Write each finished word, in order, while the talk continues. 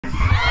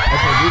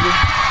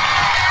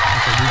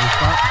So we just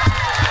stop.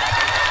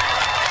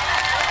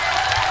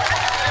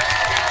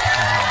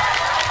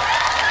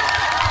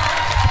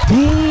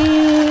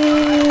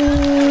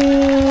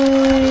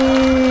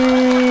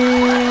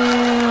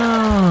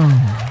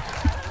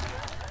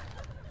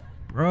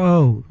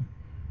 Bro,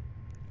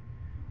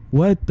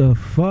 what the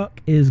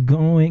fuck is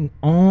going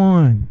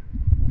on?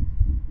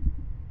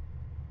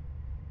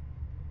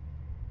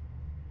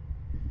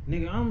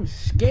 Nigga, I'm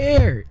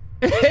scared.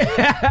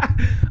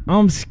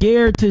 I'm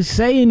scared to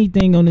say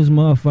anything on this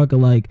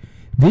motherfucker. Like,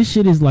 this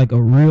shit is like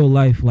a real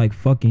life, like,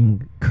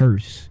 fucking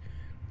curse.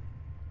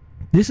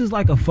 This is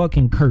like a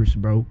fucking curse,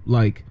 bro.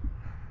 Like,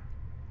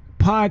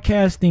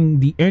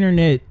 podcasting, the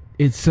internet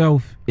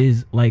itself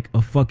is like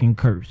a fucking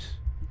curse.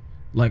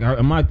 Like,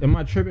 am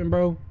I tripping,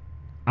 bro?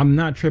 I'm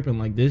not tripping.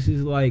 Like, this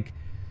is like,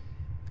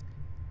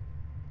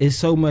 it's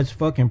so much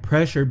fucking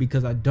pressure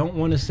because I don't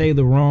want to say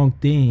the wrong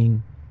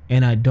thing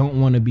and I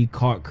don't want to be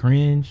caught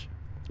cringe.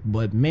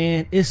 But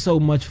man, it's so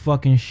much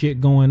fucking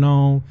shit going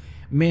on.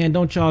 Man,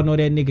 don't y'all know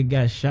that nigga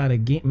got shot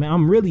again? Man,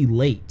 I'm really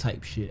late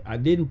type shit. I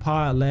didn't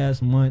pod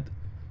last month,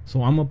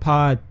 so I'm a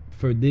pod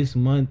for this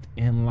month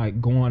and like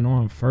going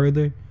on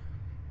further.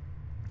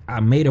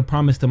 I made a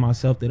promise to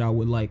myself that I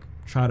would like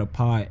try to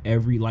pod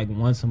every like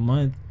once a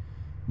month.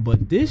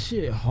 But this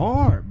shit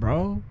hard,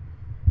 bro.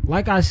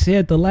 Like I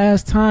said the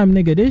last time,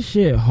 nigga, this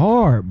shit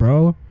hard,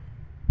 bro.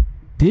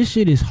 This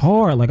shit is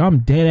hard. Like, I'm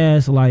dead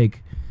ass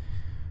like,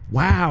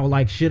 wow,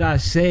 like, should I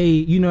say,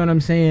 you know what I'm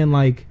saying?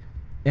 Like,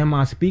 am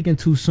I speaking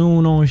too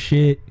soon on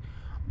shit?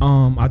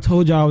 I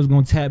told y'all I was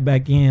gonna tap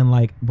back in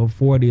like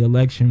before the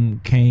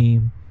election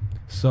came.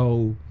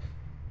 So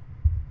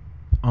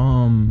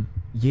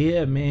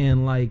yeah,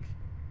 man, like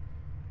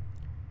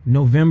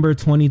November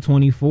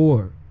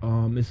 2024.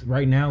 It's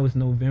right now it's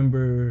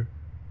November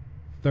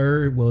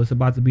 3rd. Well, it's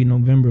about to be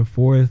November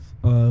 4th,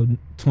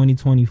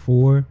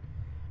 2024.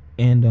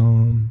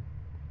 And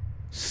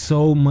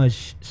so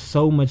much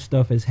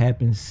stuff has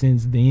happened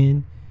since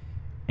then,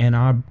 and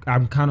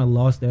I'm kind of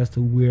lost as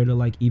to where to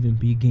like even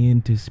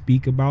begin to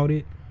speak about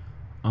it.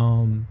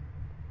 I'm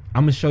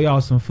gonna show y'all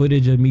some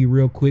footage of me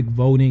real quick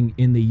voting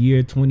in the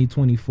year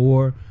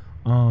 2024.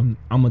 I'm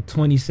a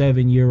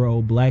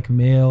 27-year-old black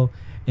male,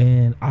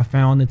 and I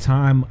found the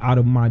time out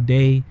of my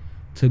day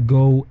to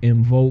go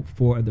and vote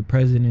for the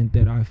president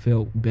that I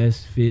felt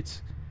best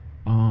fits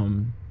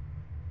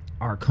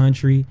our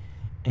country.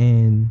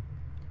 And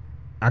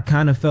I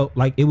kind of felt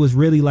like it was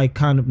really like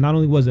kind of, not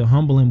only was it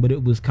humbling, but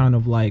it kind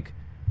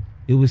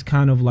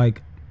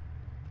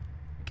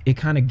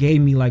of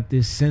gave me like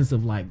this sense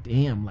of like,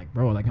 damn, like,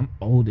 bro, like I'm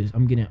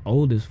getting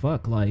old as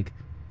fuck. Like,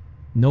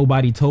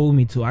 nobody told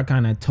me to. I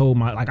kind of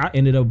told I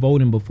ended up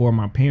voting before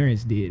my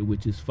parents did,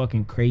 which is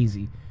fucking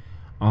crazy.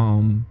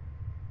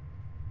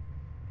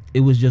 It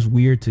was just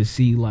weird to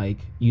see, like,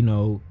 you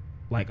know,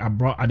 like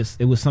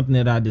it was something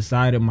that I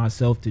decided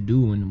myself to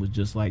do, and it was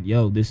just like,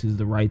 yo, this is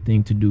the right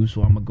thing to do,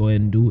 so I'm gonna go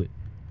ahead and do it.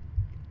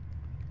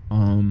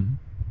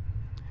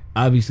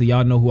 Obviously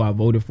y'all know who I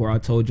voted for. I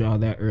told y'all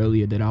that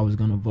earlier, that I was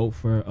gonna vote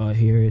for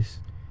Harris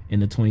in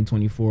the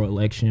 2024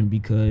 election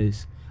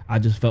because I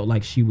just felt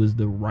like she was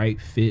the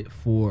right fit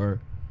for,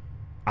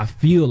 I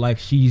feel like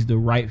she's the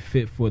right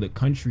fit for the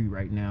country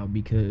right now,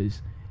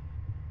 because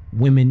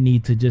women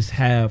need to just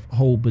have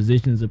whole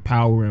positions of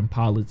power in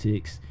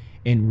politics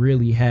and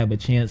really have a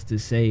chance to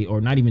say,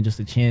 or not even just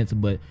a chance,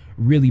 but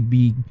really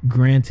be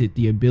granted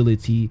the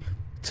ability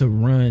to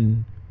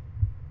run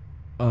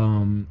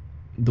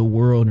the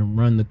world and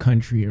run the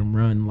country and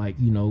run, like,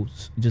 you know,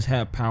 just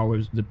have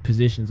powers, the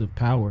positions of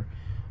power.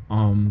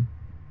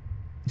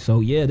 So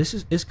yeah,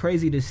 it's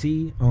crazy to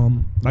see.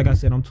 Like I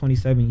said, I'm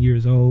 27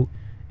 years old,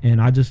 and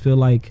I just feel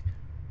like,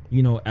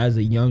 you know, as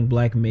a young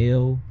black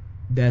male,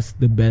 that's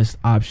the best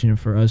option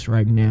for us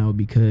right now,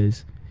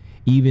 because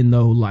even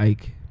though,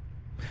 like,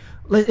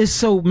 it's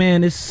so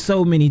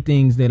many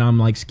things that I'm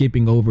like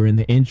skipping over in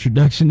the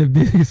introduction of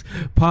this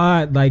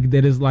pod, like,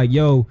 that is like,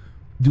 yo,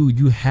 dude,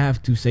 you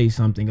have to say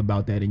something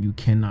about that and you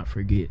cannot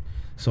forget.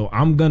 So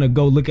I'm gonna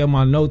go look at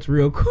my notes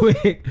real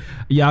quick.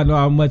 Y'all know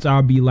how much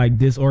I'll be like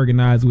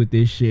disorganized with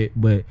this shit,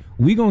 but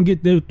we gonna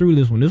get through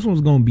this one. This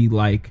one's gonna be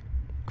like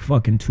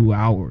fucking 2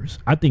 hours.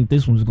 I think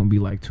this one's gonna be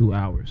like 2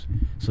 hours.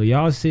 So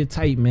y'all sit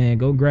tight, man.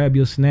 Go grab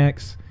your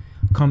snacks,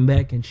 come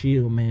back and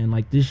chill, man.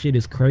 Like, this shit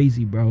is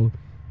crazy, bro.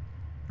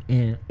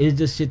 And it's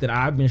just shit that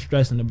I've been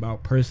stressing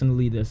about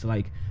personally, that's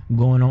like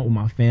going on with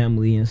my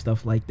family and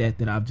stuff like that,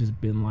 that I've just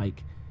been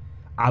like,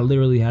 I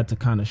literally had to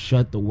kind of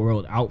shut the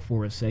world out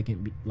for a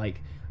second.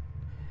 Like,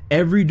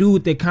 every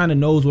dude that kind of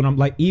knows what I'm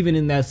like, even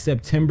in that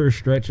September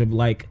stretch of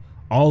like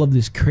all of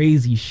this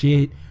crazy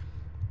shit,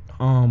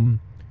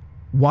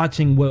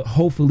 watching what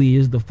hopefully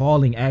is the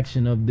falling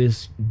action of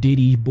this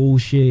Diddy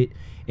bullshit,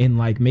 and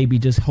like maybe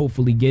just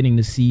hopefully getting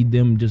to see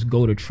them just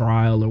go to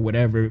trial or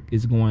whatever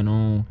is going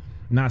on.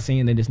 Not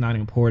saying that it's not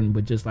important,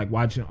 but just like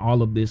watching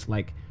all of this,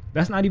 like,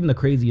 that's not even the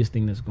craziest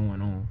thing that's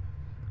going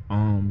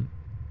on.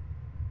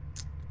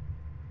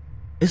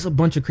 It's a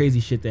bunch of crazy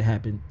shit that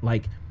happened.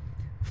 Like,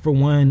 for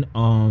one,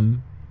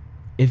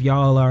 if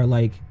y'all are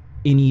like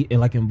any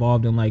like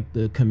involved in like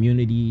the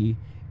community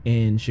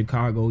in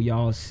Chicago,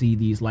 y'all see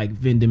these like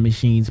vending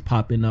machines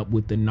popping up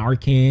with the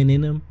Narcan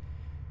in them.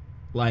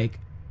 Like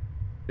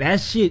that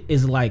shit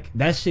is like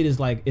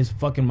it's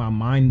fucking my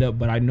mind up,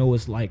 but I know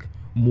it's like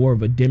more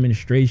of a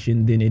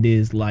demonstration than it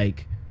is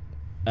like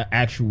an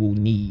actual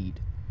need.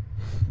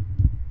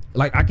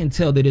 Like I can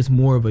tell that it's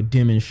more of a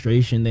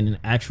demonstration than an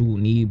actual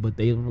need, but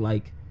they were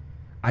like,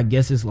 I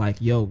guess it's like,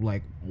 yo,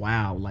 like,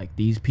 wow, like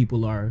these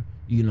people are,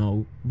 you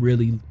know,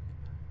 really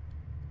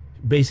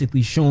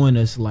basically showing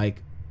us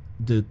like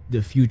the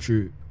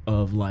future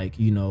of like,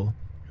 you know,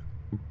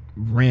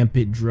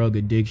 rampant drug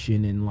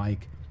addiction and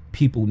like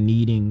people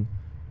needing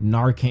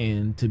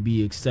Narcan to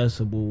be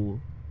accessible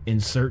in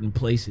certain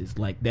places.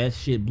 Like that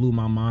shit blew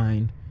my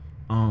mind.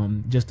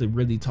 Just to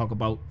really talk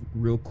about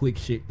real quick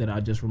shit that I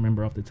just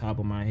remember off the top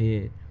of my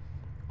head.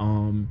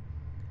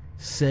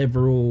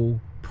 Several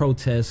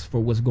protests for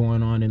what's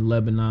going on in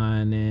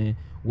Lebanon and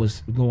what's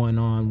going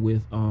on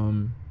with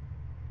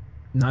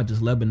not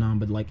just Lebanon,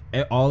 but like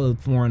all the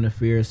foreign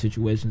affairs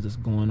situations that's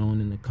going on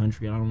in the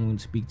country. I don't want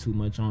to speak too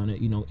much on it,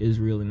 you know,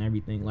 Israel and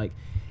everything. Like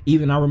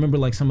even I remember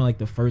like some of like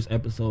the first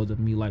episodes of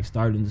me like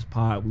starting this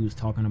pod, we was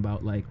talking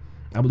about like,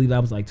 I believe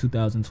that was like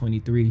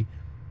 2023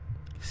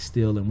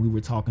 still, and we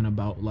were talking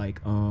about like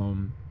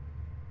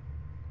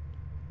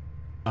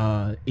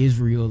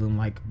Israel and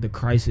like the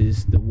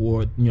crisis, the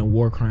war, you know,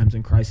 war crimes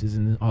and crisis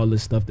and all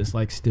this stuff that's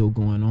like still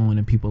going on,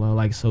 and people are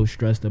like so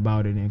stressed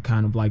about it and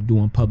kind of like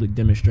doing public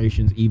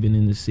demonstrations even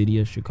in the city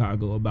of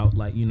Chicago about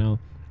like, you know,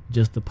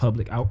 just the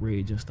public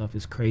outrage and stuff.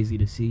 It's crazy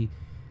to see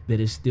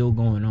that it's still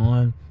going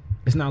on.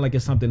 It's not like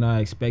it's something I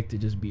expect to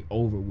just be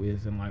over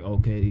with and like,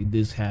 okay,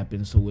 this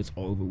happened so it's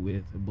over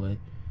with, but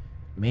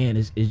man,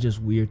 it's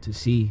just weird to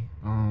see.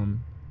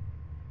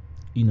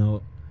 You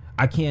know,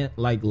 I can't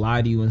like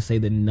lie to you and say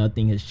that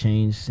nothing has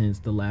changed since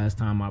the last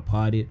time I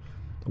podded.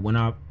 When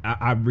I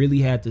really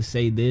had to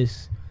say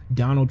this,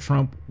 Donald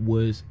Trump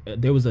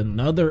there was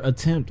another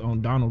attempt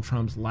on Donald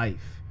Trump's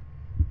life.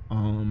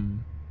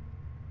 And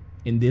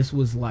this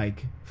was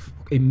like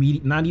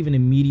immediate, not even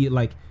immediate,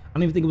 like I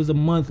don't even think it was a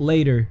month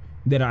later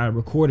that I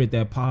recorded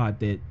that pod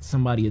that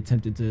somebody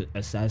attempted to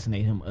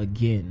assassinate him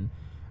again.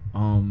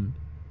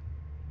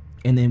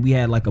 And then we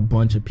had like a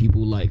bunch of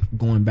people like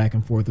going back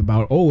and forth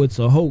about, oh, it's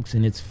a hoax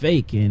and it's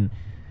fake, and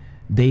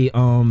they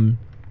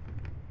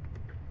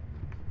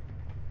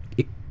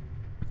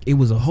it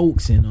was a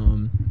hoax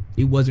and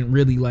it wasn't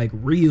really like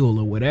real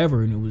or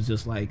whatever. And it was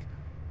just like,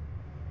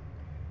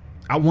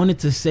 I wanted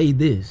to say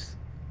this,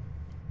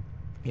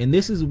 and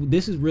this is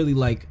really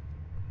like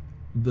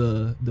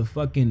the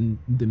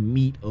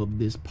meat of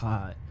this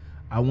pod.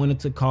 I wanted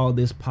to call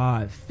this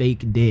pod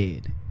Fake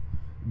Dead,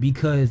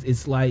 because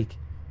it's like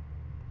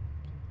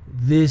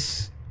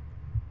the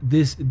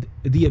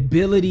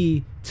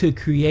ability to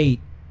create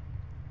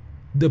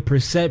the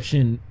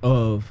perception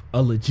of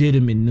a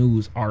legitimate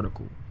news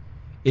article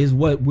is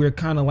what we're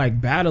kind of like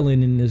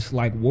battling in this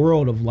like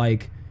world of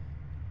like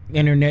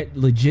internet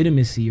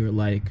legitimacy, or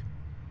like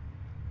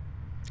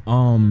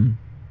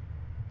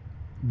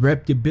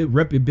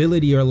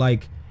reputability, or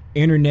like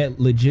internet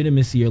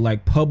legitimacy, or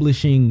like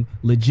publishing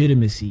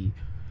legitimacy.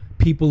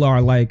 People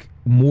are like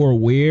more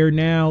aware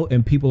now,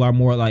 and people are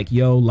more like,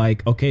 yo,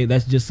 like, okay,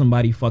 that's just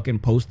somebody fucking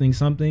posting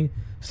something.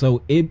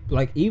 So it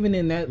like, even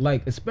in that,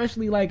 like,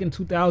 especially like in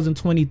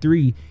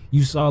 2023,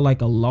 you saw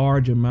like a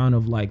large amount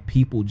of like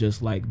people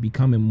just like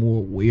becoming more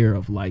aware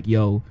of like,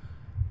 yo,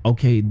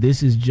 okay,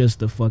 this is just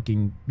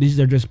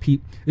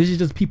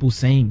people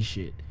saying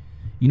shit,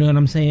 you know what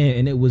I'm saying?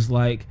 And it was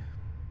like,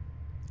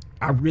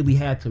 I really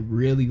had to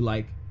really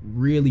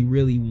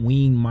really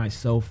wean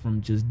myself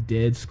from just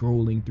dead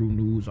scrolling through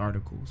news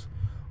articles.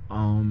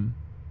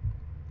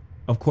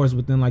 Of course,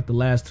 within like the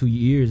last 2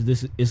 years,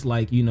 this it's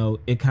like, you know,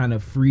 it kind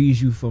of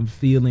frees you from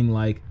feeling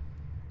like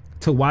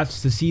to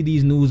see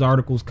these news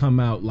articles come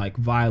out like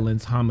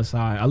violence,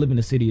 homicide. I live in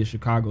the city of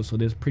Chicago, so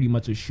there's pretty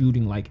much a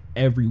shooting like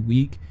every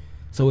week.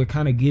 So it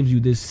kind of gives you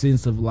this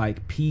sense of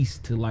like peace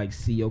to like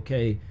see,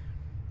 okay,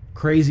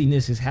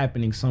 craziness is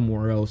happening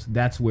somewhere else.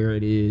 That's where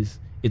it is.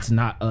 It's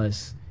not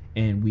us,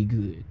 and we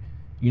good.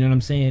 You know what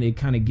I'm saying? It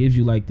kind of gives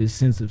you like this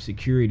sense of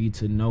security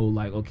to know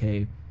like,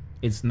 okay,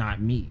 it's not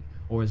me,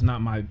 or it's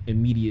not my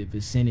immediate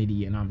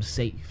vicinity, and I'm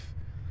safe.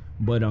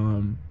 But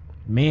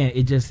man,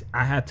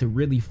 I had to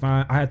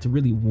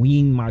really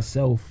wean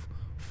myself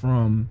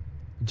from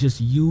just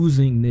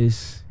using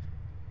these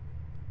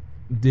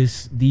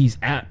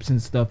apps and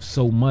stuff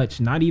so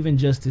much. Not even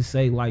just to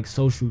say like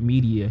social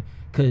media,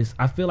 because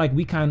I feel like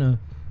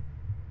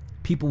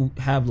people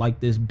have like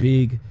this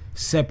big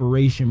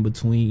separation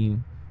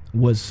between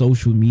what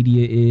social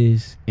media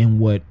is and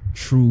what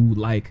true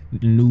like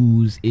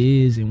news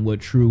is, and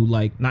what true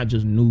like not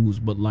just news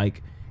but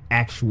like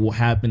actual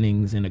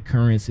happenings and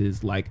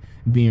occurrences like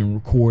being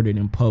recorded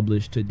and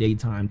published to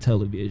daytime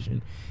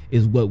television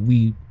is what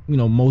we, you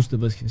know, most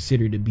of us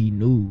consider to be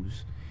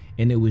news.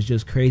 And it was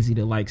just crazy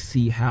to like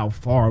see how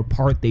far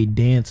apart they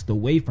danced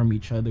away from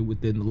each other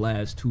within the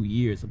last 2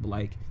 years of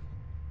like,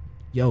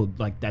 yo,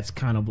 like that's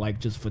kind of like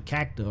just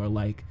fakakta, or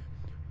like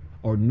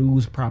or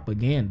news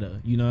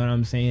propaganda. You know what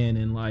I'm saying?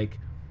 And like,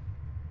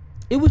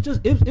 it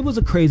was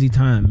a crazy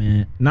time,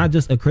 man. Not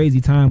just a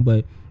crazy time,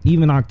 but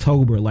even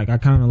October, like I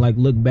kind of like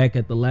look back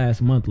at the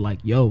last month, like,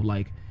 yo,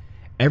 like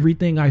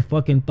everything I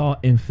fucking thought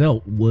and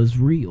felt was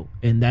real,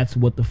 and that's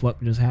what the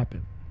fuck just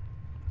happened.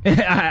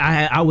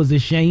 I was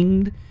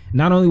ashamed.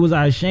 Not only was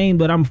I ashamed,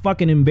 but I'm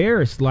fucking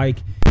embarrassed. Like,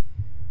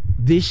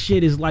 this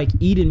shit is like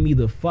eating me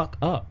the fuck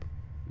up.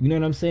 You know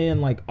what I'm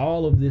saying? Like,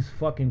 all of this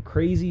fucking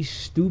crazy,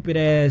 stupid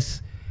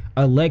ass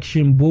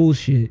election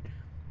bullshit.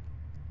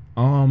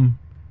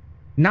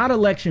 Not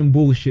election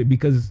bullshit,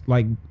 because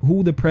like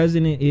who the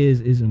president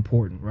is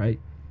important, right?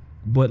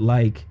 But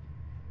like,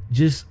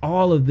 just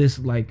all of this,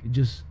 like,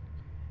 just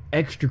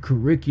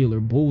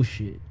extracurricular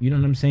bullshit. You know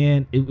what I'm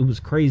saying? It was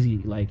crazy.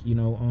 Like, you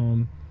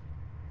know,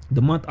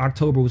 the month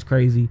October was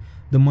crazy.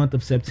 The month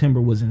of September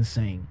was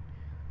insane.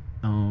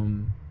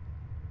 And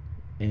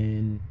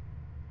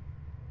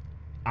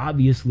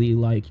obviously,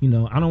 like, you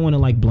know, I don't want to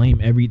like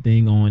blame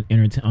everything on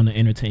the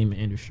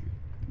entertainment industry.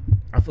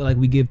 I feel like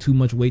we give too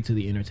much weight to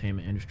the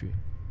entertainment industry.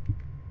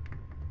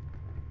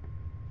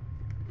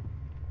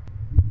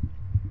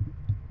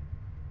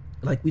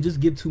 Like, we just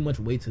give too much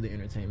weight to the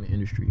entertainment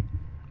industry.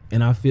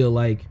 And I feel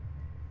like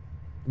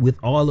with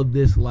all of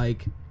this,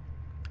 like,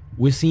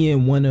 we're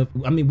seeing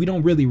we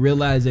don't really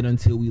realize it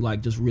until we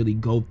like just really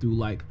go through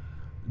like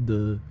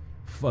the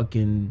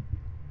fucking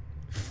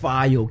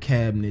file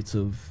cabinets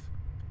of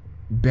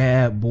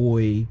bad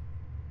boy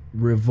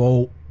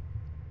revolt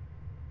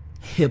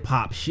hip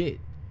hop shit.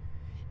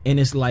 And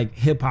it's like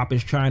hip hop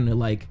is trying to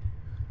like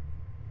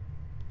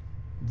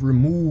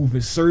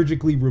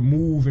surgically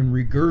remove and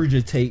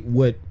regurgitate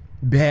what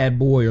bad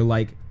boy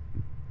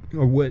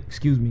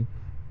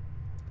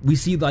we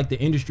see like the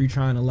industry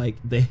trying to like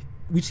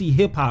we see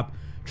hip hop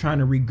trying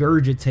to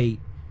regurgitate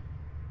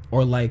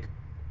or like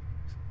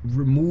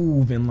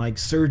remove and like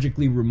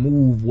surgically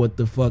remove what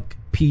the fuck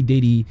P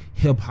Diddy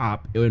hip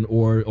hop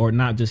or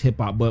not just hip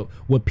hop, but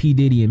what P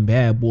Diddy and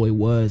Bad Boy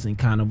was, and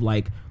kind of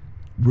like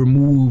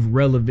remove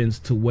relevance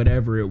to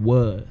whatever it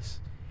was.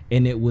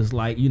 And it was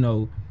like, you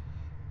know,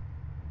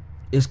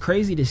 it's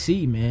crazy to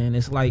see, man.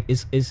 It's like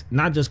it's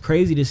not just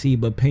crazy to see,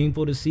 but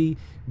painful to see,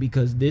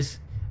 because this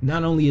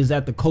not only is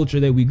that the culture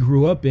that we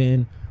grew up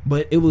in,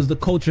 but it was the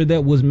culture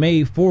that was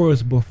made for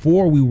us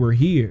before we were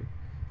here.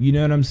 You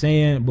know what I'm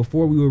saying?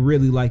 Before we were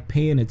really like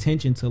paying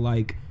attention to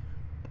like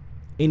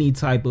any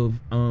type of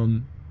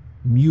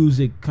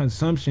music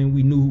consumption,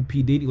 we knew who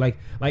P Diddy like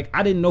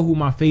I didn't know who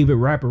my favorite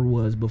rapper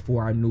was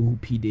before I knew who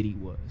P Diddy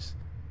was.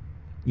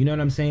 You know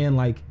what I'm saying?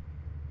 Like,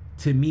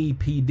 to me,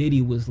 P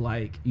Diddy was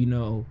like, you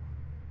know,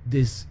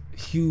 this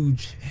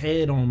huge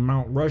head on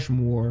Mount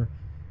Rushmore,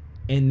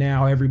 and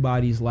now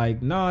everybody's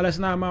like, no, that's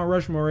not Mount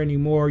Rushmore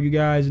anymore. You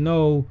guys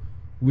know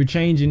we're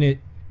changing it,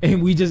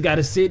 and we just got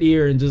to sit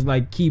here and just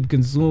like keep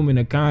consuming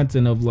the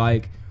content of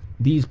like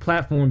these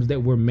platforms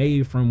that were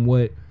made from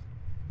what,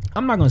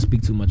 I'm not gonna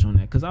speak too much on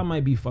that because I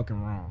might be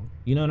fucking wrong.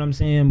 You know what I'm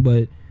saying?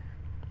 But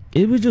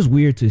it was just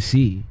weird to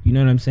see. You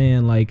know what I'm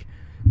saying? Like,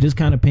 just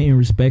kind of paying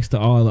respects to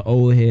all the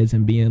old heads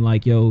and being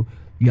like, yo,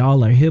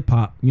 y'all are hip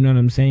hop. You know what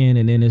I'm saying?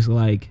 And then it's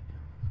like,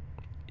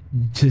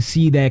 to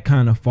see that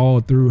kind of fall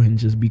through and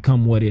just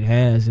become what it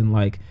has, and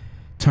like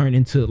turn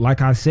into,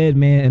 like I said,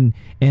 man,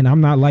 and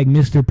I'm not like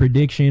Mr.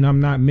 Prediction. I'm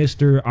not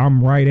Mr.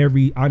 I'm right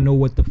I know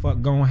what the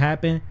fuck gonna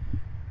happen.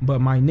 But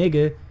my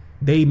nigga,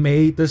 they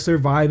made the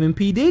Surviving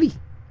P Diddy.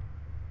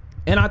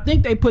 And I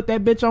think they put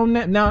that bitch on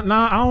net. Now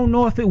I don't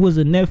know if it was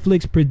a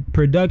Netflix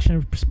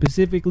production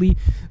specifically.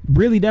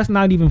 Really, that's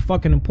not even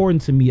fucking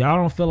important to me. I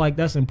don't feel like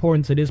that's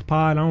important to this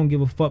pod. I don't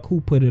give a fuck who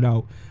put it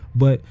out.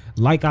 But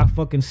like I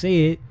fucking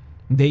said,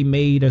 they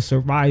made a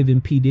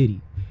Surviving P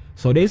Diddy.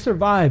 So they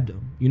survived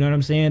him. You know what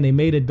I'm saying? They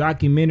made a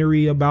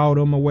documentary about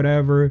him or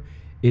whatever.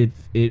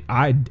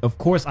 Of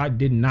course I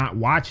did not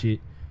watch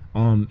it.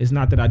 It's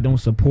not that I don't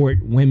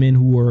support women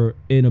who are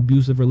in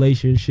abusive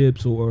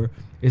relationships, or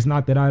it's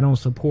not that I don't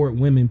support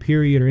women,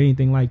 period, or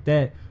anything like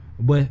that.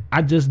 But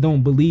I just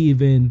don't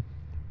believe in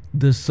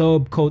the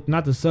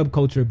not the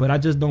subculture, but I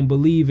just don't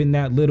believe in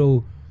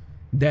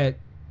that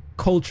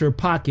culture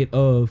pocket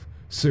of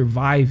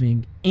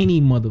surviving any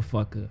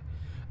motherfucker.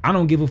 I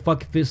don't give a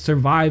fuck if it's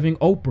surviving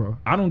Oprah.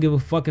 I don't give a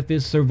fuck if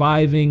it's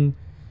surviving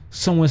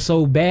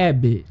so-and-so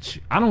bad bitch.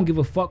 I don't give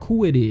a fuck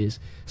who it is.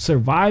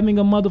 Surviving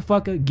a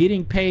motherfucker,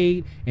 getting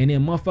paid, and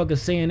then motherfuckers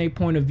saying their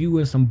point of view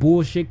in some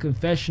bullshit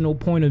confessional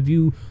point of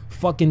view,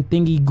 fucking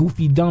thingy,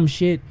 goofy, dumb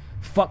shit.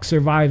 Fuck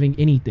surviving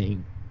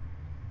anything.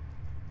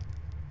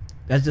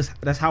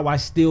 That's how I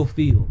still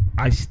feel.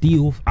 I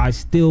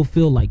still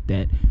feel like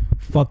that.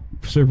 Fuck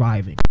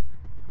surviving.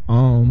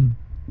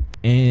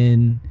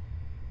 And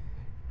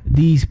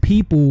these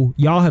people,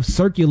 y'all have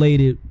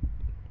circulated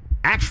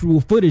actual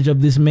footage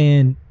of this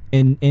man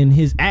and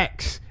his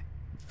acts.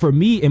 For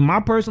me, in my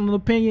personal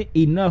opinion,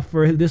 enough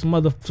for this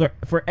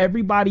for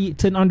everybody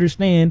to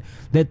understand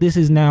that this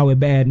is now a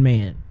bad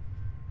man.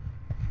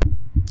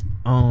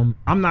 I'm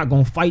not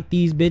gonna fight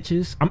these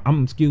bitches.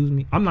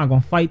 I'm not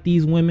gonna fight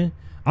these women.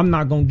 I'm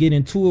not gonna get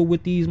into it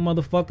with these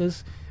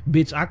motherfuckers.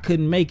 Bitch, I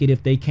couldn't make it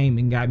if they came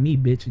and got me,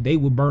 bitch. They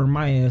would burn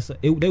my ass.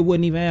 They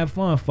wouldn't even have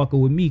fun fucking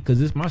with me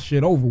because it's my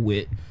shit over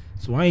with.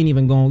 So I ain't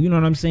even gonna, you know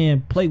what I'm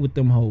saying, play with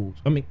them hoes.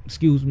 I mean,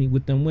 excuse me,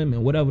 with them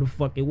women, whatever the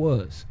fuck it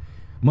was.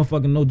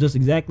 Motherfucking know just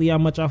exactly how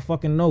much I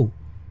fucking know.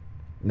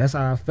 That's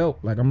how I felt.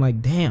 Like, I'm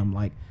like, damn,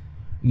 like,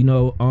 you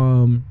know,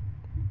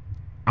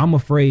 I'm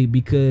afraid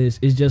because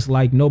it's just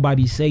like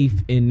nobody's safe,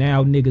 and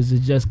now niggas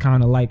is just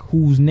kind of like,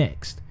 who's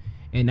next?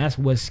 And that's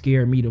what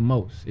scared me the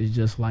most. It's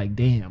just like,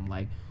 damn,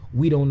 like,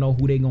 we don't know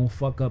who they gonna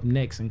fuck up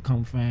next and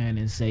come find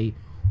and say,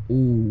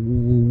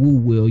 ooh,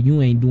 Will,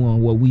 you ain't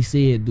doing what we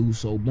said do,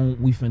 so boom,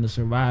 we finna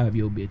survive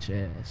your bitch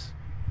ass.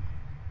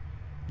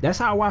 That's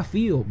how I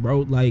feel, bro.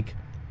 Like,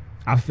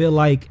 I feel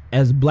like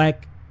as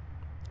black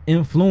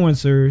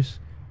influencers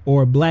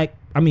or black,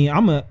 I mean,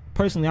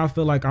 personally, I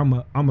feel like I'm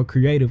a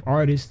creative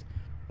artist.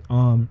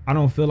 I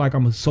don't feel like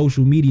I'm a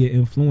social media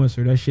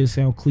influencer. That shit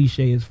sound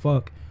cliche as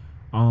fuck.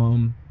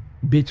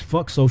 Bitch,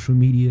 fuck social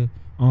media.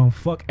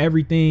 Fuck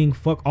everything.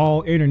 Fuck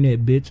all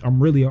internet, bitch.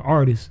 I'm really an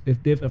artist.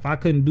 If I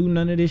couldn't do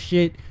none of this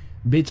shit,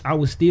 bitch, I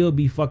would still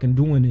be fucking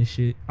doing this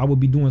shit. I would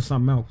be doing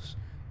something else.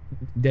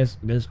 That's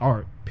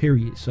art,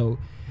 period. So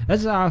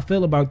that's how I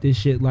feel about this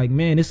shit. Like,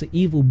 man, it's an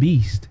evil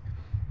beast.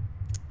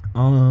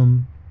 I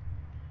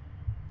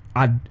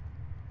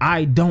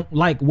don't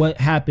like what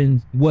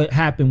happened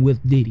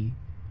with Diddy.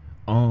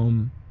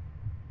 I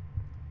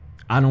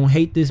don't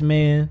hate this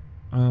man.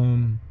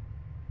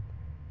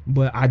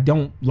 But I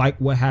don't like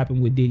what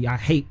happened with Diddy. I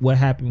hate what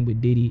happened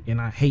with Diddy, and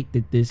I hate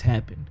that this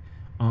happened.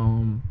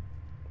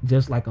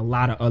 Just like a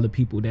lot of other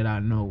people that I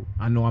know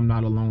I'm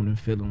not alone in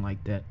feeling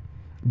like that.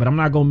 But I'm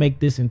not gonna make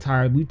this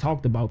entire. We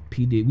talked about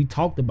P Diddy. We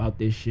talked about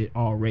this shit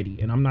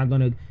already, and I'm not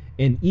gonna.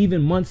 And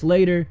even months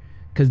later,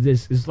 because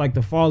this is like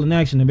the fall in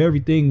action of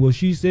everything. Well,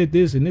 she said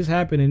this and this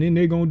happened, and then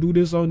they're gonna do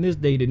this on this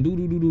date and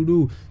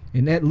do,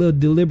 and that little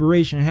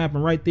deliberation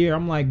happened right there.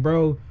 I'm like,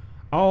 bro,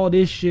 all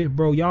this shit,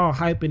 bro, y'all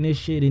hyping this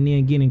shit and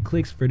then getting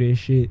clicks for this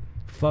shit.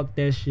 Fuck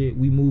that shit.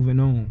 We moving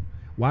on.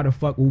 Why the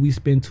fuck will we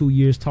spend 2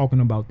 years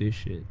talking about this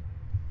shit?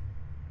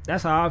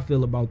 That's how I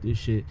feel about this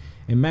shit.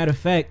 And matter of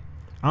fact,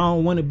 I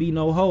don't want to be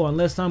no hoe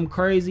unless something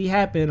crazy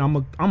happen.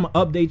 I'm gonna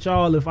update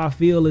y'all if I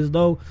feel as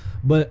though,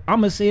 but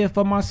I'm gonna say it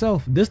for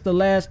myself. This the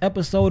last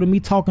episode of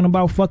me talking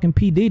about fucking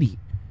P Diddy.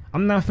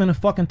 I'm not finna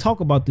fucking talk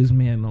about this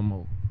man no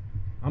more.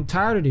 I'm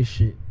tired of this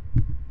shit.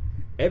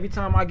 Every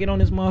time I get on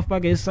this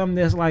motherfucker, it's something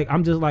that's like,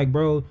 I'm just like,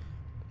 bro,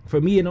 for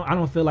me, I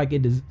don't feel like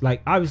it is,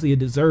 like, obviously it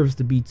deserves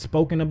to be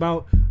spoken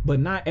about, but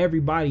not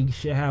everybody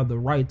should have the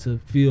right to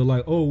feel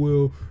like, oh,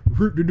 well,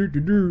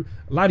 a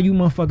lot of you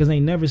motherfuckers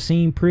ain't never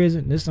seen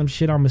prison. There's some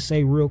shit I'm gonna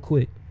say real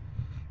quick.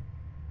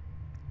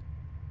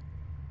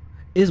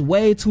 It's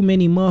way too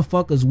many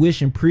motherfuckers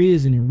wishing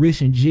prison and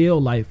wishing jail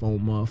life on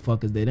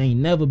motherfuckers that ain't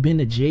never been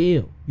to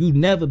jail. You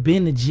never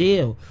been to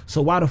jail.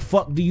 So why the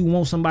fuck do you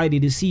want somebody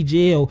to see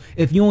jail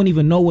if you don't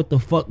even know what the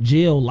fuck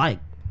jail like?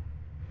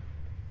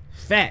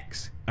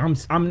 Facts. I'm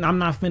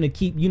not finna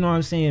keep, you know what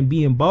I'm saying,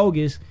 being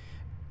bogus.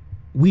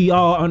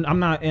 I'm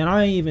not, and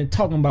I ain't even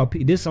talking about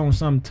this on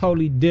some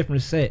totally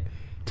different set,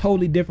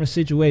 totally different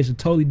situation,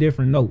 totally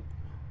different note.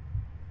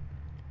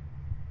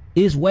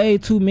 It's way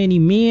too many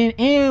men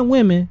and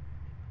women,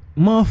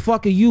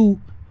 motherfucker,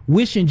 you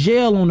wishing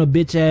jail on a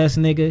bitch ass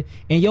nigga,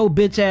 and your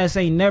bitch ass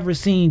ain't never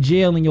seen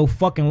jail in your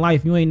fucking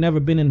life. You ain't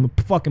never been in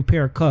a fucking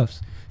pair of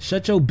cuffs.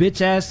 Shut your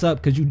bitch ass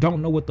up, because you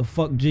don't know what the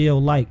fuck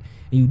jail like,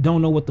 and you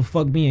don't know what the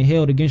fuck being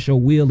held against your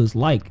will is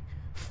like.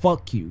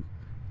 Fuck you.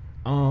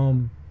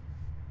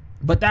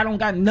 But that don't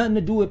got nothing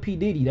to do with P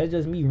Diddy. That's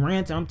just me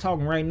ranting. I'm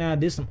talking right now.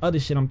 There's some other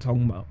shit I'm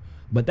talking about.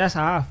 But that's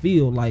how I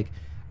feel. Like,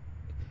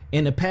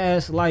 in the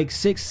past like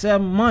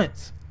 6-7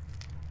 months,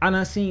 I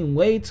done seen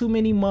way too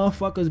many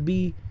motherfuckers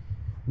be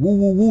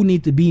woo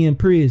need to be in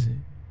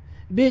prison.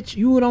 Bitch,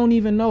 you don't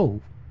even know.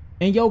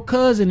 And your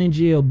cousin in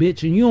jail,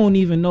 bitch, and you don't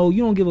even know.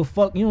 You don't give a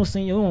fuck. You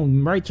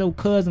don't write your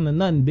cousin or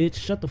nothing, bitch.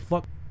 Shut the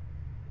fuck.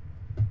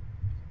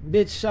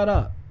 Bitch, shut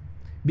up.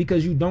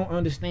 Because you don't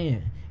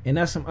understand. And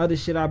that's some other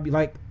shit I be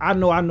like, I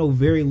know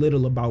very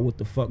little about what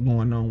the fuck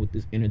going on with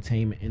this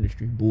entertainment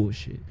industry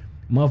bullshit.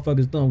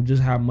 Motherfuckers don't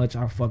just how much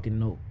I fucking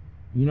know.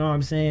 You know what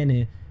I'm saying?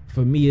 And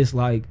for me, it's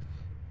like,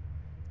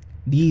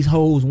 these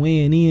hoes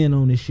weighing in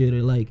on this shit,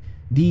 or like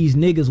these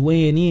niggas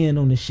weighing in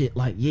on the shit,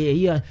 like,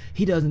 yeah,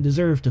 he doesn't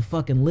deserve to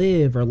fucking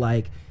live, or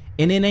like,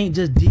 and it ain't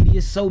just Diddy,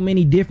 it's so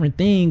many different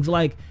things.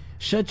 Like,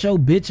 shut your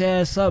bitch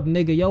ass up,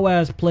 nigga. Your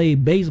ass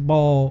played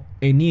baseball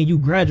and then you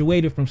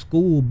graduated from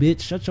school,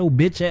 bitch. Shut your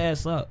bitch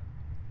ass up.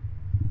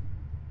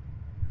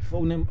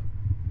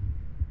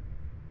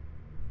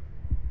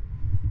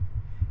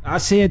 I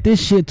said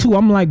this shit too.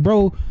 I'm like,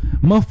 bro,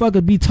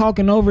 motherfuckers be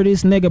talking over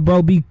this nigga,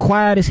 bro. Be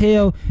quiet as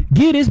hell.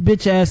 Give this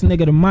bitch ass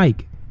nigga the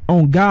mic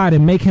on God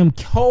and make him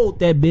hold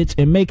that bitch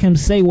and make him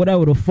say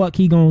whatever the fuck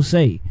he gonna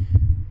say.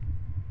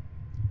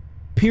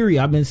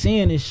 Period. I've been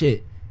saying this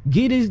shit.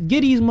 Get these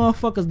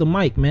motherfuckers the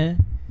mic,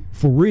 man.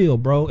 For real,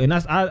 bro. And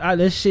that's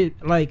that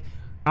shit, like,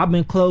 I've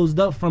been closed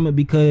up from it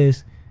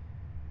because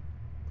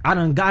I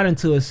done got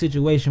into a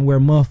situation where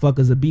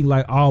motherfuckers would be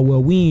like, oh,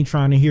 well, we ain't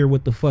trying to hear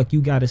what the fuck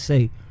you gotta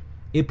say.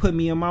 It put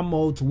me in my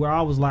mode to where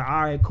I was like,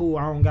 all right, cool,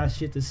 I don't got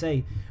shit to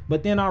say.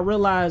 But then I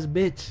realized,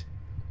 bitch,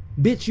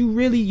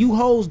 you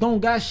hoes don't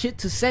got shit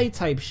to say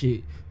type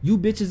shit. You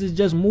bitches is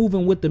just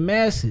moving with the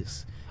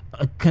masses.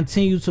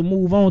 Continue to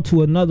move on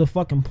to another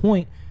fucking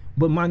point.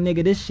 But my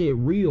nigga, this shit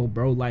real,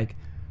 bro. Like,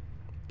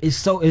 it's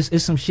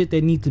some shit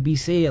that need to be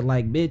said.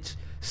 Like, bitch,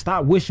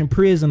 stop wishing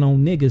prison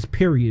on niggas,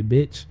 period,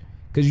 bitch.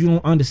 Cause you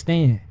don't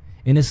understand.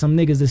 And there's some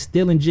niggas that's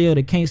still in jail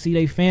that can't see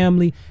their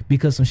family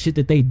because some shit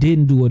that they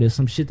didn't do, or there's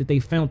some shit that they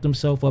found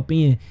themselves up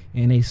in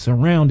and they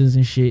surroundings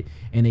and shit,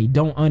 and they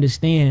don't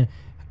understand.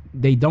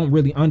 They don't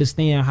really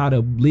understand how to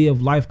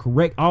live life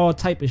correct. All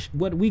type of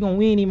what we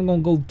ain't even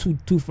gonna go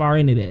too far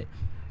into that.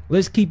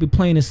 Let's keep it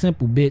plain and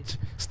simple, bitch.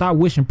 Stop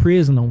wishing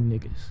prison on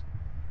niggas.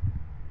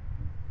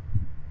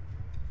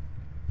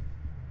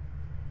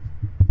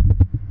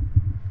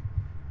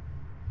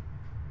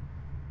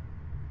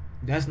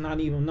 That's not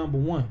even number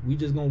one. We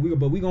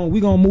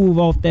gonna move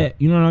off that.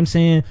 You know what I'm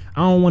saying?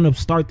 I don't want to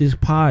start this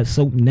pod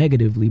so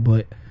negatively,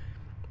 but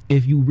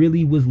if you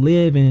really was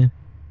living,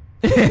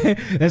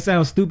 that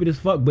sounds stupid as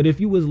fuck. But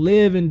if you was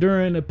living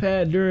during the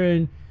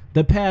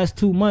past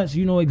 2 months,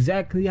 you know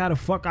exactly how the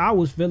fuck I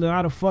was feeling,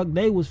 how the fuck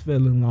they was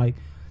feeling. Like,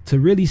 to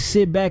really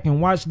sit back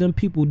and watch them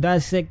people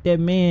dissect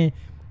that man,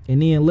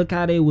 and then look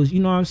how they was.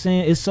 You know what I'm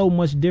saying? It's so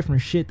much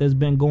different shit that's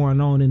been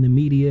going on in the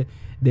media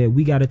that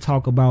we got to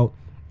talk about.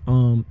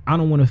 I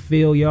don't want to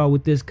fail y'all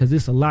with this because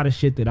it's a lot of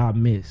shit that I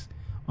missed.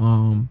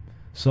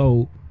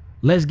 So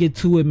let's get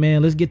to it,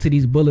 man. Let's get to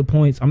these bullet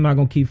points. I'm not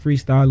gonna keep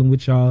freestyling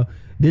with y'all.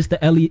 This the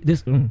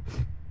XCLNT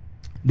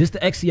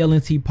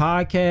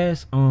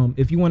podcast.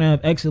 If you want to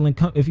have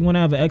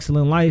an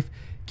excellent life,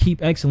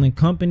 keep excellent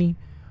company.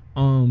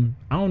 I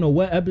don't know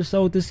what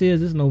episode this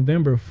is. This is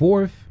November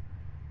 4th,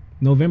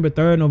 November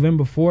 3rd,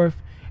 November 4th,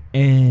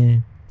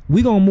 and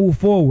we gonna move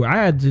forward. I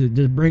had to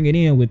just bring it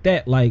in with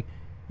that, like.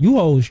 You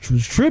hoes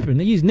was tripping.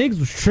 These niggas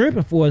was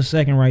tripping for a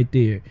second right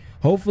there.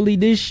 Hopefully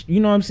this,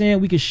 you know what I'm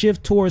saying, we can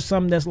shift towards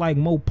something that's like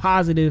more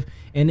positive,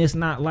 and it's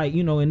not like,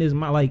 you know, and it's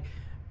not like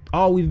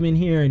all we've been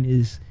hearing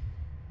is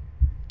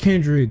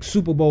Kendrick,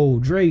 Super Bowl,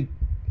 Drake,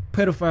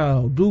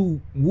 pedophile, dude,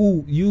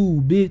 woo,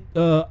 you, bit,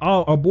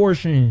 all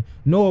abortion,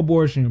 no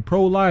abortion,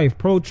 pro-life,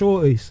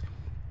 pro-choice,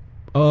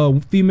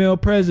 female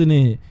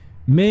president,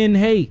 men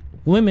hate,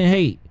 women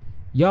hate,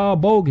 y'all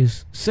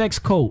bogus, sex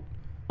cult,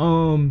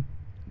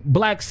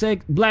 black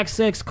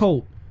sex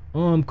cult,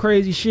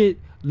 crazy shit,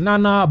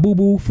 nah, boo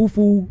boo, foo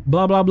foo,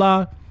 blah blah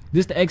blah.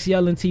 This the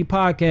XCLNT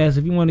podcast.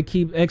 If you want to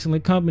keep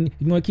excellent company,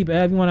 if you want to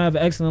have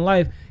an excellent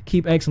life,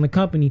 keep excellent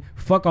company.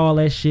 Fuck all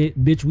that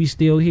shit, bitch. We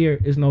still here.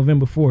 It's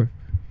November 4th.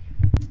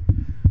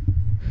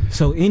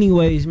 So,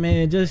 anyways,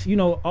 man, just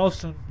off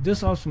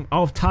some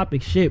off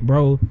topic shit,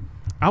 bro.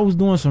 I was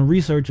doing some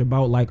research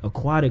about like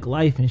aquatic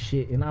life and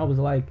shit, and I was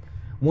like,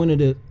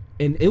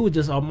 and it was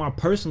just on my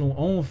personal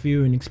own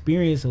fear and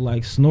experience of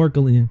like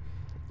snorkeling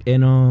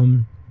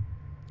and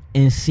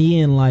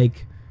seeing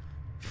like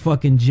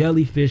fucking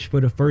jellyfish for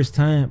the first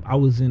time. I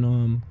was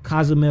in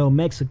Cozumel,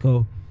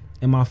 Mexico,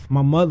 and my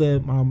mother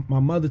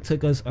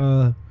took us,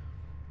 my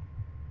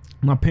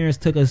parents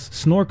took us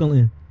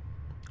snorkeling,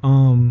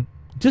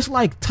 just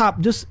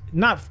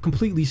not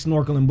completely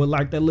snorkeling, but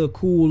like that little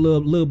cool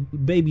little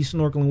baby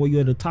snorkeling where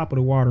you're at the top of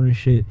the water and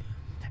shit.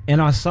 And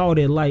I saw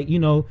that, like,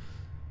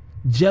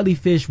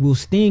 jellyfish will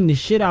sting the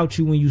shit out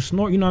you when you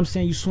snort, you know what I'm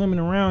saying? You swimming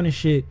around and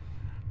shit,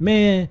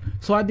 man.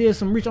 So I did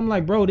some research. I'm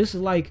like, bro, this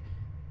is like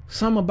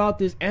something about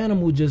this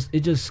animal, it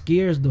just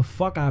scares the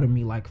fuck out of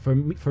me. Like, for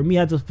me,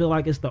 I just feel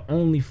like it's the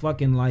only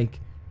fucking like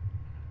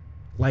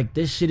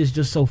this shit is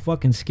just so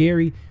fucking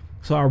scary.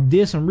 So I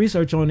did some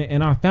research on it,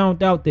 and I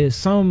found out that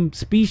some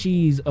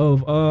species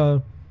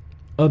of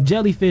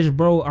jellyfish,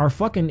 bro, are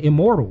fucking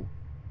immortal.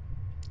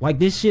 Like,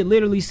 this shit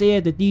literally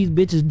said that these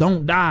bitches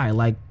don't die.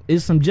 Like,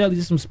 it's some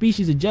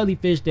species of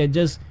jellyfish that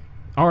just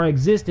are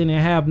existing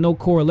and have no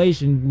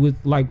correlation with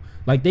like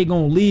they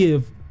gonna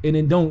live, and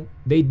then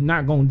they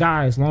not gonna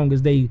die as long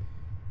as they,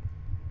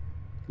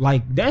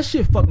 like, that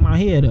shit fucked my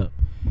head up.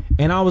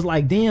 And I was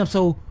like, damn.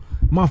 So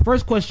my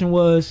first question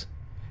was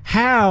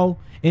how,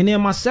 and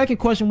then my second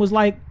question was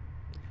like,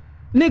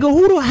 nigga,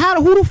 who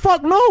the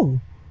fuck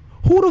know?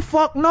 Who the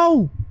fuck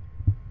know?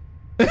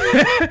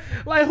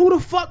 Like, who the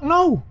fuck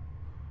know?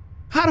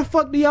 How the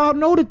fuck do y'all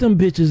know that them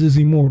bitches is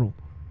immortal?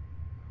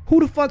 Who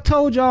the fuck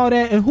told y'all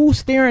that, and who's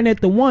staring at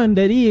the one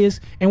that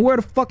is, and where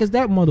the fuck is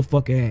that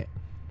motherfucker at?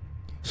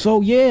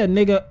 So yeah,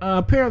 nigga,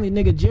 apparently,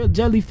 nigga,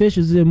 jellyfish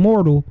is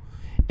immortal,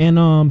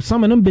 and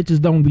some of them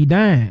bitches don't be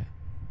dying.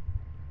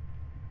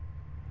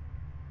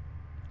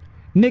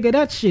 Nigga,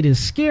 that shit is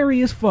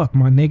scary as fuck,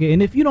 my nigga.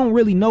 And if you don't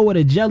really know what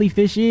a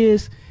jellyfish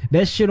is,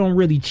 that shit don't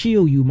really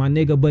chill you, my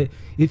nigga. But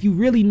if you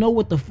really know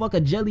what the fuck a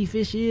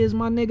jellyfish is,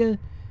 my nigga,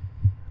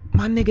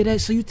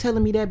 that, so you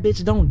telling me that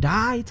bitch don't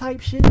die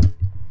type shit?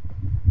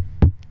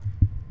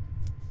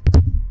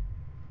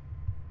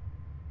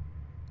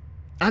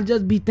 I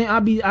just be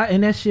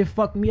and that shit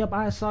fucked me up.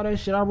 I saw that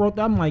shit, I wrote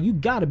that, I'm like, you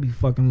gotta be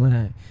fucking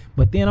lying.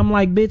 But then I'm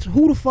like, bitch,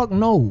 who the fuck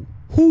know?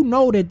 Who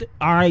know that,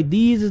 alright,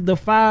 these is the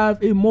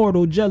 5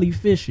 immortal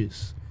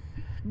jellyfishes?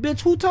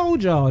 Bitch, who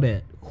told y'all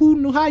that? Who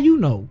knew? How you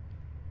know?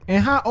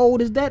 And how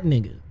old is that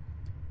nigga?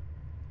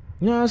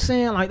 You know what I'm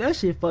saying? Like, that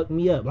shit fucked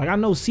me up. Like, I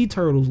know sea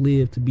turtles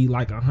live to be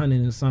like 100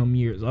 and some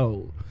years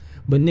old.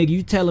 But nigga,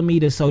 you telling me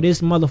that so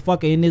this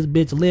motherfucker and this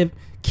bitch live?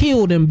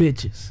 Kill them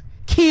bitches.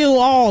 Kill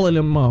all of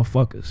them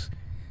motherfuckers.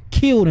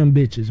 Kill them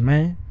bitches,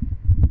 man.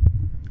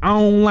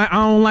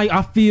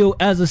 I feel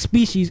as a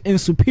species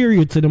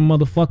inferior to them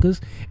motherfuckers.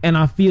 And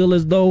I feel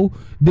as though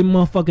them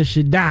motherfuckers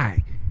should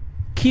die.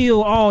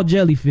 Kill all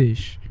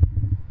jellyfish.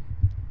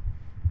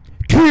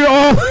 Kill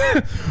all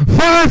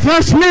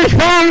Smith.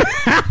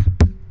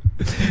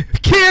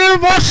 Kill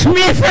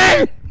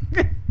Smith.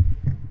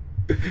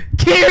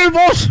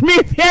 Kill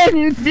Smith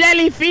and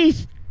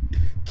jellyfish.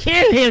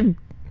 Kill him.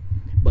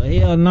 But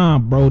hell nah,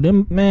 bro.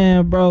 Them,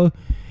 man, bro.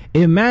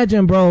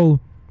 Imagine,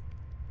 bro,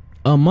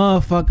 a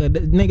motherfucker,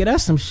 nigga,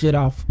 that's some shit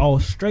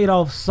straight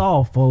off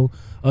Saw, fo.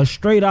 A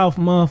straight off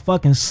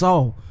motherfucking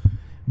Saw.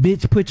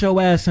 Bitch, put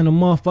your ass in a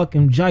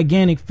motherfucking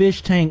gigantic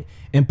fish tank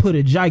and put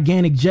a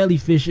gigantic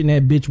jellyfish in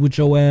that bitch with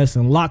your ass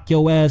and lock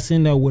your ass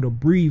in there with a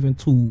breathing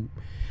tube.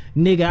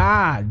 Nigga,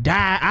 I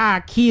die,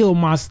 I kill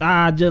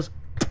I just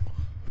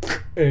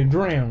and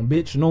drown,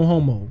 bitch, no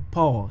homo.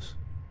 Pause.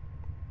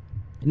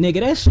 Nigga,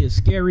 that shit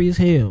scary as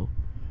hell.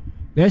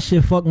 That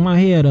shit fucked my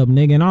head up,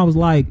 nigga. And I was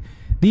like,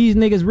 these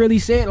niggas really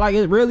said like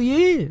it really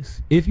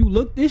is. If you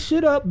look this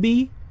shit up,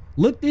 B,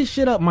 look this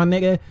shit up, my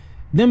nigga.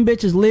 Them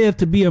bitches live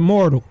to be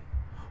immortal.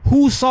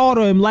 Who saw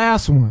the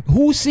last one?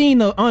 Who seen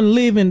the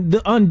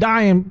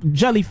undying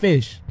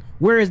jellyfish?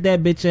 Where is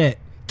that bitch at?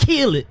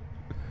 Kill it.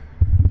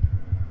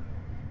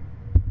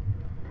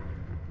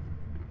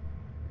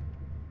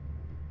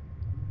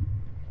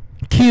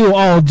 Kill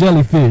all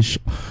jellyfish.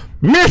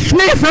 Miss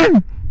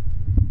Sniffin'.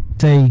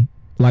 Say,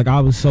 like,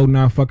 I was so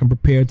not fucking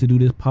prepared to do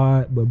this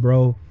pod, but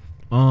bro,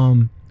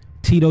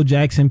 Tito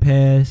Jackson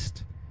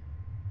passed.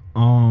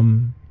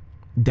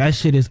 That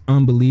shit is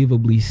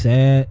unbelievably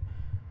sad.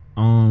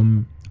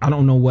 I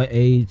don't know what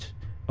age.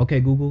 Okay,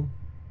 Google.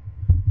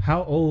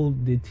 How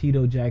old did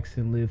Tito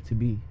Jackson live to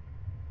be?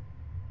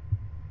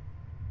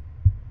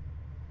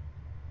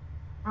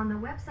 On the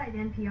website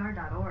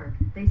npr.org,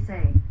 they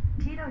say,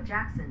 Tito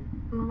Jackson,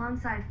 who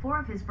alongside 4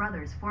 of his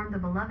brothers formed the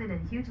beloved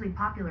and hugely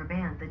popular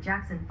band The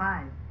Jackson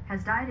 5,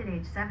 has died at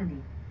age 70.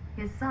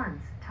 His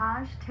sons,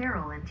 Taj,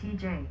 Terrell, and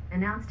TJ,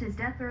 announced his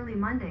death early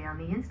Monday on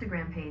the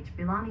Instagram page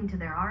belonging to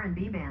their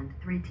R&B band,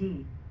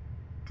 3T.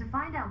 To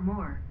find out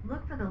more,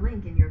 look for the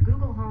link in your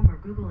Google Home or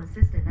Google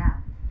Assistant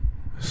app.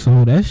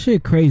 So that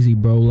shit crazy,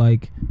 bro.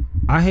 Like,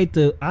 I hate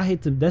to,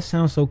 that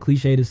sounds so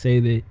cliche to say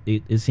that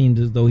it seems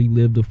as though he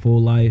lived a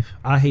full life.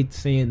 I hate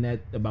saying that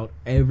about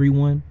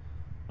everyone.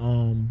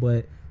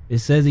 But it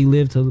says he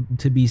lived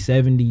to be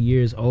 70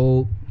 years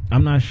old.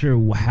 I'm not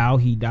sure how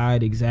he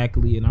died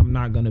exactly, and I'm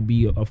not gonna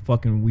be a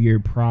fucking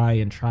weird pry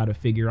and try to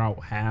figure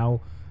out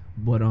how.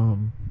 But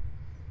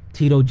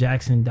Tito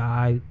Jackson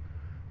died.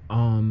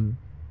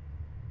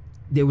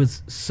 There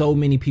was so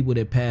many people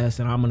that passed,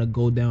 and I'm gonna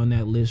go down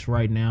that list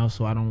right now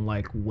so I don't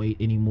like wait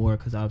anymore,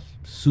 because I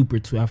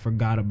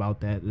forgot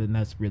about that, and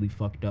that's really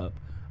fucked up.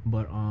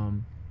 But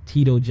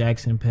Tito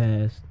Jackson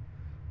passed,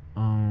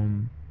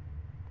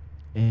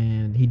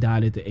 and he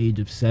died at the age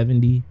of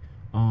 70.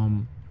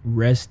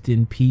 Rest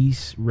in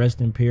peace, rest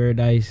in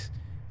paradise,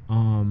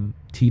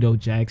 Tito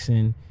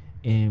Jackson,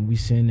 and we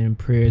send in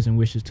prayers and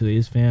wishes to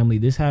his family.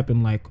 This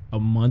happened like a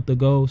month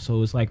ago,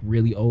 so it's like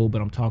really old,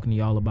 but I'm talking to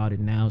y'all about it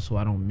now so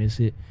I don't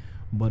miss it.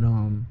 But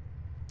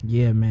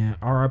yeah, man,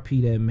 RIP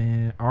that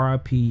man.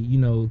 RIP, you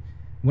know,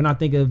 when I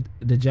think of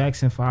the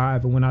Jackson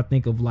 5, and when I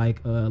think of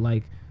like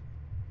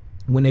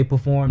when they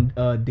performed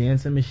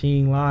Dancing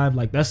Machine live,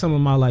 like that's some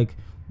of my like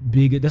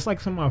that's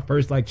like some of my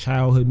first like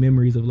childhood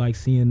memories of like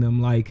seeing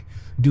them like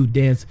do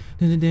dance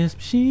in the dance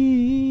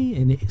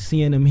machine and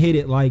seeing them hit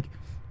it, like,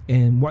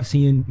 and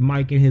seeing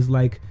Mike and his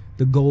like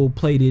the gold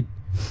plated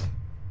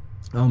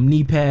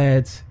knee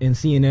pads, and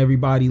seeing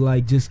everybody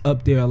like just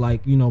up there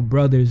like, you know,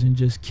 brothers, and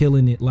just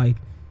killing it. Like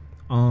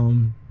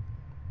I'm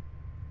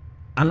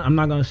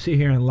not gonna sit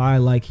here and lie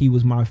like he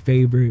was my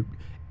favorite.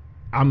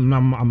 I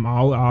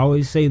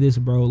always say this,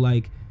 bro,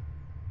 like,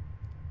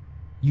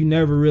 you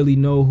never really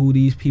know who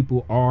these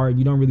people are.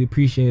 You don't really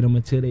appreciate them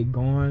until they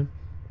gone.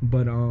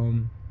 But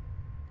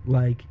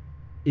like,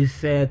 it's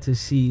sad to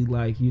see,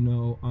 like, you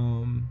know,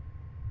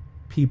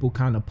 people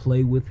kind of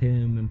play with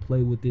him and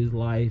play with his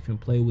life and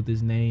play with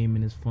his name,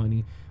 and it's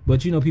funny.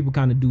 But you know, people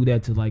kind of do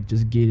that to like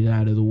just get it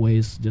out of the way,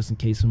 just in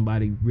case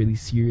somebody really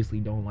seriously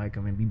don't like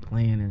him and be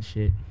playing and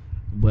shit.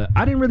 But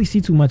I didn't really see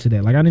too much of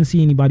that. Like, I didn't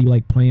see anybody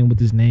like playing with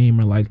his name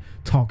or like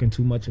talking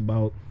too much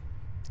about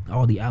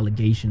all the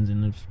allegations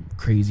and the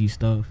crazy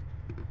stuff.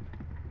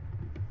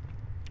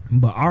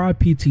 But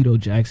R.I.P. Tito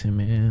Jackson,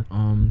 man.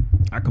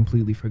 I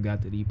completely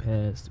forgot that he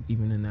passed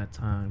even in that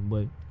time.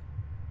 But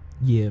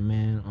yeah,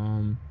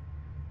 man.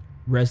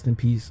 rest in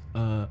peace,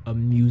 a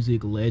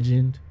music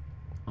legend.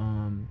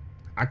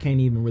 I can't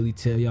even really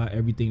tell y'all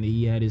everything that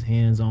he had his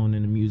hands on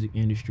in the music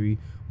industry,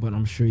 but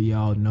I'm sure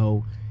y'all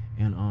know.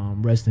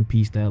 And rest in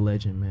peace, that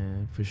legend,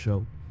 man, for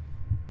sure.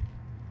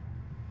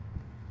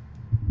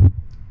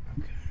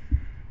 Okay.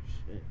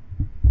 Shit.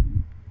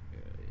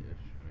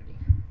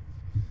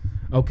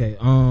 Okay.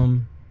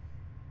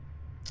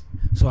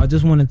 So I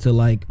just wanted to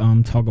like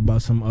talk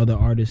about some other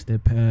artists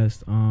that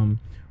passed.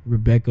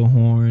 Rebecca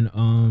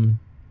Horn,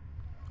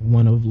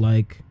 one of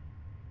like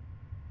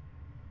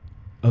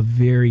a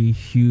very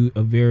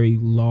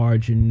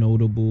large and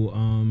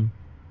notable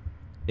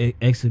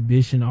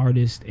exhibition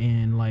artist,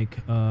 and like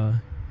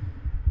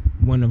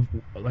one of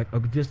like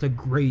just a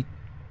great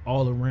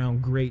all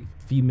around great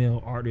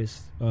female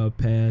artist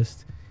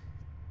passed.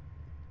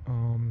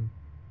 And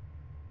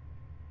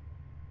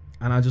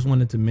I just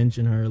wanted to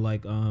mention her.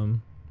 Like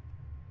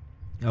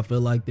I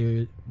feel like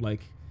they're like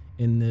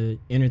in the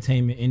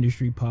entertainment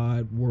industry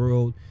pod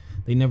world,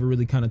 they never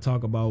really kind of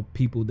talk about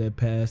people that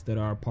passed that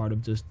are a part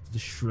of just the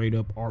straight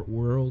up art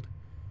world.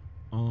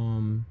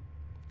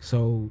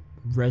 So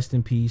rest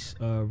in peace,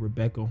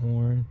 Rebecca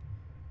Horn.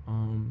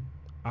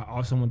 I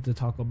also want to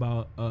talk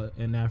about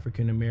an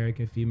African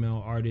American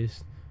female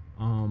artist,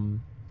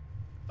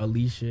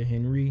 Alicia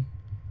Henry.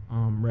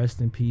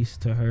 Rest in peace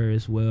to her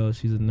as well.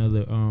 She's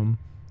another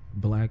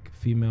black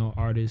female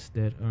artist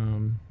that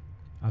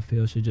I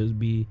feel should just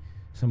be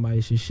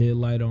somebody should shed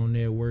light on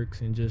their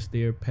works and just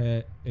their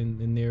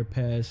in their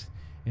past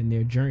and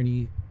their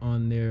journey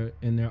on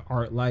in their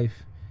art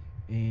life,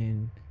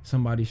 and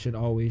somebody should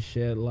always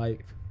shed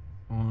light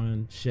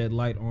on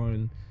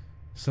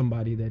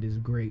somebody that is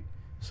great.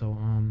 So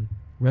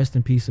rest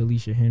in peace,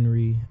 Alicia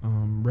Henry.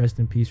 Rest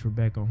in peace,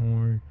 Rebecca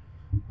Horn.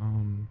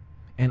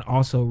 And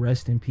also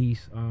rest in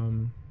peace,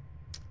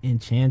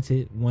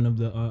 Enchanted, one of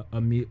the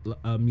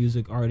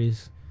music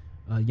artists,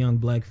 a young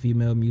black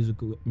female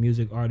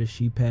music artist.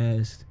 She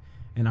passed,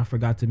 and I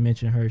forgot to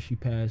mention her. She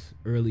passed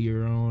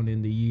earlier on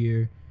in the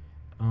year,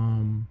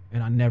 and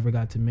I never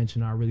got to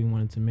mention her. I really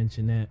wanted to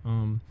mention that.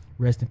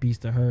 Rest in peace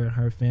to her and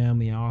her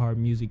family and all her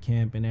music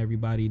camp and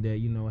everybody that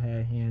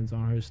had hands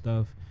on her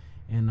stuff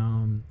and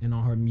on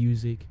her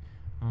music.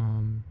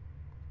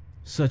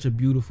 Such a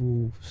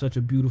beautiful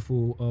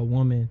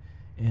woman,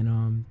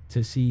 and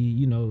to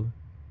see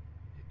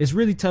it's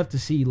really tough to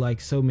see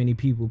like so many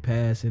people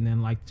pass, and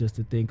then like just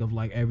to think of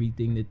like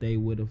everything that they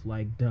would have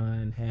like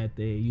done had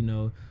they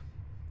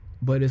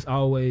but it's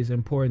always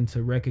important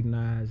to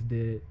recognize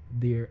that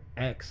their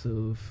acts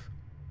of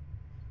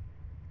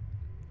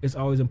it's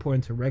always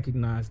important to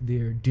recognize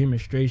their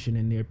demonstration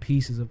and their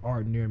pieces of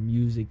art and their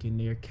music and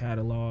their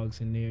catalogs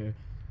and their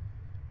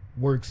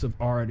works of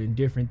art and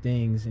different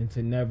things, and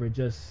to never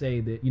just say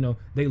that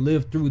they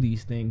lived through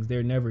these things.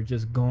 They're never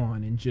just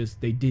gone and just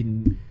they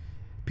didn't.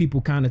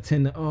 People kind of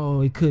tend to,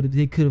 they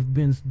could have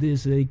been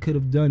this, they could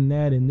have done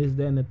that, and this,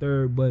 that, and the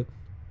third, but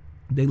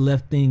they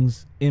left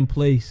things in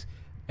place.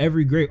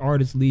 Every great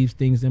artist leaves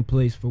things in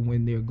place for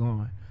when they're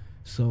gone.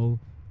 So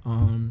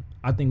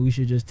I think we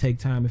should just take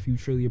time, if you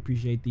truly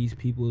appreciate these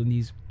people, and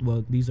these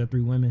are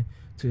 3 women,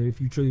 if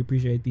you truly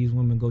appreciate these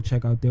women, go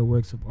check out their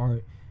works of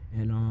art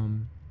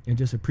and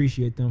just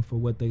appreciate them for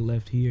what they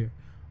left here.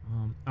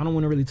 I don't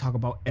want to really talk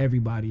about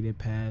everybody that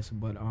passed,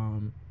 but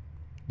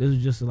this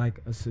is just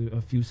like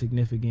a few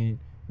significant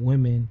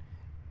women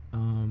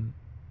and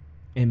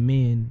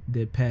men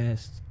that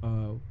passed,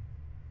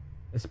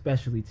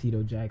 especially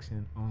Tito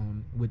Jackson,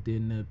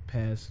 within the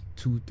past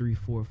 2, 3,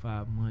 4,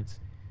 5 months.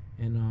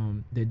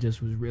 And that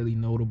just was really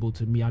notable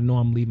to me. I know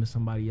I'm leaving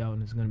somebody out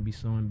and it's going to be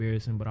so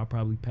embarrassing, but I'll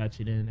probably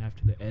patch it in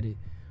after the edit.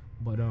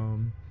 But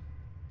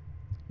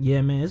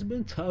yeah, man, it's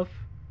been tough.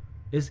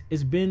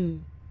 It's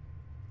been,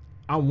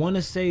 I want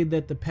to say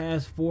that the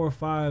past 4 or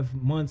 5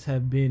 months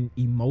have been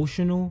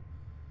emotional,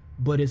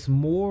 but it's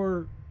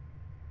more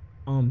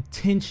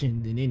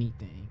tension than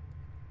anything.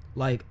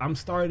 Like, I'm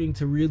starting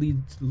to really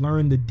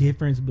learn the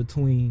difference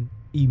between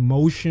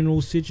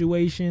emotional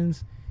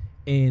situations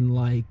and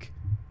like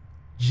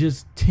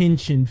just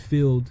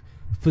tension-filled,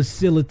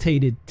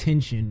 facilitated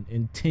tension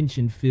and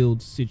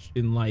tension-filled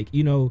and like,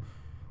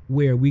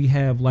 where we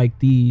have like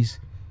these,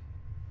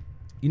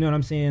 you know what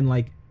I'm saying?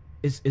 Like,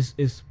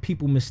 it's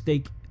people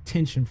mistake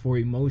tension for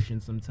emotion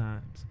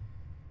sometimes.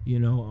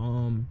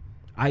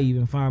 I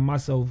even find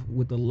myself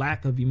with a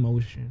lack of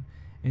emotion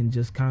and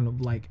just kind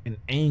of like an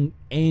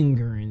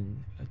anger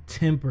and a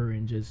temper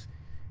and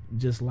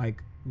just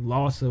like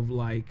loss of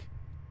like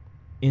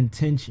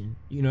intention.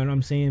 You know what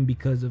I'm saying?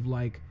 Because of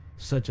like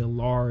such a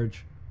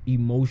large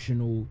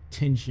emotional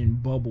tension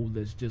bubble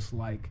that's just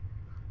like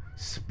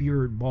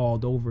spirit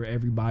balled over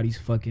everybody's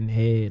fucking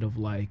head of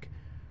like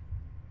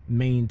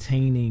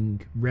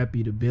maintaining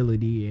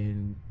reputability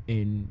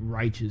and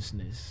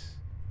righteousness.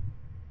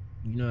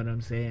 You know what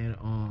I'm saying?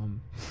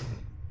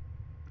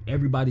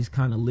 Everybody's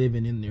kind of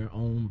living in their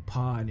own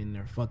pod in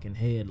their fucking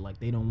head. Like,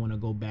 they don't want to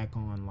go back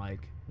on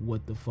like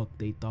what the fuck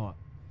they thought.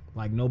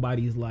 Like,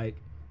 nobody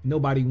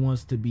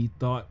wants to be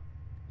thought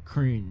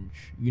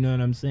cringe. You know what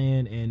I'm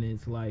saying? And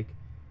it's like,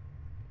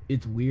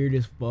 it's weird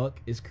as fuck.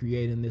 It's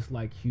creating this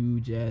like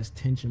huge ass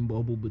tension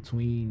bubble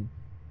between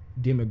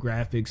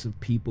demographics of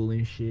people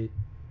and shit.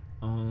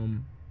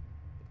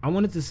 I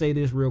wanted to say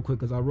this real quick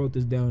because I wrote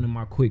this down in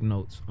my quick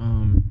notes.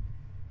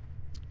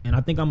 And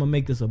I think I'm gonna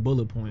make this a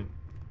bullet point.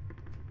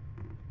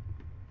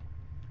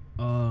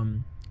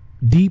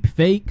 Deep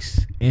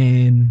fakes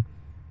and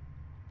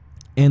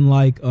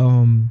like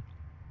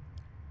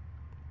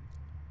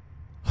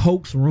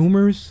hoax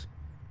rumors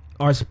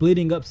are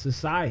splitting up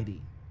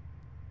society.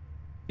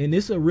 And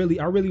this I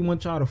really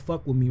want y'all to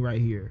fuck with me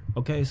right here.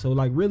 Okay, so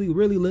like really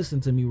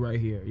listen to me right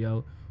here,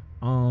 yo.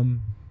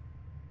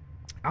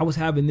 I was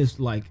having this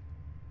like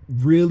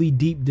really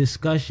deep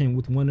discussion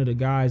with one of the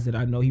guys that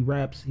I know. He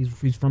raps,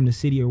 he's from the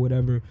city or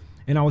whatever,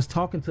 and I was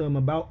talking to him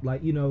about,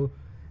 like, you know,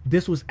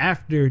 this was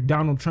after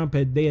Donald Trump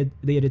had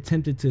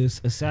attempted to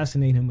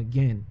assassinate him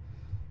again.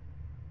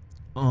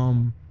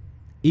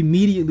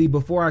 Immediately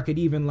before I could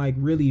even like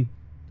really,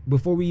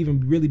 before we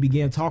even really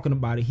began talking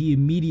about it, he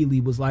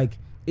immediately was like,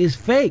 it's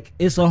fake,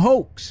 it's a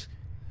hoax.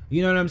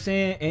 You know what I'm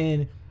saying?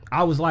 And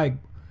I was like,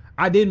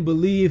 I didn't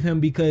believe him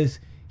because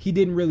he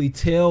didn't really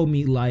tell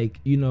me, like,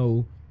 you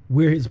know,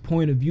 where his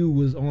point of view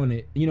was on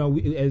it. You know,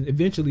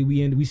 eventually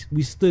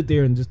we stood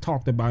there and just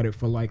talked about it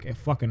for like a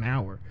fucking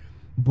hour.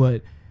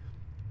 But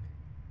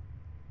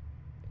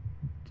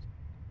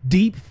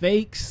deep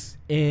fakes,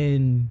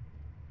 and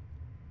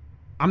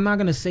I'm not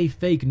gonna say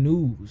fake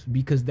news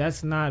because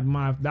that's not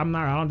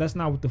that's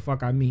not what the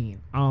fuck I mean.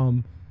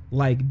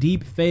 Like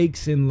deep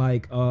fakes and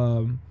like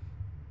and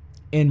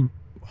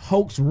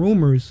hoax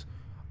rumors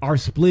are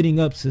splitting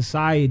up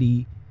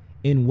society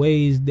in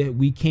ways that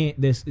we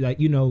can't, that's like,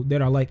 you know,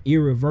 that are like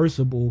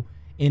irreversible,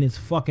 and it's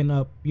fucking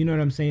up, you know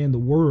what I'm saying, the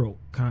world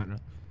kind of,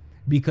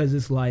 because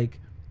it's like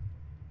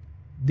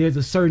there's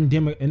a certain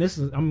demo, and this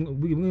is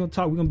we're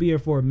gonna be here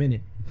for a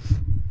minute.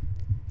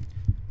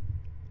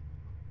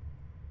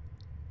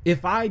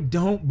 If I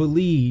don't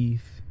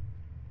believe,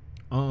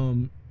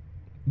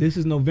 this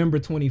is November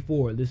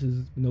 24, this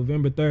is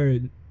November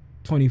 3rd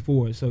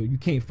 24, so you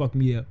can't fuck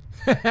me up.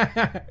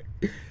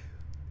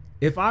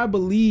 If I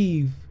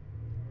believe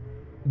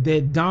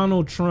that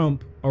Donald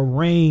Trump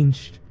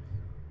arranged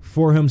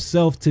for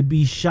himself to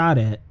be shot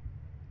at,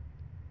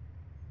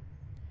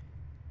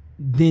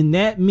 then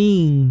that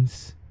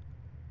means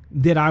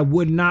that I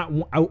would not,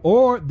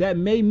 or that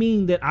may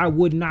mean that I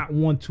would not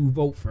want to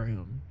vote for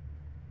him.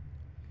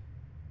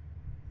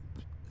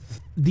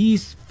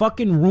 These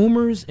fucking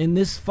rumors and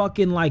this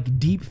fucking like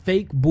deep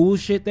fake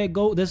bullshit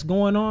that's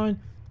going on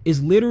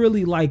is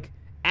literally like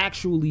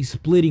actually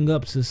splitting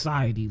up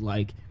society.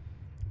 Like,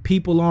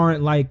 people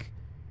aren't like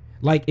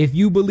if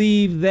you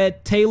believe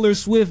that Taylor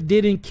Swift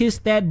didn't kiss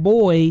that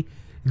boy,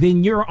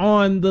 then you're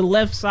on the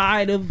left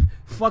side of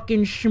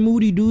fucking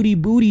Schmoody Doody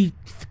Booty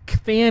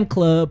fan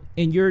club,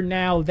 and you're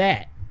now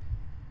that.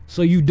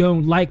 So you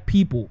don't like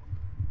people.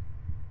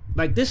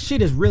 Like, this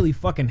shit is really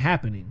fucking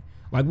happening.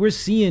 Like, we're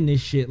seeing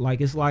this shit.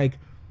 Like, it's like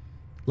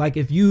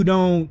if you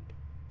don't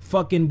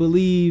fucking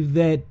believe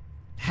that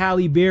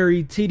Halle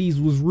Berry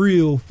titties was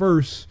real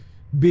first,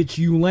 bitch,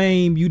 you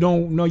lame, you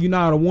don't know, you're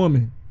not a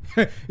woman.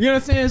 You know what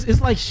I'm saying?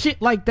 It's like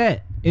shit like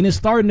that. And it's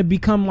starting to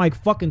become like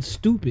fucking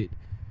stupid.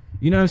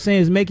 You know what I'm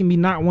saying? It's making me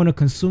not want to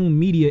consume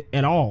media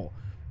at all.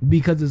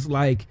 Because it's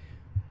like,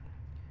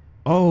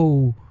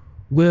 oh,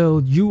 well,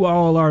 you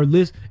all are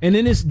and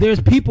then there's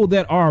people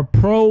that are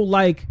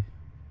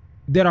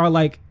that are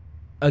like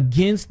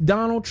against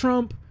Donald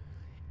Trump,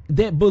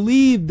 that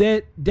believe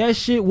that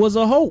shit was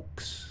a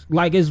hoax.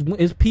 Like,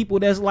 it's people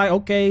that's like,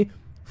 okay,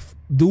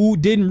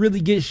 dude didn't really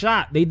get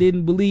shot. They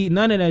didn't believe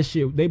none of that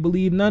shit. They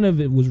believe none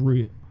of it was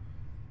real.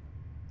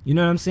 You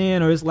know what I'm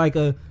saying? Or it's like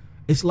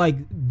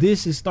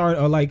this is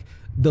or like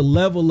the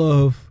level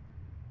of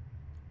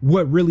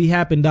what really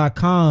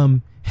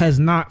happened.com has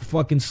not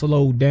fucking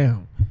slowed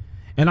down.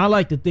 And I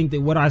like to think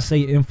that what I say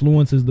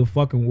influences the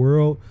fucking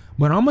world,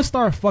 but I'm gonna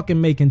start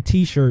fucking making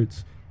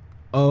t-shirts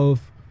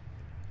of,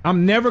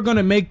 I'm never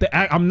gonna make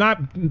I'm not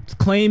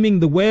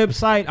claiming the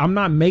website. I'm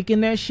not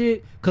making that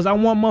shit because I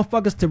want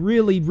motherfuckers to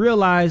really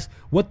realize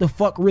what the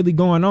fuck really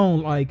going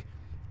on. Like,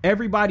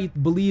 everybody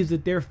believes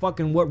that they're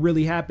fucking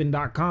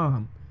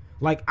whatreallyhappened.com.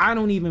 Like, I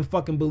don't even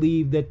fucking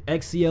believe that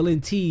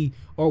XCLNT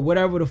or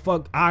whatever the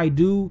fuck I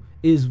do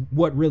is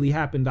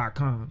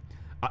whatreallyhappened.com.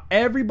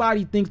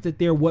 Everybody thinks that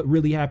they're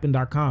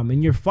whatreallyhappened.com,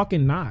 and you're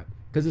fucking not,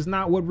 because it's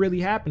not what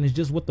really happened. It's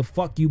just what the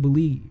fuck you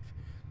believe.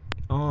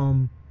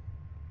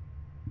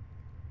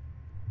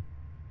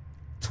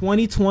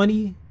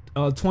 2020,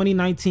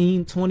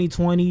 2019,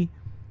 2020,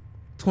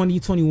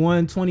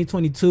 2021,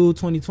 2022,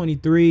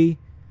 2023,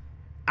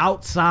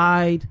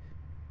 outside,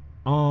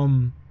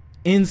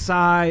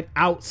 inside,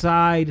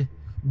 outside.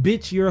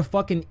 Bitch, you're a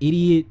fucking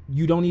idiot.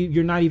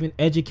 You're not even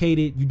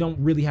educated. You don't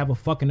really have a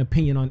fucking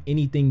opinion on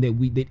anything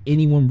that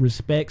anyone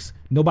respects.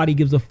 Nobody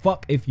gives a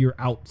fuck if you're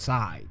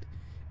outside.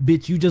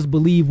 Bitch, you just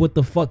believe what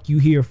the fuck you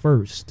hear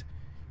first.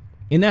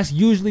 And that's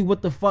usually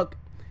what the fuck.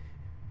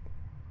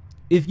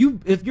 If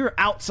you're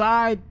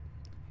outside,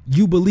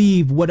 you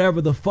believe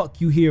whatever the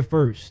fuck you hear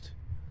first.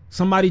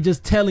 somebody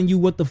just telling you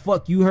what the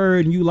fuck you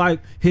heard and you like,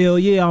 hell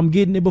yeah, I'm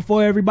getting it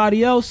before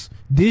everybody else,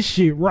 this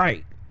shit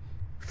right.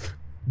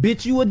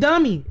 Bitch, you a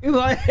dummy.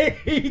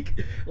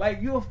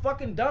 Like you a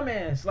fucking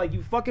dumbass. Like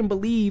you fucking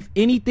believe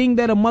anything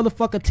that a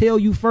motherfucker tell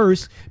you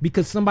first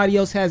because somebody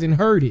else hasn't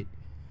heard it.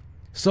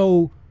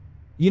 So,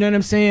 you know what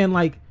I'm saying?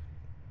 Like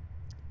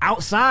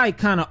outside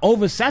kind of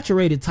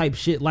oversaturated type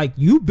shit. Like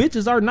you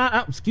bitches are not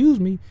out, excuse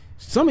me.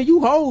 Some of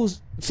you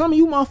hoes, some of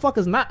you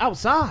motherfuckers not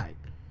outside.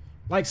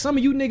 Like some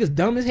of you niggas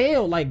dumb as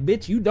hell. Like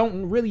bitch, you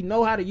don't really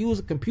know how to use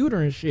a computer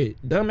and shit.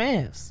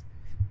 Dumbass.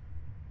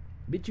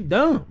 Bitch, you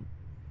dumb.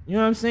 You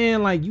know what I'm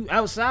saying? Like you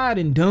outside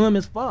and dumb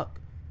as fuck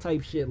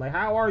type shit. Like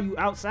how are you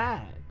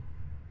outside?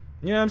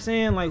 You know what I'm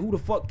saying? Like who the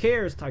fuck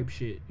cares type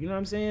shit. You know what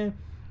I'm saying?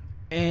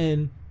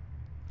 And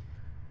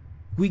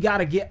we got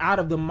to get out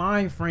of the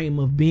mind frame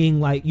of being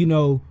like, you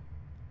know,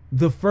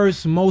 the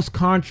first most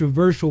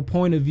controversial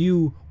point of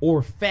view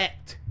or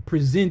fact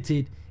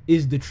presented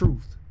is the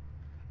truth.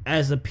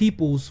 As a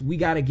peoples, we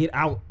got to get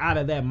out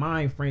of that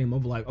mind frame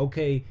of like,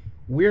 okay,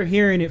 we're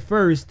hearing it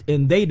first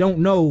and they don't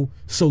know,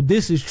 so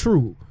this is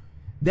true.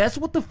 That's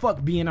what the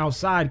fuck being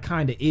outside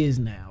kind of is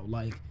now.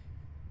 Like,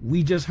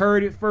 we just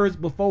heard it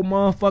first before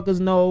motherfuckers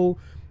know,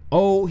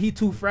 oh, he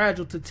too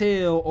fragile to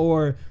tell,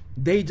 or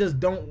they just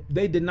don't,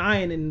 they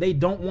denying and they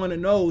don't want to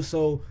know,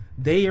 so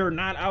they are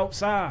not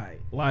outside.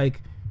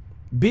 Like,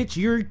 bitch,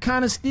 you're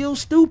kind of still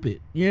stupid.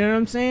 You know what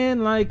I'm saying?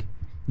 Like,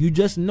 you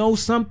just know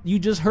something, you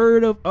just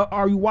heard of,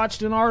 or you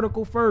watched an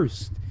article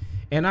first.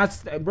 And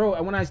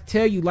bro, when I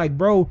tell you, like,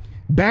 bro,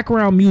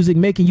 background music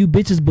making you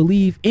bitches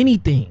believe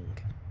anything.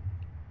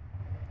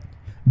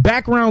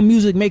 Background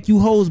music make you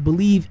hoes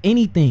believe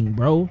anything,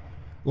 bro.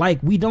 Like,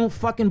 we don't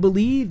fucking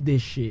believe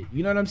this shit.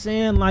 You know what I'm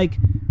saying? Like,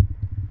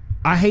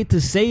 I hate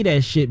to say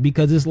that shit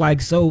because it's like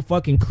so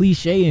fucking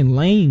cliche and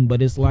lame,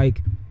 but it's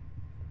like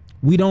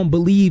we don't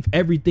believe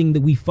everything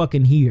that we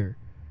fucking hear.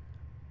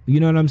 You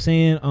know what I'm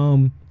saying?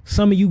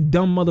 Some of you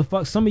dumb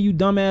motherfuckers, some of you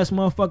dumbass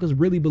motherfuckers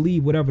really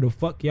believe whatever the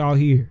fuck y'all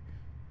hear.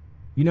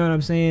 You know what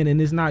I'm saying?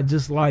 And it's not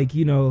just like,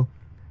 you know,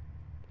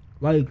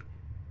 like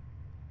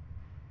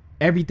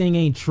everything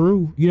ain't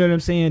true. You know what I'm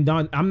saying?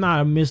 I'm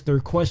not a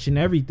Mr. Question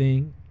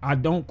Everything. I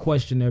don't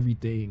question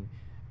everything.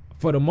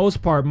 For the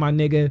most part, my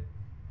nigga,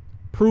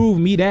 prove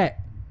me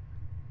that.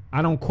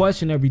 I don't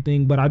question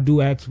everything, but I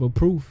do ask for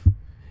proof.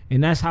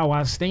 And that's how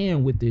I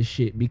stand with this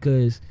shit,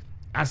 because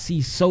I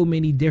see so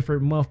many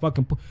different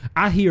motherfucking...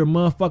 I hear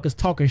motherfuckers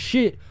talking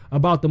shit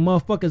about the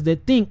motherfuckers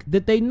that think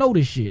that they know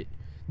the shit.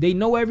 They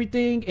know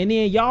everything, and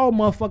then y'all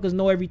motherfuckers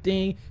know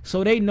everything,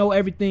 so they know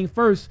everything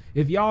first.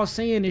 If y'all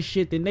saying this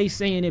shit, then they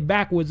saying it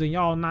backwards and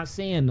y'all not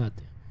saying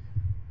nothing.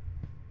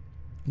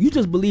 You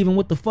just believing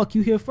what the fuck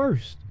you hear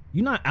first.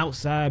 You not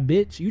outside,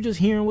 bitch. You just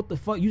hearing what the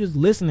fuck. You just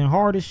listening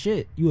hard as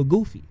shit. You a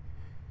goofy.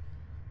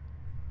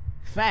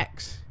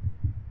 Facts.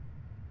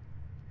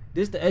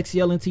 This the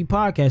XCLNT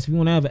podcast. If you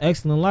want to have an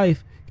excellent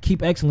life,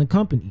 keep excellent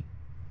company.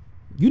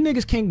 You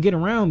niggas can't get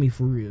around me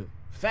for real.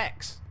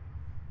 Facts.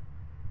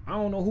 I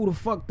don't know who the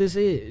fuck this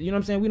is. You know what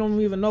I'm saying? We don't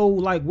even know,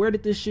 like, where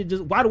did this shit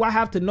just... Why do I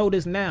have to know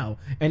this now?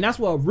 And that's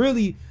what I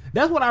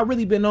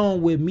really been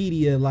on with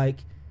media,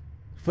 like,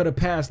 for the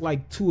past,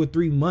 like, 2 or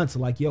 3 months.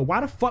 Like, yo, why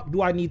the fuck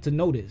do I need to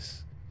know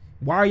this?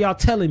 Why are y'all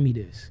telling me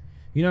this?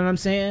 You know what I'm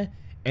saying?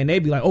 And they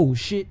be like, oh,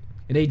 shit.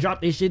 And they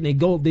drop their shit and they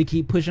go up, they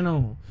keep pushing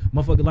on.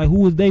 Motherfucker, like,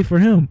 who was they for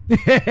him?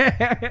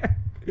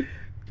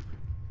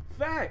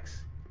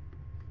 Facts.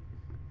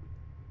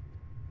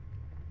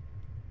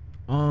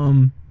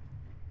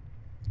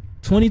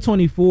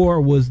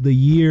 2024 was the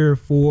year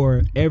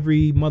for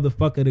every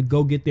motherfucker to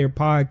go get their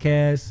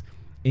podcast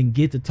and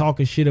get to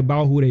talking shit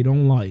about who they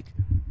don't like.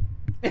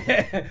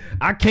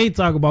 I can't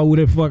talk about who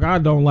the fuck I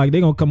don't like.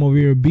 They gonna come over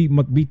here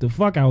and beat the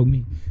fuck out of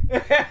me.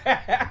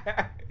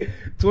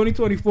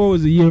 2024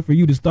 was the year for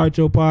you to start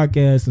your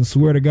podcast and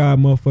swear to God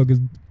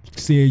motherfuckers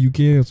saying you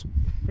canceled.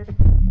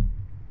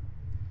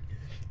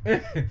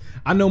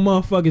 I know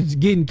motherfuckers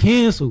getting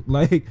canceled.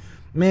 Like,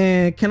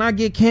 man, can I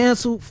get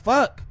canceled?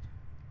 Fuck.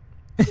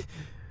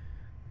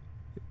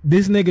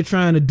 This nigga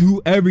trying to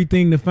do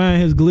everything to find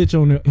his glitch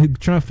on it.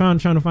 Trying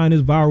to find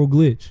his viral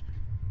glitch.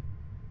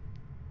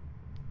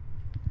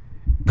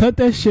 Cut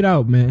that shit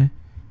out, man.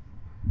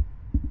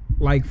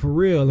 Like, for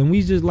real. And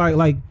we just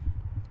like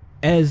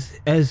as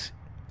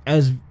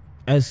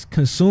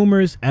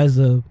consumers, as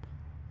a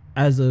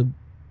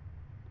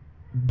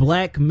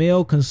black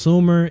male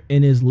consumer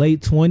in his late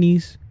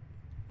 20s,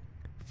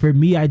 for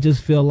me, I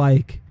just feel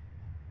like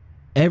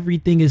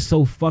everything is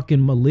so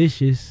fucking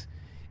malicious.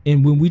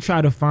 And when we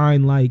try to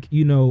find, like,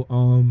 you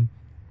know,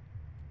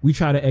 we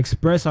try to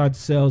express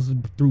ourselves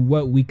through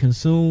what we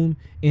consume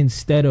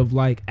instead of,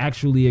 like,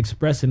 actually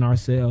expressing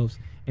ourselves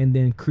and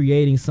then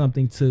creating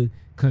something to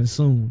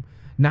consume.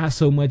 Not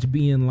so much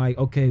being like,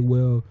 okay,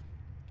 well,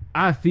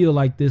 I feel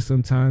like this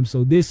sometimes,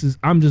 so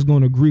I'm just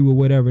going to agree with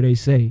whatever they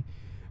say.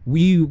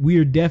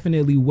 We're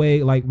definitely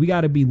we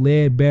got to be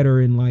led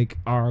better in, like,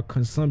 our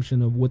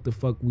consumption of what the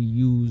fuck we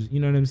use. You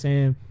know what I'm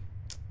saying?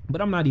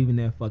 But I'm not even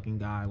that fucking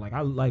guy.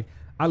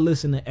 I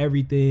listen to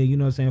everything, you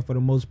know what I'm saying, for the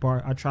most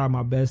part. I try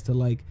my best to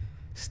like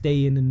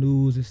stay in the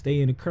news and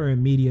stay in the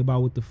current media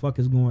about what the fuck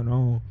is going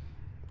on.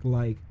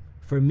 Like,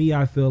 for me,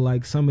 I feel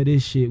like some of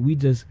this shit,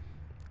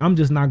 I'm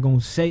not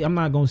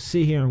gonna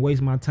sit here and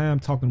waste my time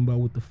talking about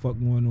what the fuck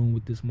going on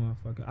with this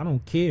motherfucker. I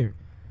don't care.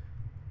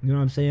 You know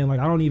what I'm saying? Like,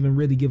 I don't even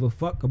really give a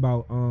fuck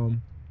about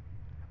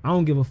I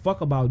don't give a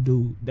fuck about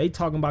dude. They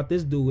talking about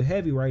this dude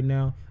heavy right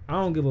now. I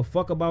don't give a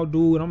fuck about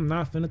dude, and I'm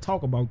not finna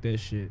talk about that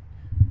shit.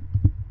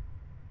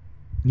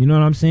 You know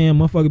what I'm saying?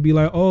 Motherfucker be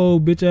like, oh,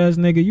 bitch ass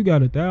nigga, you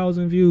got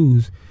 1,000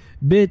 views.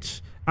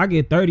 Bitch, I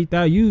get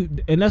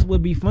 30,000. And that's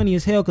what be funny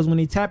as hell, because when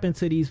they tap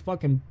into these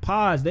fucking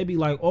pods, they be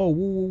like, oh,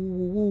 woo, woo,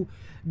 woo, woo.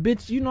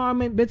 Bitch, you know what I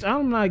mean? Bitch,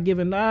 I'm not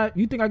giving that.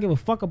 You think I give a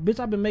fuck? Bitch,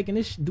 I've been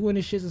doing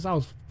this shit since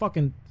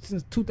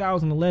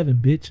 2011,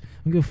 bitch. I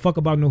don't give a fuck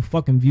about no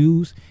fucking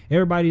views.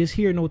 Everybody that's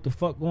here know what the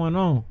fuck going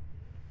on.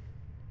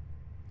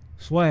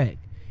 Swag.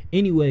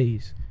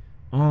 Anyways,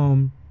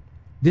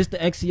 this the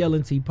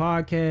XCLNT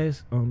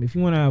podcast. If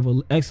you want to have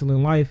an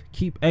excellent life,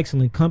 keep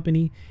excellent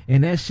company.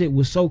 And that shit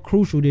was so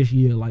crucial this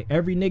year. Like,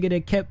 every nigga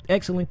that kept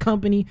excellent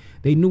company,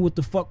 they knew what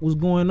the fuck was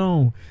going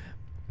on.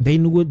 They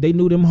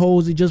knew them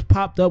hoes that just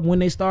popped up when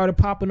they started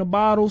popping the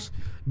bottles.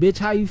 Bitch,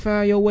 how you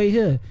found your way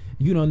here?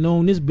 You done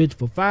known this bitch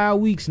for 5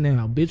 weeks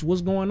now. Bitch,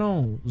 what's going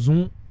on?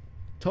 Zoom.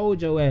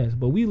 Told your ass.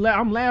 But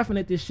I'm laughing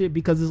at this shit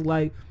because it's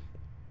like,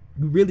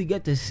 you really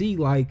get to see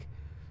like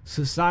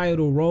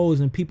societal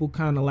roles and people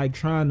kind of like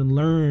trying to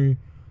learn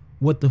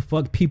what the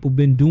fuck people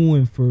been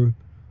doing for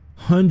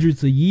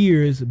hundreds of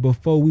years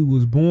before we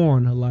was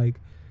born, or like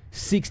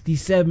 60,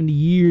 70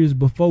 years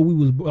before we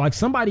was like,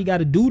 somebody got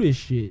to do this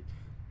shit.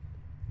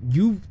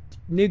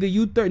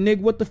 Nigga,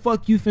 what the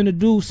fuck you finna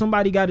do?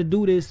 Somebody got to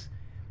do this.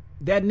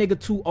 That nigga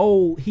too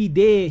old. He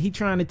dead. He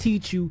trying to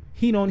teach you.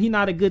 He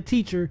not a good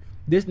teacher.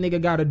 This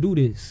nigga got to do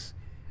this.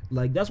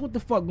 Like, that's what the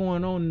fuck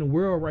going on in the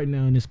world right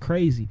now, and it's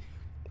crazy.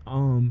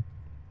 But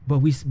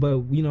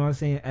you know what I'm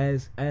saying,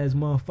 as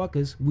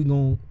motherfuckers, we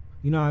gon',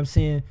 you know what I'm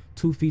saying,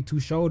 2 feet,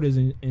 2 shoulders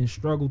and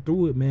struggle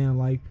through it, man.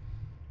 Like,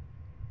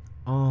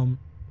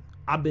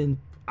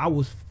 I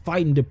was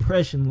fighting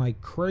depression like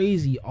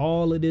crazy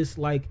all of this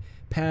like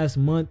past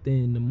month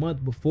and the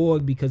month before,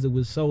 because it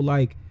was so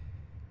like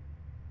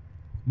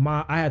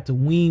I had to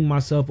wean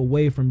myself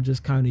away from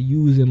just kind of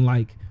using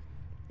like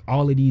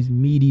all of these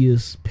media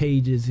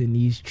pages and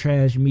these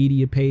trash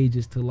media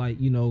pages to like,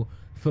 you know,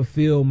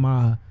 fulfill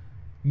my,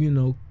 you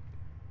know,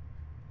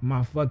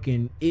 my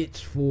fucking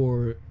itch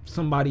for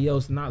somebody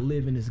else not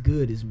living as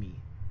good as me.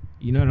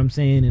 You know what I'm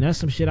saying? And that's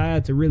some shit I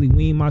had to really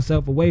wean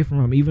myself away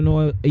from. Even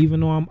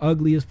though I'm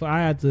ugly as fuck, I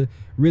had to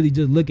really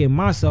just look at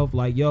myself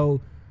like, yo,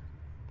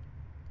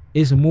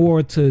 it's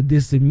more to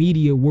this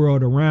immediate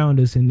world around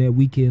us, and that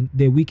we can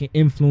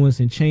influence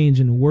and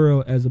change in the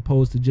world, as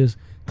opposed to just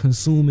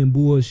consuming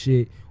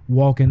bullshit,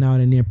 walking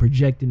out and then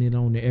projecting it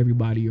onto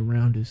everybody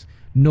around us.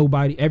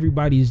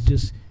 Everybody is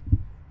just,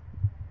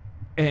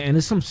 and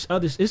it's some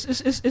others.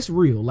 It's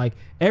real. Like,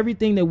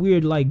 everything that we're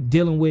like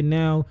dealing with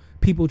now,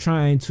 people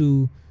trying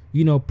to,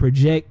 you know,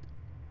 project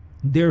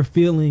their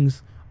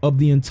feelings of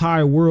the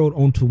entire world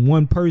onto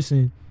one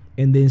person,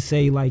 and then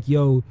say like,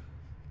 yo,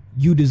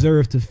 you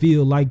deserve to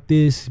feel like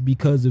this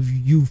because of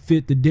you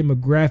fit the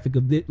demographic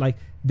of this. Like,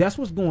 that's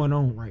what's going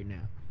on right now.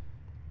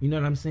 You know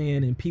what I'm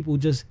saying? And people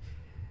just,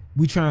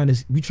 we trying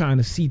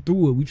to see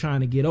through it. We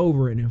trying to get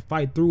over it and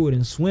fight through it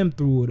and swim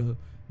through it, or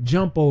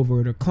jump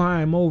over it, or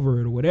climb over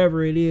it, or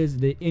whatever it is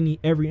that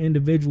every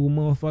individual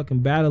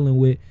motherfucking battling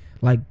with.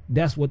 Like,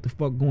 that's what the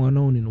fuck going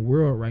on in the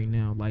world right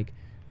now. Like,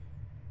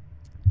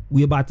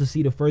 we about to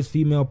see the first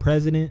female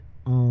president.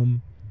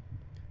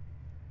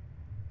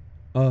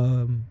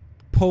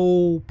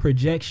 Poll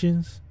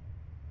projections.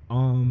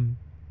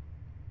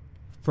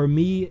 For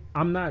me,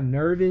 I'm not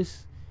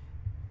nervous.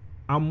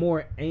 I'm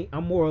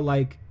more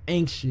like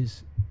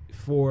anxious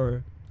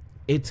for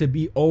it to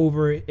be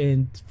over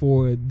and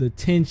for the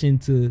tension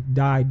to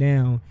die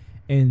down,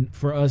 and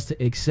for us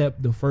to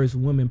accept the first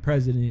woman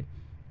president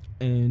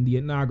and the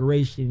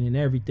inauguration and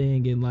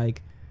everything. And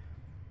like,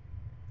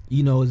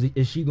 you know,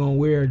 is she gonna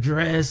wear a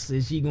dress?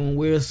 Is she gonna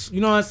wear,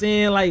 you know what I'm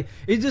saying? Like,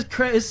 it's just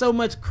it's so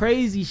much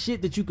crazy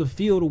shit that you could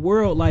feel the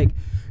world. Like,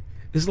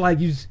 it's like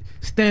you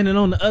standing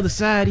on the other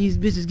side, these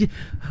bitches get,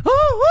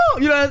 oh,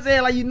 you know what I'm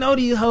saying? Like, you know,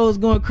 these hoes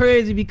going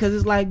crazy because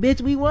it's like,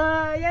 bitch, we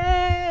won,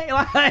 yay!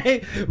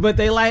 Like, but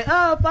they like,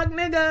 oh, fuck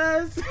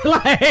niggas.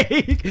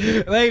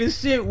 like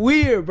this shit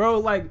weird, bro.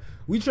 Like,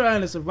 we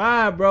trying to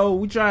survive, bro.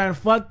 We trying to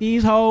fuck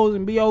these hoes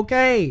and be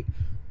okay.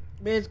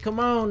 Bitch, come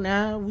on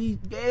now, we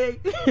gay.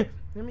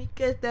 Let me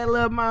kiss that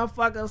little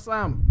motherfucker or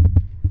something.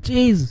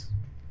 Jesus.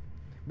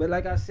 But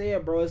like I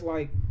said, bro, it's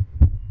like,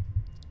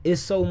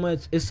 it's so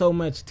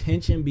much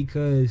tension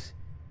because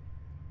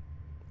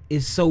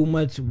it's so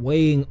much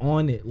weighing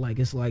on it. Like,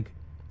 it's like,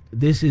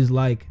 this is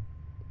like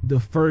the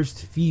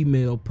first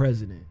female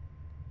president.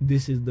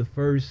 This is the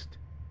first,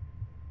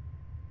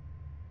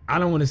 I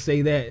don't want to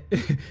say that.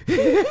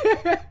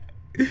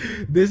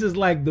 This is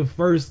like the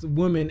first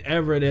woman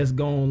ever that's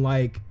gonna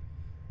like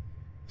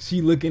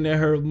she looking at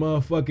her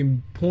motherfucking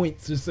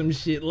points or some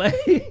shit. Like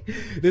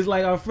it's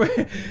like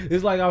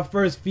our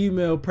first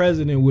female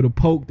president with a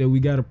poke that we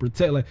gotta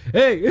protect. Like,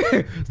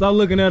 hey, stop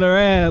looking at her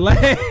ass.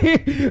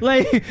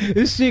 Like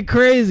this shit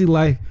crazy.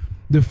 Like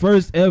the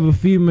first ever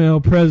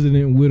female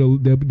president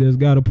with that's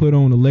got to put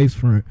on a lace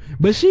front,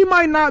 but she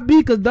might not be,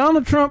 because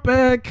Donald Trump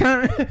had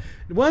kind of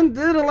one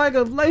did like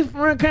a lace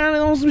front kind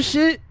of on some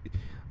shit.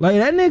 Like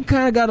that nigga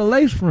kind of got a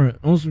lace front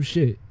on some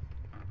shit.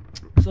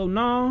 So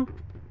no,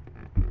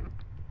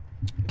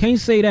 can't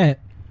say that.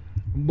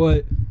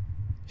 But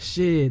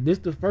shit, this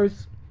the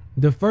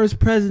first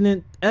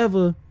president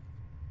ever.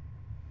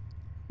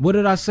 What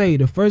did I say?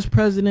 The first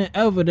president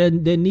ever that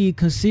need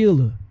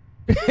concealer.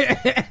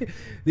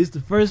 This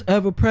the first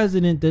ever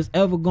president that's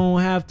ever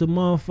gonna have to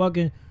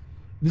motherfucking.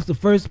 This the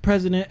first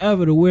president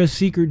ever to wear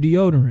secret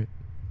deodorant.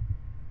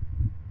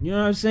 You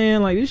know what I'm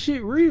saying? Like this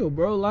shit real,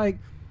 bro. Like,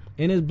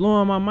 and it's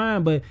blowing my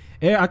mind. But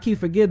I keep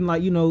forgetting,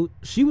 like, you know,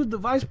 she was the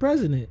vice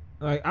president.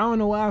 Like, I don't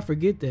know why I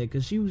forget that,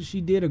 because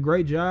she did a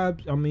great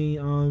job. I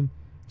mean,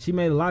 she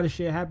made a lot of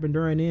shit happen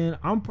during then.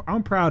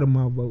 I'm proud of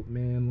my vote,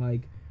 man.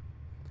 Like,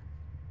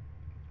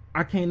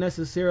 I can't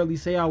necessarily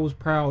say I was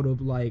proud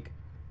of, like,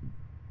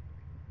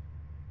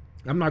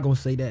 I'm not gonna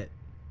say that.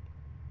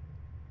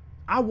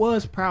 I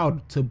was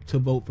proud to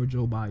vote for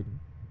Joe Biden.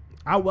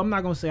 I'm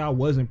not gonna say I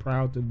wasn't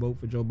proud to vote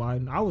for Joe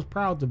Biden. I was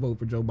proud to vote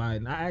for Joe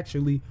Biden. I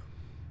actually,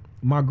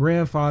 my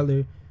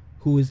grandfather,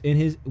 who was in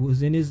his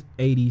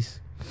 80s,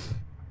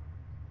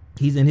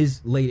 he's in his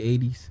late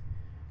 80s.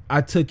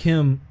 I took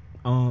him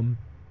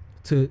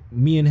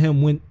me and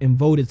him went and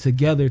voted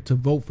together to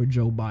vote for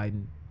Joe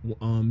Biden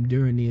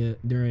during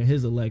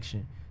his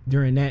election,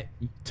 during that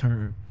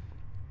term.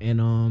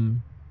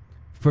 And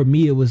for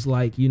me it was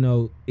like, you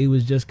know, it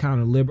was just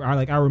kind of liberal.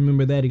 I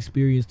remember that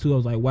experience too. I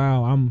was like,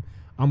 wow, I'm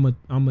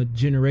a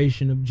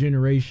generation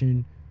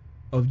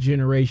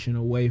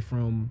away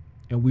from,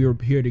 and we were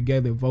here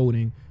together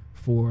voting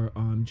for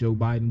Joe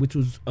Biden, which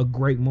was a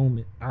great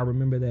moment. I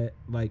remember that,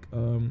 like,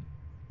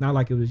 not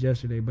like it was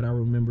yesterday, but I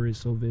remember it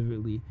so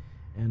vividly.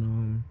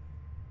 And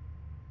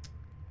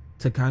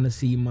to kind of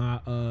see my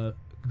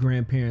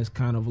grandparents,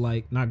 kind of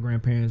like, not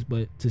grandparents,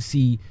 but to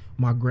see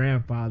my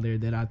grandfather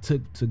that I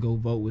took to go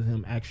vote with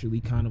him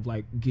actually kind of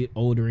like get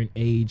older in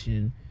age,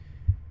 and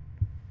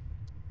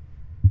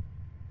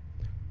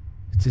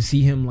to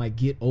see him like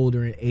get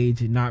older in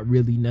age and not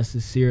really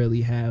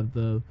necessarily have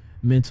the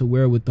mental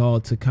wherewithal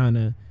to kind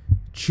of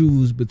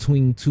choose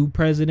between two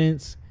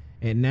presidents,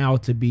 and now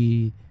to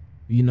be,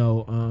 you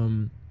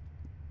know,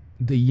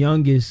 the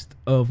youngest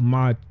of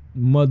my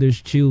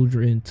mother's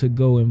children to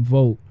go and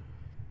vote.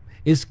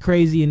 It's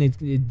crazy, and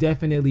it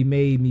definitely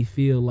made me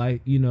feel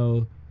like, you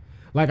know,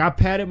 like I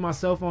patted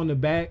myself on the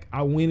back.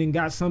 I went and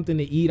got something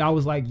to eat. I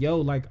was like, yo,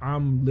 like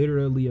I'm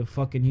literally a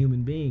fucking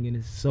human being, and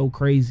it's so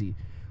crazy.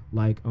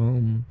 Like,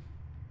 and,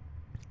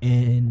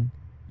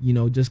 you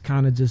know, just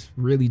kind of just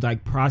really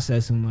like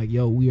processing, like,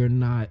 yo, we are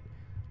not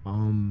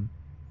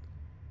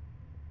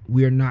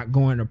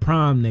going to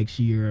prom next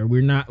year.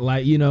 We're not,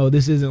 like, you know,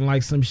 this isn't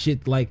like some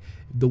shit, like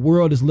the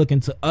world is looking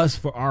to us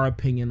for our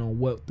opinion on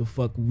what the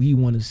fuck we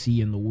want to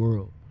see in the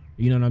world.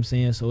 You know what I'm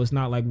saying? So it's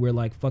not like we're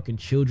like fucking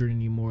children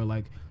anymore.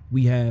 Like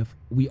we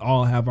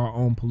all have our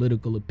own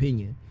political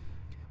opinion.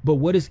 But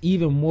what is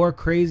even more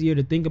crazier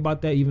to think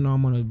about that, even though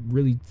I'm on a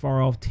really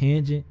far off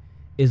tangent,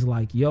 is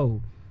like,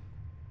 yo,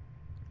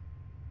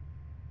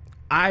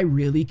 I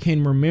really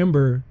can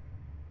remember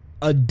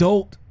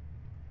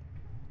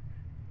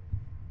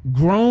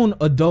grown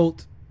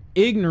adult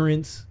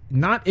ignorance,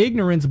 not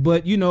ignorance,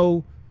 but, you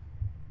know,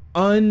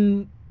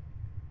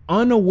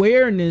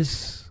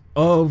 unawareness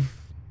of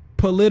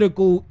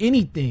political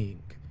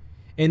anything.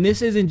 And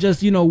this isn't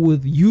just, you know,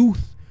 with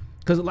youth,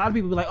 because a lot of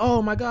people be like,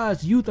 oh my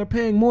gosh, youth are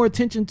paying more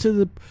attention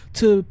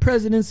to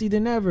presidency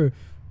than ever.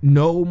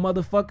 No,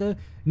 motherfucker.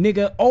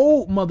 Nigga,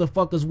 old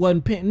motherfuckers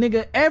wasn't paying.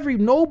 Nigga,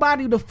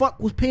 nobody the fuck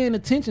was paying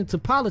attention to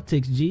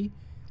politics, G.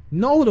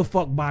 No, the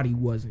fuck body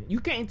wasn't. You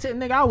can't tell,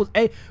 nigga, I was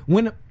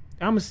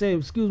I'ma say,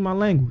 excuse my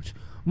language,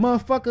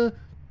 motherfucker,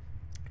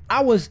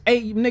 I was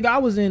 8, nigga, I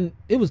was in,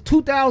 it was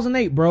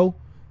 2008, bro.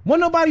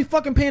 Wasn't nobody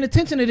fucking paying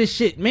attention to this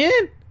shit, man.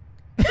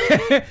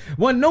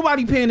 Wasn't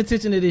nobody paying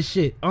attention to this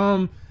shit.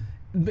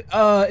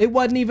 It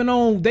wasn't even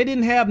on, they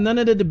didn't have none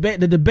of the debate.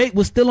 The debate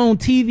was still on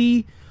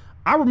TV.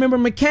 I remember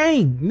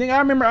McCain, nigga, I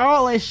remember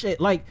all that shit.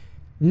 Like,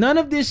 none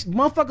of this,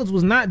 motherfuckers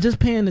was not just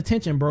paying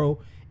attention, bro.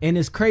 And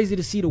it's crazy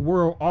to see the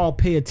world all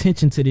pay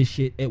attention to this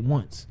shit at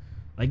once.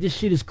 Like, this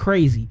shit is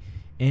crazy.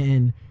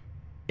 And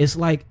it's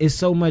like, it's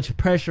so much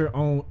pressure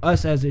on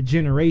us as a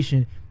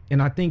generation.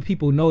 And I think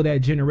people know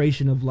that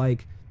generation of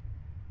like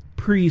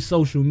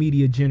pre-social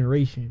media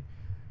generation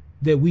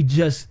that we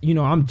just, you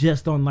know, I'm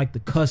just on like the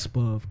cusp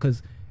of,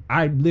 because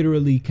I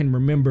literally can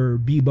remember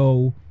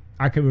Bebo.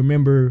 I can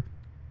remember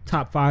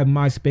Top 5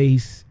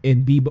 MySpace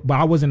and Bebo, but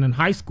I wasn't in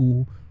high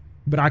school.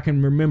 But I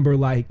can remember,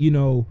 like, you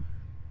know,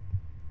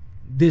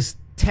 this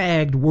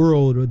tagged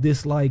world, or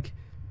this like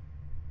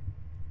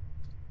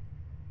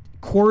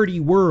QWERTY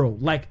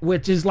world, like,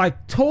 which is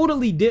like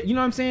totally you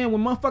know what I'm saying?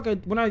 When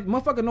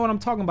motherfucker know what I'm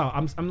talking about,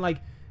 I'm like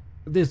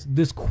this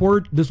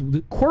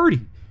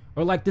QWERTY,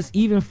 or like this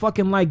even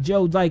fucking like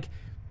Joe, like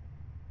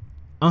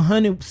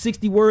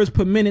 160 words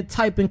per minute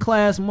typing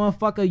class,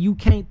 motherfucker. You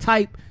can't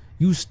type,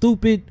 you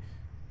stupid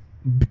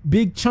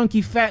big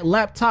chunky fat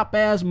laptop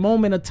ass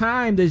moment of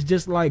time that's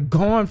just like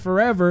gone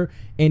forever.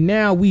 And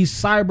now we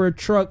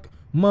Cybertruck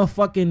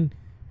motherfucking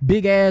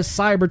big ass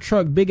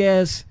Cybertruck, big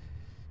ass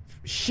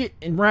shit,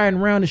 and riding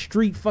around the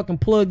street, fucking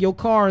plug your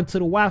car into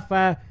the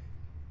Wi-Fi,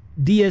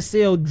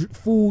 DSL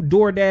food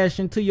DoorDash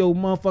into your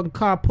motherfucking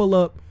car, pull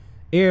up,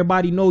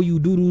 everybody know you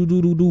do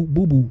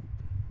boo boo.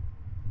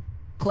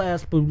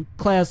 Class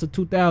of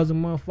 2000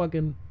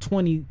 motherfucking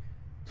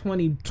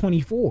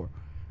 2024.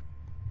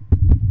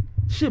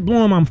 Shit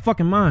blowing my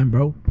fucking mind,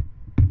 bro.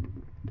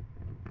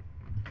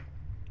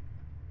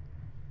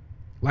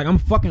 Like, I'm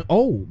fucking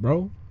old,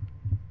 bro.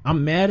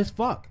 I'm mad as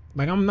fuck.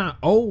 Like, I'm not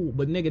old,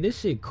 but nigga, this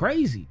shit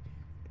crazy.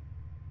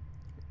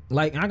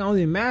 Like, I can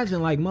only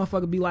imagine, like,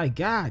 motherfucker be like,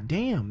 God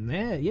damn,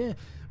 man, yeah.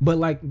 But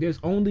like, there's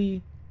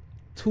only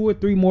 2 or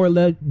 3 more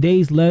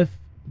days left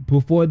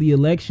before the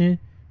election.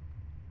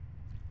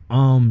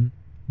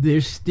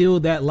 There's still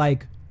that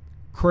like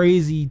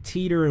crazy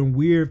teeter and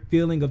weird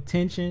feeling of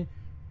tension.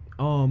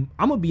 I'm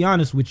gonna be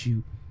honest with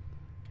you.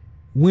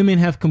 Women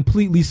have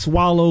completely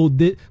swallowed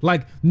this.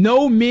 Like,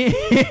 no men,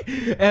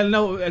 and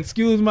no,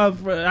 excuse my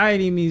friend, I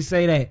didn't even mean to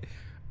say that.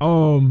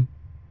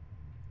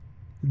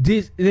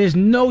 There's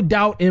no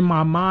doubt in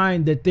my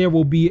mind that there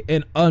will be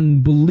an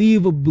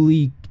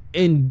unbelievably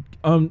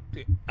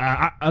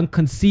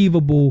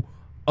unconceivable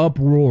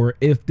uproar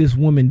if this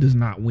woman does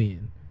not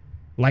win.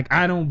 Like,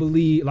 I don't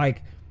believe,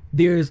 like,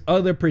 there's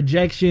other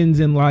projections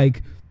and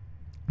like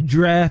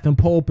draft and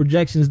poll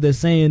projections that's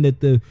saying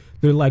that they're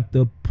like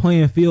the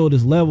playing field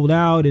is leveled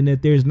out and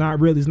that it's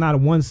not a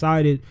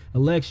one-sided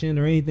election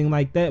or anything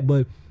like that.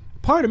 But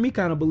part of me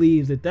kind of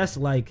believes that that's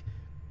like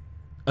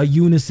a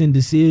unison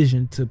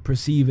decision to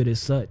perceive it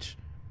as such.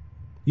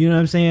 You know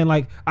what I'm saying?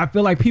 Like, I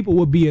feel like people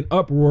would be in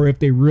uproar if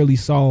they really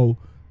saw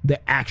the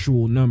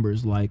actual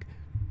numbers. Like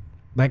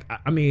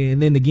I mean,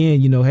 and then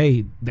again, you know,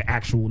 hey, the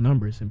actual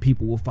numbers, and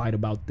people will fight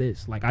about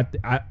this. Like,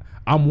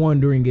 I'm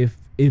wondering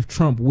if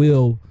Trump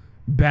will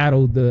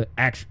battle the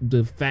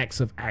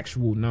facts of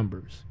actual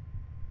numbers.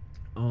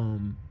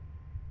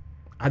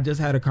 I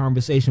just had a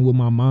conversation with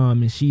my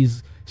mom, and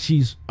she's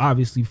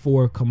obviously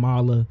for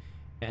Kamala,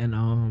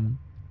 and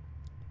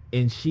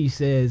she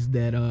says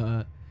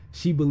that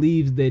she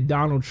believes that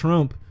Donald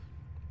Trump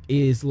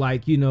is,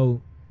 like, you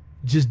know,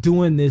 just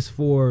doing this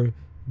for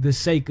the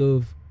sake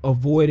of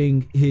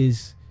avoiding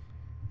his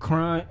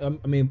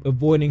crime. I mean,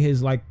 avoiding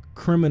his like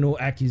criminal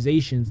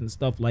accusations and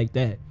stuff like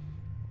that.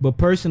 But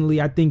personally,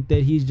 I think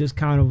that he's just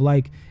kind of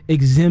like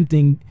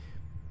exempting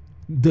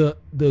the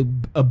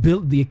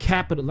ability, the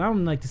capital. I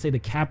don't like to say the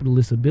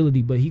capitalist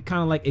ability, but he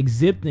kind of like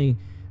exempting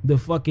the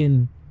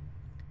fucking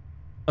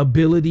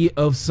ability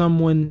of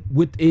someone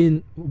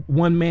within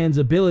one man's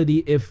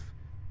ability. If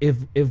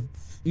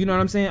you know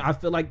what I'm saying, I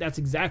feel like that's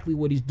exactly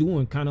what he's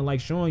doing, kind of like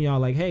showing y'all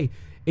like, hey,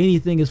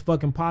 anything is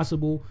fucking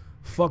possible.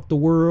 Fuck the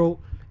world.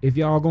 If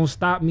y'all gonna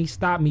stop me,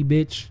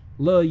 bitch.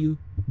 Love you.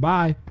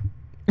 Bye.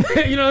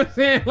 You know what I'm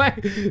saying?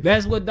 Like,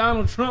 that's what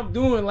Donald Trump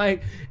doing.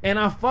 Like, and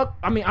I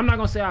mean, I'm not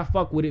gonna say I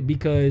fuck with it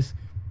because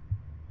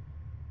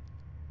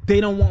they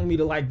don't want me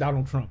to like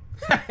Donald Trump.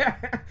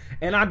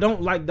 And I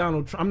don't like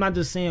Donald Trump. I'm not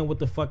just saying what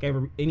the fuck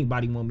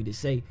anybody want me to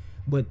say,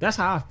 but that's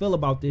how I feel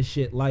about this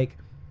shit. Like,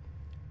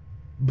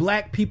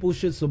 black people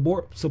should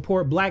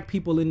support black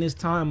people in this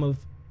time.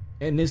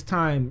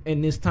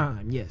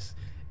 Yes.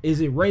 Is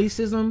it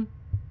racism?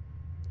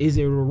 Is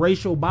it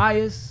racial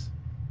bias?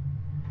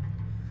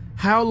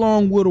 How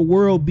long will the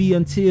world be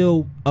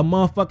until a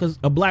black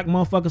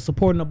motherfucker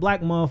supporting a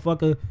black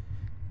motherfucker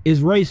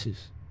is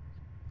racist?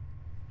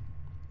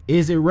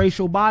 Is it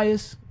racial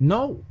bias?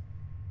 No,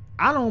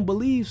 I don't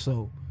believe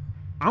so.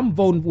 I'm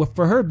voting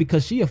for her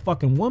because she a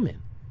fucking woman.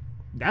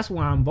 That's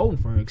why I'm voting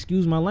for her.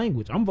 Excuse my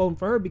language. I'm voting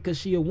for her because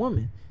she a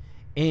woman.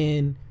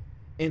 And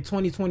in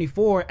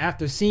 2024,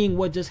 after seeing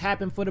what just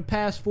happened for the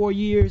past 4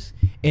 years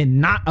and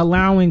not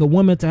allowing a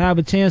woman to have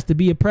a chance to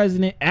be a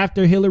president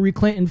after Hillary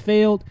Clinton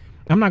failed,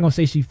 I'm not gonna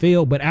say she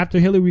failed, but after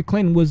Hillary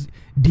Clinton was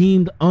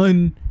deemed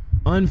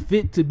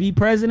unfit to be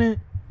president,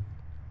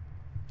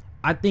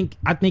 I think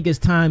it's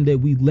time that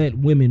we let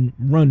women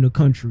run the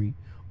country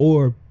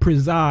or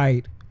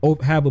preside or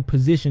have a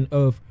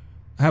presidential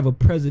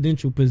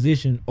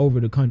position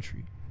over the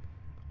country.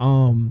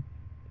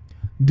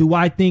 Do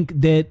I think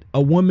that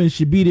a woman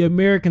should be the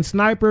American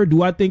sniper?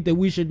 Do I think that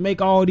we should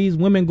make all these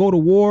women go to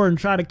war and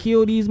try to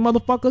kill these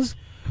motherfuckers?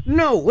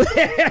 No.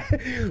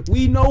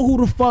 We know who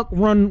the fuck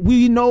really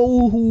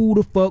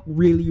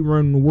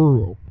run the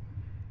world.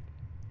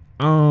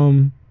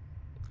 I'm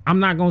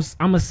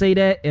gonna say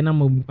that, and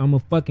I'm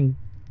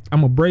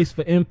a brace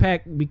for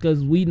impact,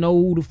 because we know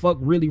who the fuck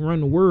really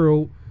run the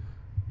world,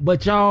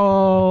 but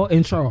y'all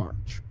in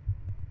charge.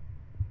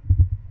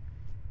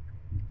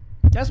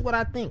 That's what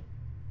I think.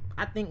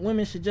 I think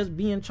women should just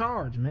be in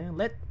charge, man.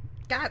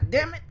 God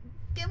damn it,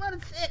 give her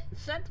the shit.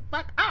 Shut the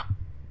fuck up,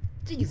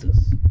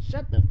 Jesus.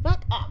 Shut the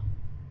fuck up.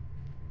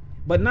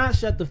 But not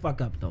shut the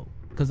fuck up though,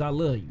 cause I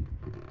love you.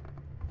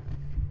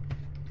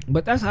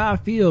 But that's how I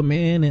feel,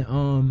 man. And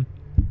I'm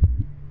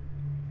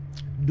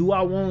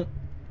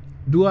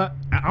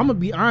gonna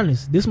be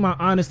honest. This is my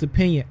honest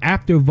opinion.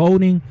 After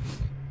voting,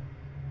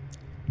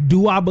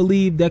 do I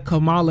believe that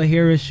Kamala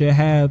Harris should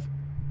have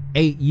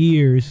 8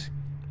 years,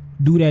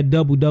 do that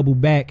double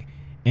back,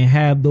 and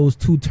have those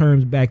 2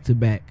 terms back to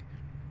back?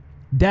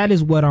 That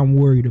is what I'm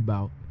worried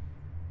about.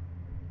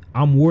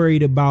 I'm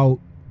worried about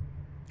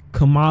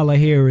Kamala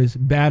Harris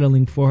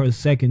battling for her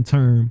second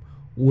term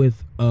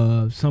with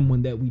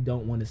someone that we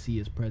don't want to see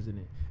as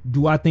president.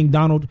 Do I think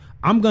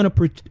I'm gonna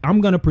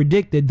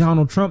predict that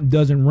Donald Trump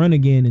doesn't run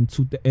again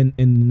during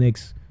the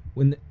next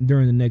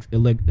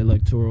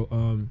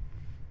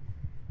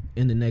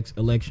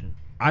election.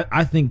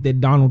 I think that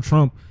Donald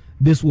Trump,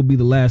 this will be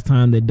the last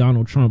time that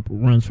Donald Trump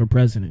runs for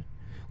president,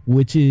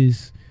 which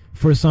is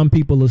for some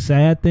people a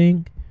sad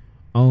thing.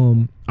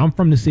 I'm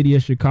from the city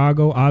of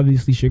Chicago.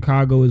 Obviously,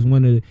 Chicago is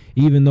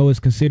even though it's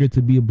considered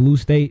to be a blue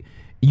state,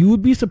 you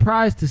would be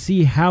surprised to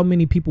see how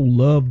many people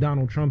love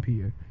Donald Trump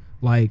here.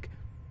 Like,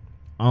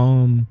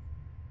 Trump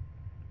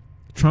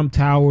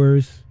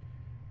Towers,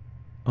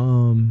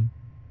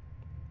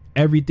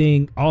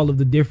 everything, all of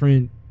the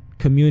different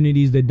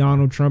communities that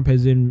Donald Trump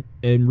has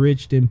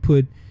enriched and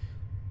put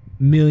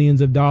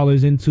millions of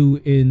dollars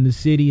into in the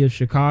city of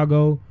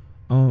Chicago.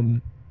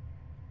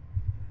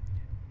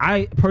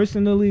 I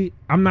personally,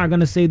 I'm not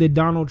gonna say that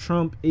Donald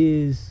Trump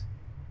is.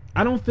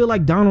 I don't feel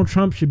like Donald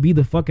Trump should be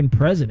the fucking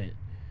president.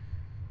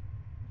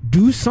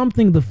 Do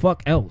something the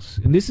fuck else.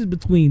 And this is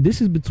between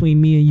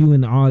me and you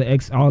and all the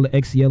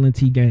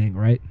XLNT gang,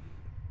 right?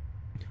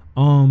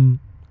 I'm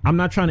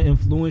not trying to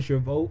influence your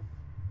vote.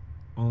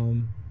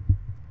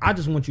 I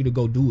just want you to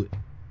go do it.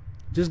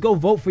 Just go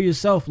vote for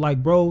yourself.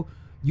 Like, bro,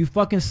 you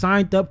fucking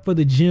signed up for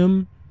the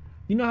gym.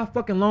 You know how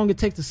fucking long it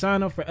takes to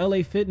sign up for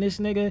LA Fitness,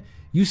 nigga?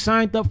 You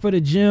signed up for the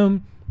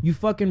gym. You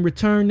fucking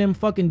returned them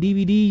fucking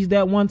DVDs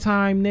that one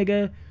time,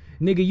 nigga.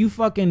 Nigga, you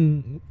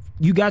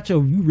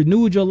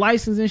renewed your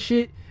license and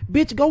shit.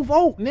 Bitch, go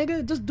vote,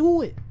 nigga. Just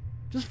do it.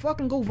 Just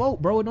fucking go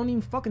vote, bro. It don't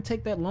even fucking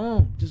take that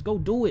long. Just go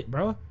do it,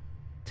 bro.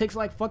 Takes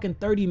like fucking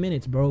 30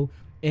 minutes, bro.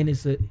 And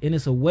it's a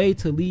way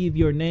to leave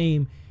your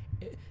name.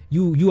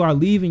 You are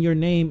leaving your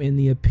name in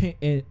the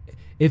opinion.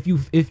 If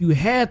you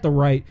had the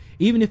right,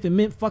 even if it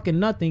meant fucking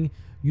nothing,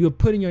 you are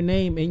putting your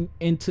name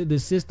into the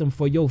system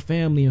for your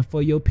family and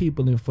for your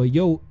people and for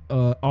your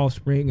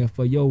offspring and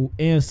for your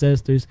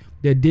ancestors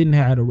that didn't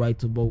have the right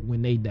to vote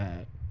when they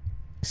died.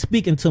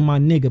 Speaking to my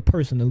nigga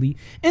personally,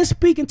 and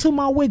speaking to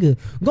my wigger,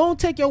 go and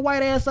take your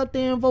white ass up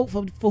there and vote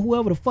for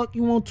whoever the fuck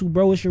you want to,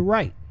 bro. It's your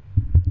right.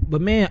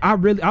 But man, I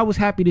was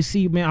happy to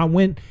see, man. I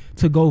went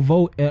to go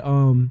vote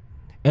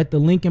at the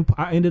Lincoln.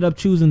 I ended up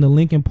choosing the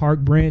Lincoln Park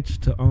branch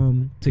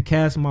to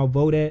cast my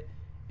vote at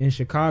in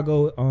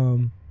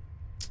Chicago.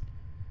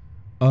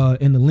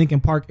 In the Lincoln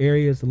Park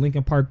area, it's the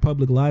Lincoln Park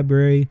Public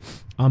Library.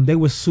 They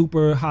were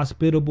super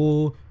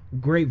hospitable,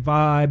 great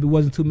vibe. It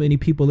wasn't too many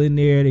people in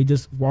there. They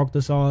just walked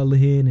us all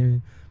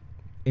in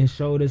and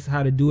showed us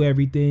how to do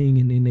everything,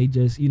 and then they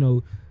just,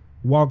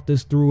 walked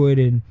us through it.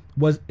 And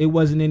it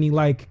wasn't any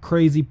like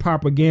crazy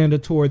propaganda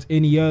towards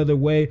any other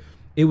way.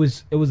 It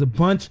was a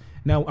bunch.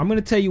 Now I'm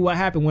gonna tell you what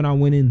happened when I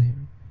went in there.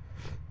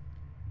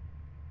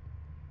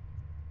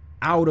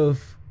 Out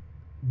of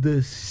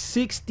the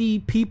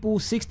 60,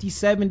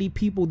 70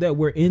 people that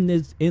were in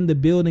the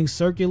building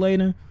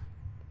circulating,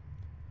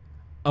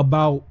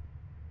 about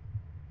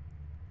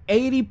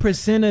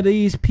 80% of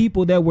these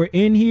people that were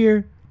in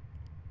here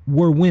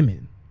were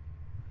women.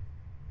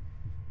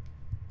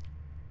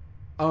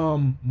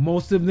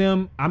 Most of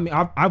them,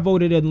 I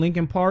voted at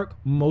Lincoln Park.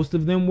 Most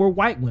of them were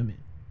white women.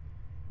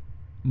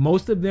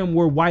 Most of them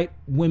were white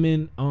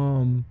women,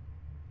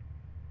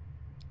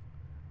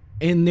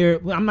 in their,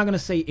 I'm not gonna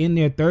say in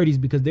their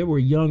 30s, because there were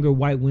younger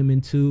white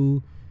women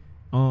too,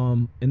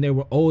 and they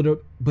were older,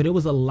 but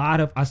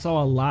I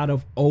saw a lot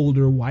of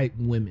older white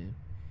women,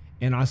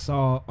 and I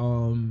saw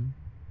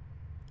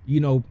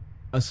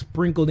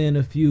sprinkled in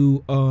a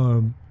few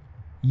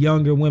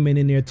younger women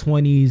in their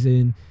 20s,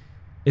 and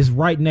it's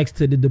right next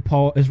to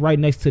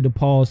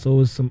DePaul,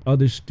 so it's some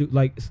other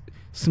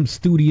some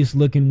studious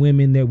looking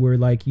women that were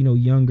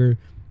younger.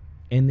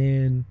 And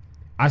then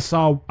I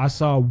saw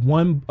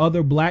one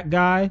other black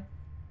guy.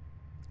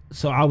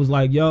 So I was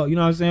like, yo, you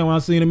know what I'm saying? When I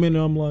seen him in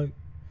there, I'm like,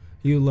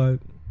 he was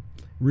like,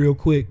 real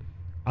quick,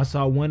 I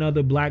saw one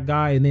other black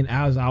guy. And then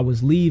as I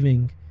was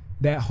leaving,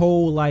 that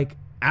whole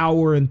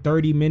hour and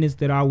 30 minutes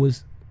that I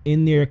was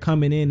in there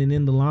coming in and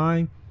in the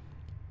line,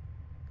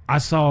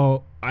 as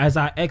I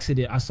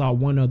exited, I saw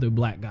one other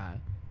black guy.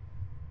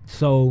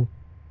 So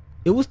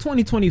it was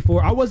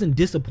 2024. I wasn't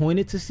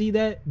disappointed to see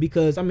that,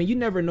 because you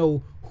never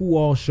know who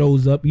all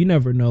shows up. You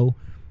never know.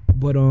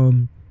 But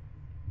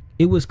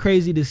it was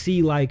crazy to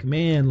see,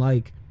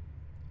 and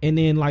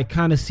then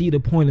kind of see the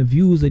point of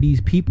views of these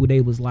people.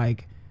 They was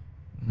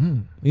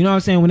You know what I'm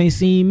saying? When they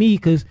seen me,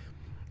 cause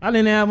I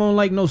didn't have on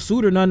like no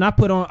suit or nothing.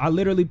 I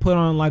literally put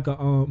on like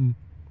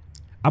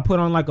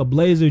a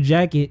blazer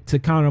jacket to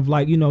kind of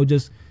like, you know,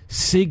 just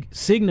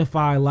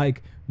signify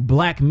like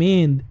black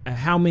men,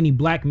 how many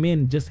black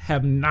men just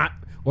have not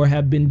or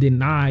have been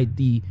denied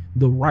the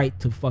right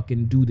to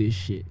fucking do this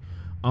shit.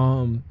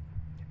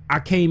 I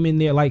came in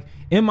there like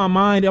in my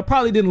mind, I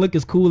probably didn't look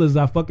as cool as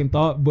I fucking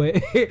thought,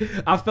 but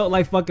I felt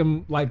like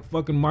fucking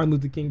Martin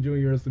Luther King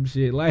Jr. or some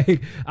shit.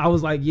 Like I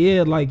was like,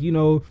 yeah, like, you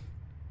know,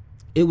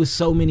 it was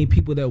so many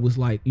people that was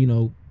like, you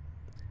know,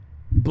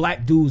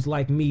 black dudes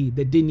like me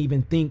that didn't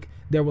even think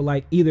they were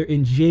like either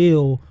in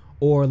jail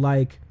or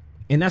like,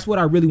 and that's what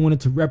I really wanted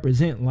to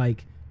represent.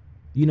 Like,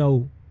 you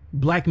know,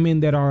 black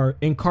men that are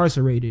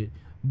incarcerated,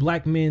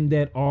 black men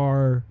that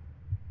are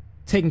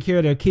taking care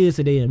of their kids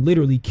today and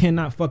literally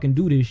cannot fucking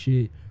do this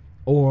shit,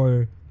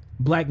 or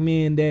black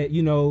men that,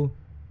 you know,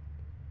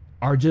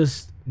 are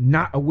just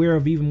not aware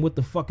of even what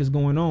the fuck is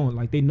going on.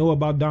 Like they know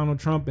about Donald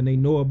Trump and they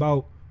know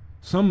about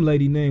some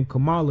lady named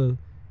Kamala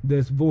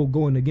that's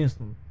going against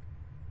them.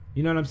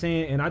 You know what I'm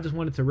saying? And I just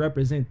wanted to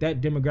represent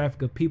that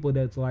demographic of people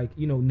that's like,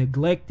 you know,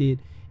 neglected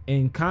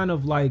and kind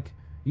of like,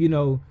 you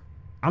know,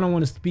 I don't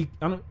want to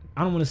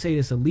say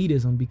this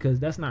elitism because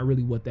that's not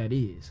really what that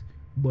is.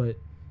 But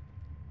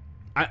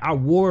I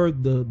wore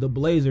the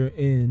blazer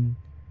in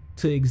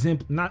to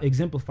not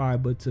exemplify,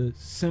 but to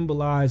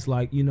symbolize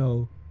like, you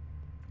know,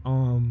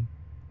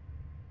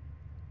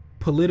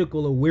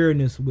 political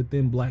awareness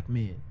within black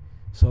men.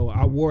 So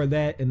I wore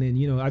that, and then,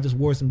 you know, I just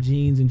wore some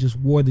jeans and just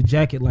wore the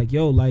jacket like,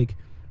 yo, like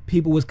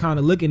people was kind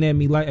of looking at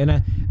me like,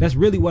 and that's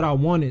really what I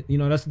wanted. You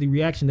know, that's the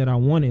reaction that I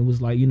wanted,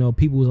 was like, you know,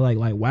 people was like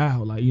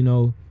wow, like, you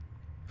know,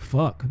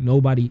 fuck,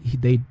 nobody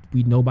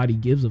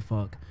gives a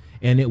fuck.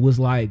 And it was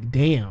like,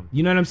 damn,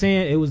 you know what I'm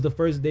saying? It was the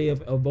first day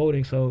of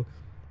voting. So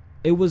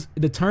it was,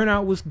 the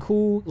turnout was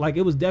cool. Like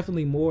it was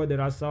definitely more that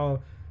I saw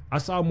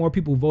more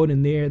people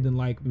voting there than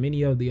like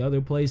many of the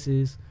other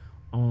places.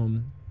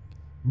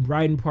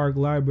 Brighton Park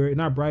Library,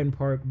 not Brighton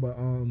Park, but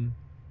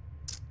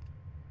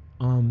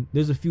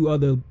there's a few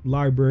other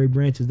library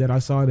branches that I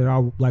saw that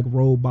I like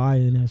rolled by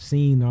and have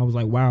seen. I was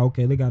like, wow,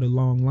 okay, they got a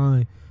long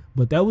line.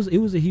 But it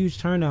was a huge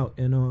turnout,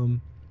 and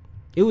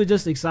it was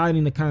just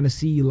exciting to kind of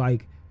see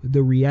like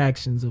the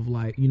reactions of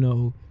like, you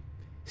know,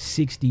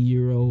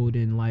 60-year-old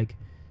and like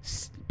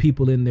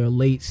people in their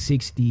late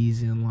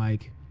 60s, and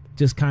like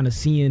just kind of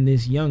seeing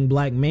this young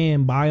black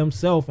man by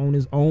himself on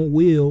his own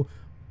will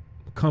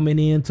coming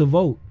in to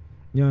vote.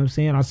 You know what I'm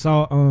saying? I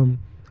saw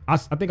I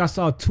think I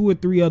saw 2 or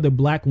 3 other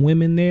black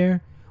women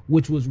there,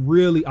 which was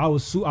really, I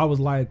was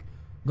like,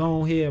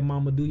 go ahead,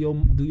 mama, do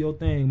your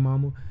thing,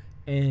 mama.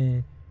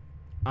 And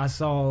I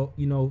saw,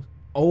 you know,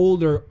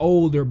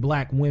 older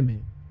black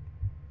women,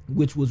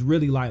 which was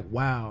really like,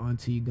 wow,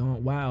 auntie,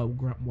 wow,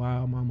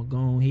 mama,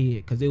 go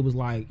ahead. Cause it was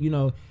like, you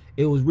know,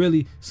 it was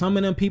really, some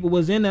of them people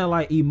was in there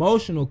like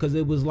emotional, cause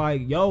it was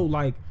like, yo,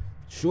 like,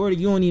 shorty,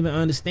 you don't even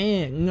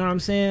understand, you know what I'm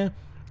saying?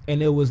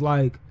 And it was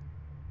like,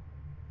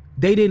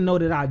 they didn't know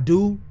that I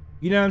do,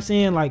 you know what I'm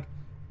saying? Like,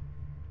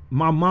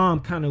 my mom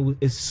kind of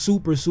is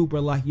super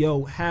like,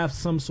 yo, have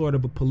some sort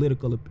of a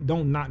political,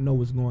 don't not know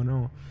what's going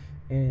on.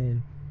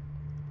 And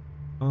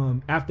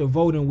after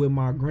voting with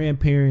my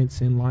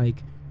grandparents and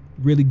like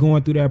really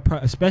going through that,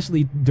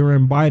 especially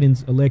during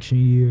Biden's election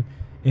year,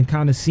 and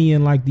kind of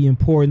seeing like the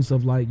importance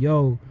of like,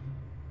 yo,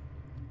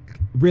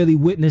 really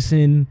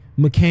witnessing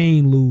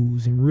McCain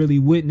lose, and really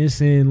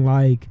witnessing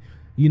like,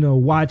 you know,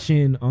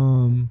 watching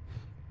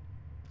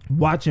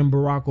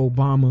Barack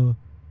Obama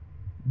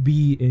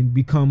be and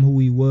become who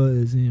he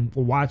was, and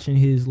watching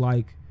his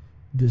like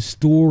the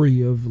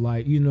story of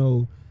like, you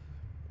know,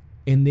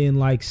 and then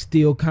like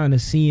still kind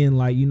of seeing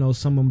like, you know,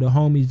 some of the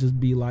homies just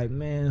be like,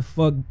 man,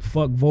 fuck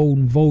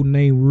voting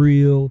ain't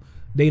real,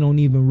 they don't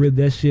even really,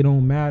 that shit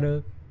don't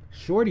matter.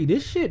 Shorty,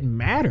 this shit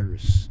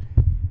matters.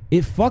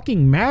 It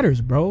fucking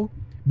matters, bro,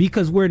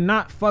 because we're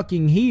not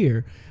fucking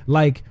here.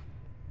 Like,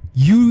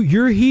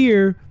 you're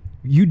here,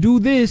 you do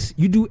this,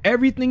 you do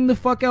everything the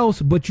fuck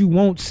else, but you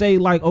won't say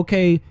like,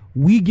 okay,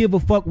 we give a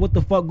fuck what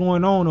the fuck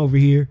going on over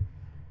here.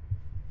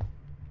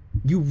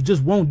 You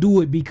just won't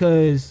do it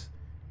because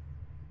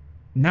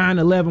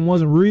 9/11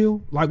 wasn't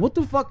real. Like, what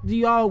the fuck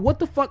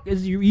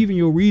is even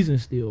your reason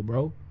still,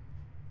 bro?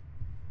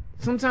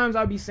 Sometimes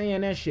I'll be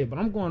saying that shit, but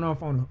I'm going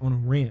off on a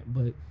rant.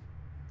 But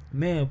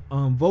man,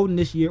 voting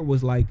this year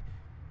was like,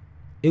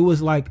 it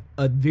was like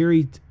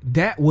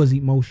that was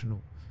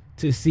emotional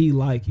to see,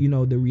 like, you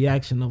know, the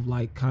reaction of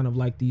like kind of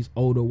like these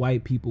older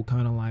white people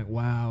kind of like,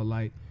 wow,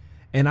 like,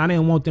 and I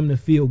didn't want them to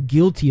feel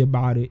guilty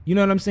about it. You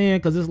know what I'm saying?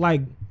 Because it's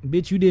like,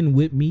 bitch, you didn't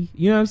whip me.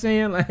 You know what I'm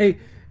saying? Like,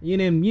 you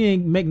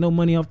ain't make no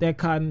money off that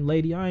cotton,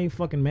 lady. I ain't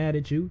fucking mad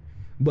at you.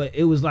 But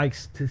it was like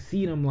to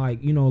see them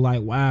like, you know,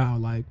 like, wow,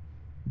 like,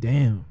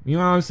 damn. You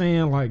know what I'm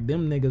saying? Like,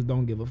 them niggas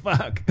don't give a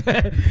fuck.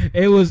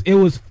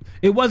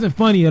 It wasn't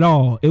funny at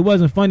all. It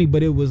wasn't funny,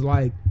 but it was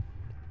like,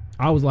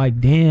 I was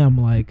like,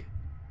 damn, like,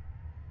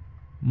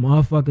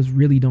 motherfuckers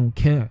really don't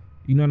care.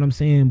 You know what I'm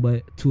saying?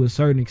 But to a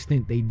certain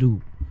extent, they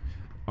do.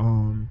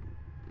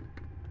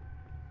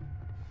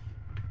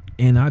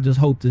 And I just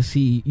hope to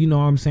see, you know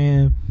what I'm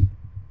saying?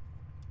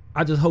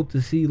 I just hope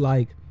to see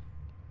like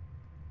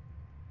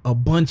a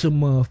bunch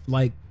of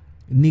like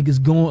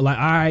niggas going like,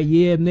 all right,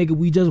 yeah, nigga,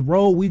 we just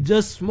rolled, we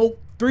just smoked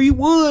 3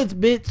 woods,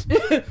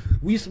 bitch.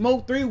 We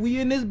smoked 3, we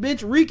in this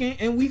bitch reeking,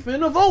 and we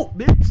finna vote,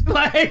 bitch.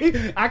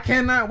 Like, I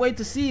cannot wait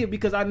to see it,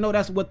 because I know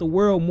that's what the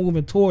world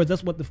moving towards.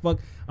 That's what the fuck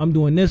I'm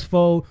doing this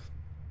for.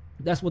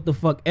 That's what the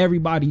fuck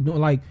everybody doing.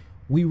 Like,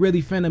 we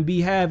really finna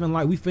be having,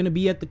 like, we finna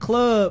be at the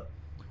club,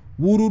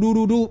 woo doo doo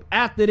doo doo,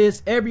 after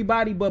this,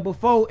 everybody, but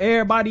before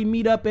everybody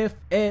meet up at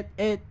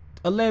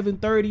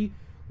 11:30,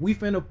 we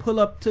finna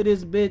pull up to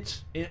this bitch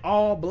in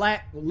all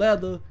black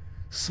leather,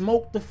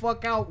 smoke the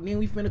fuck out, and then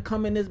we finna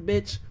come in this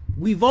bitch.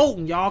 We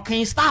voting, y'all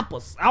can't stop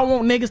us. I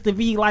want niggas to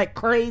be like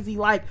crazy,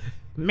 like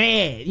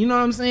mad, you know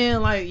what I'm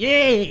saying? Like,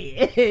 yeah,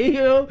 you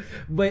know.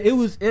 But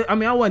I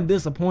mean, I wasn't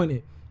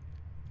disappointed,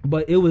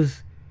 but it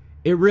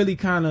really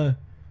kind of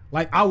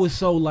like, I was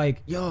so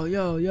like,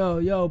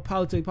 yo,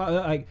 politics,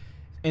 like,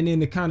 and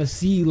then to kind of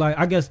see, like,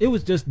 I guess it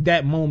was just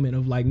that moment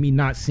of like me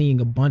not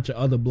seeing a bunch of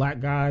other black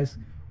guys,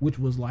 which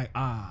was like,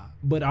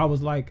 but I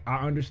was like,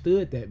 I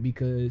understood that,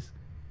 because,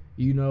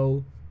 you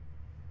know,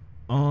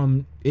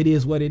 it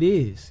is what it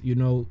is. You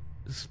know,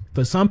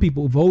 for some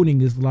people, voting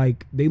is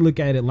like, they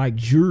look at it like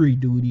jury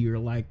duty, or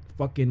like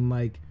fucking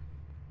like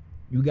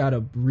you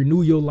gotta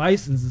renew your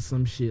license or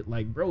some shit.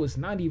 Like, bro, it's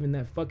not even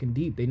that fucking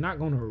deep. They not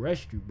gonna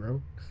arrest you,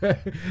 bro.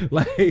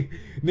 Like,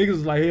 niggas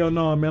was like, hell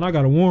no, man, I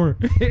got a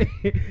warrant. Like,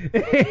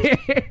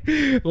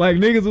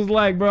 niggas was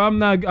like, bro, I'm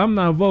not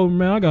voting,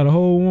 man, I got a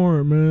whole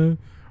warrant, man.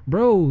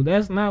 Bro,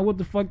 that's not what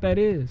the fuck that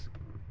is.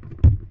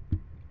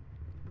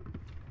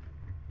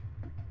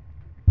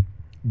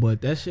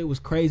 But that shit was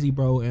crazy,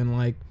 bro. And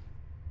like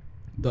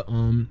the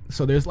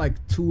so there's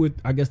like 2 or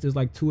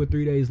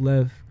 3 days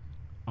left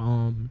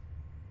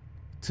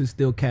to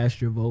still cast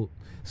your vote.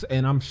 So,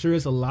 and I'm sure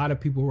it's a lot of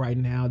people right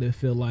now that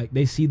feel like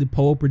they see the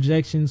poll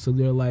projections, so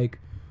they're like,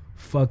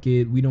 fuck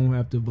it, we don't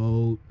have to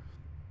vote.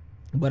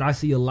 But I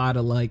see a lot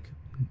of like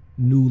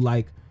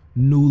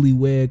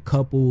newlywed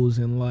couples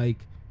and like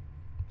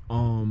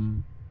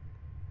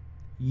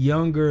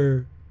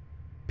younger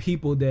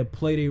people that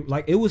play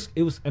like, it was,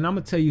 and I'm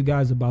gonna tell you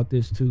guys about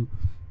this too.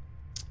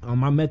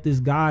 I met this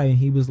guy, and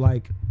he was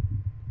like,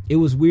 it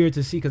was weird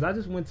to see, because I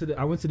went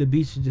to the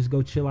beach to just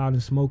go chill out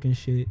and smoke and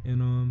shit,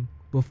 and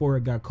before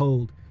it got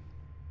cold,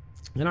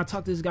 and I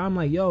talked to this guy. I'm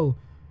like, yo,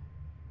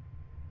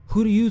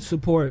 who do you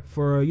support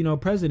for, you know,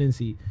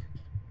 presidency?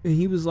 And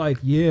he was like,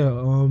 yeah,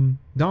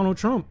 Donald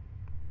Trump.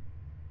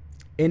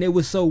 And it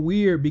was so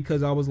weird,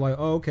 because I was like,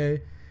 oh,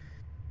 okay.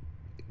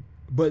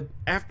 But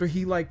after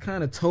he like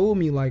kind of told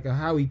me like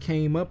how he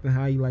came up and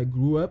how he like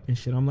grew up and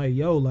shit, I'm like,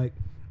 yo, like,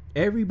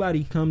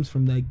 everybody comes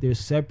from like their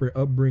separate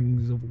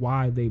upbringings of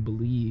why they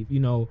believe,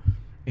 you know,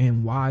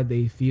 and why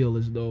they feel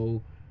as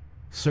though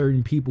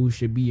certain people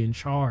should be in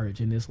charge.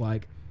 And it's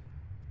like,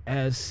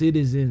 as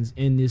citizens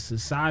in this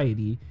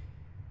society,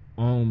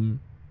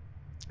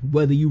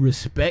 whether you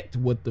respect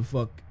what the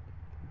fuck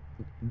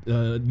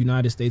the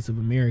United States of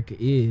America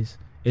is,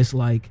 it's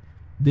like,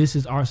 this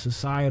is our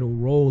societal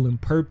role and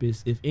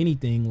purpose. If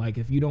anything, like,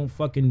 if you don't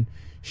fucking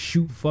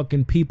shoot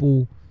fucking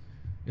people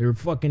or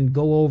fucking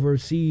go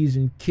overseas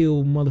and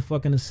kill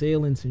motherfucking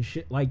assailants and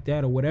shit like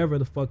that, or whatever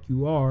the fuck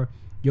you are,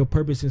 your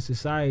purpose in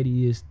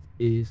society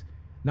is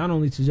not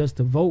only to just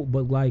to vote,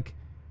 but like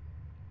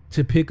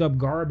to pick up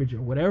garbage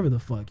or whatever the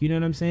fuck, you know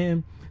what I'm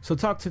saying? So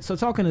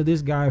talking to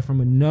this guy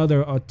from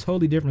a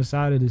totally different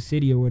side of the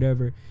city or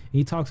whatever, and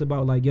he talks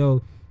about like,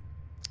 yo,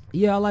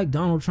 yeah, I like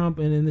Donald Trump,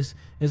 and then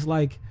it's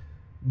like,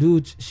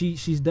 dude,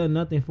 she's done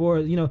nothing for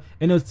us, you know.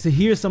 And to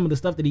hear some of the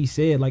stuff that he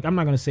said, like, I'm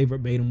not gonna say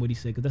verbatim what he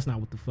said, because that's not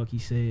what the fuck he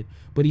said,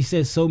 but he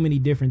said so many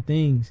different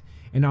things,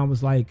 and I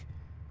was like,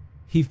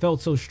 he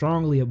felt so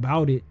strongly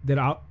about it that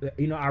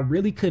I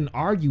really couldn't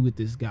argue with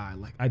this guy.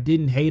 Like, I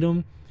didn't hate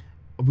him.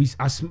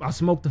 I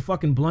smoked the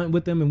fucking blunt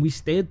with him, and we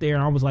stayed there,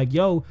 and I was like,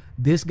 yo,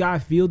 this guy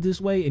feels this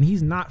way, and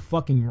he's not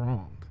fucking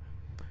wrong.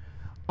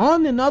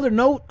 On another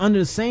note, under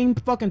the same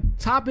fucking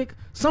topic,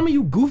 some of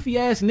you goofy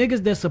ass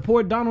niggas that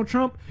support Donald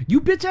Trump, you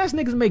bitch ass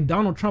niggas make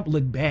Donald Trump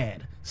look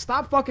bad.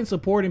 Stop fucking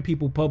supporting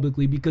people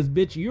publicly, because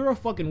bitch, you're a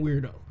fucking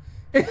weirdo.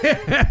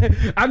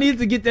 I need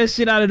to get that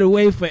shit out of the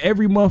way for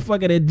every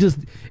motherfucker that just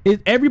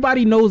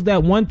everybody knows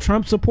that one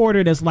Trump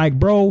supporter that's like,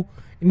 bro,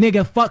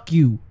 nigga, fuck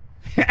you.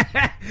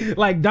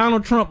 Like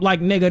Donald Trump, like,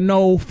 nigga,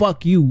 no,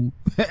 fuck you.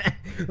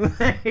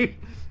 Like,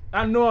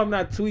 I know I'm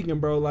not tweaking,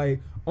 bro.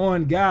 Like,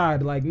 on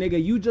God, like,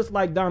 nigga, you just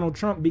like Donald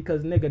Trump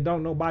because, nigga,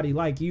 don't nobody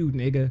like you,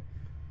 nigga.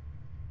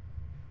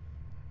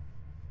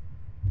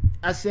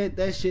 I said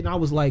that shit, and I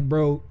was like,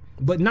 bro,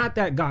 but not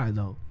that guy,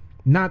 though.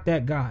 Not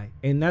that guy.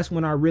 And that's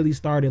when I really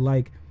started,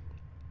 like,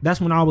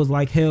 that's when I was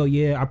like, hell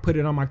yeah. I put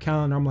it on my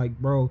calendar. I'm like,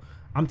 bro,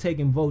 I'm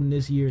taking voting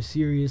this year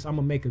serious. I'm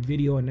gonna make a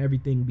video and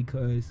everything,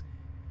 because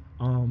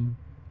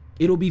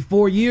it'll be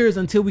 4 years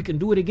until we can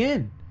do it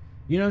again.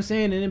 You know what I'm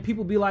saying? And then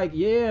people be like,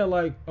 yeah,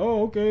 like,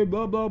 oh, okay,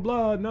 blah, blah,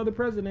 blah, another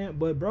president.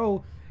 But,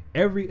 bro,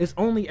 it's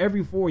only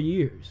every 4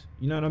 years.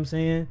 You know what I'm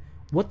saying?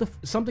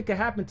 something could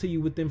happen to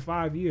you within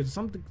 5 years.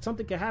 Something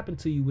could happen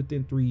to you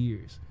within 3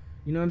 years.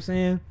 You know what I'm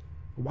saying?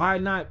 Why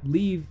not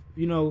leave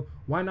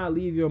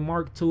your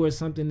mark towards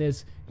something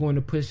that's going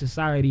to push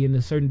society in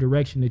a certain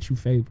direction that you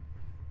favor?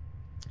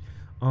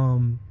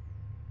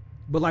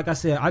 But like I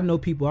said, I know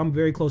people, I'm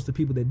very close to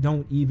people that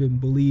don't even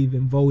believe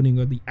in voting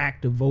or the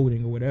act of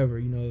voting or whatever.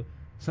 You know,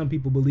 some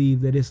people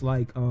believe that it's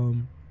like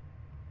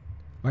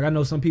I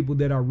know some people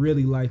that are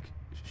really like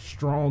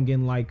strong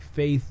in like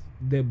faith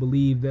that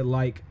believe that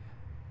like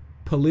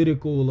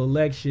political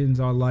elections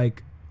are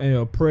like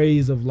a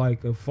praise of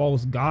like a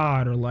false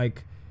god, or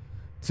like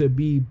to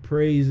be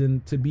praised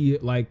and to be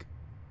like,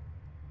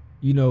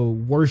 you know,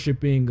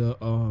 worshiping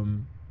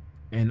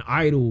an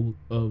idol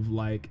of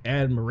like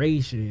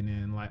admiration.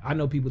 And like I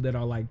know people that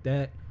are like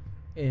that,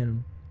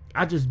 and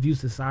I just view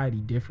society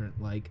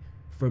different. Like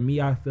for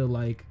me, I feel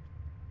like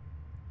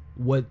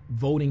what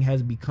voting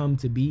has become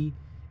to be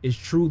is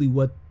truly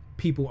what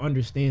people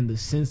understand the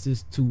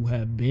census to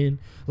have been.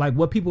 Like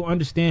what people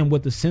understand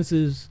what the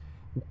census,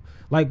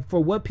 like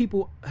for what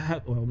people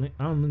have, well,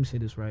 let me say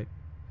this right.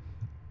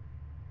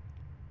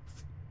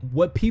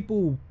 What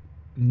people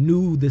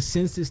knew the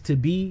census to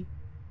be,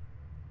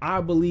 I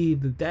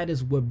believe that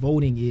is what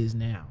voting is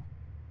now.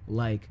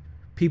 Like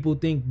people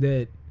think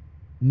that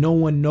no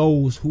one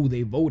knows who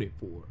they voted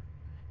for,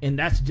 and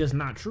that's just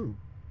not true.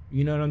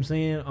 You know what I'm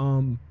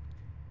saying?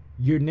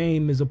 Your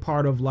name is a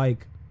part of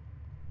like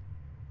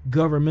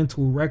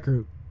governmental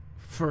record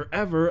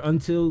forever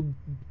until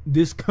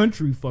this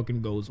country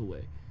fucking goes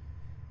away.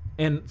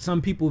 And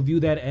some people view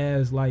that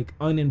as like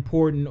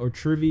unimportant or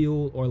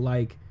trivial, or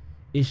like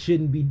it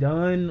shouldn't be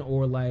done,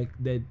 or like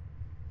that.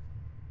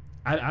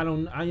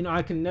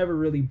 I can never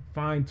really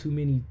find too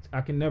many.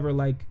 I can never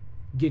like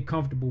get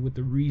comfortable with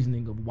the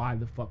reasoning of why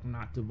the fuck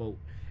not to vote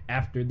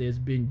after there's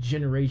been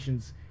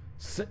generations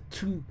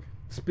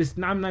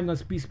I'm not gonna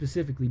speak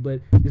specifically,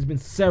 but there's been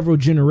several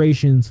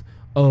generations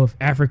of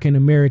African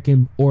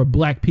American or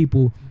black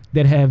people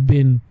that have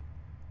been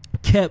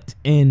kept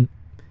and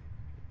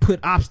put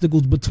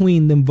obstacles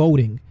between them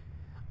voting.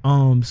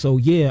 So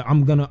yeah,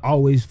 I'm gonna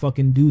always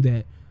fucking do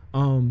that.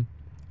 I'm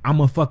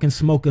gonna fucking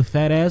smoke a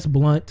fat ass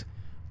blunt.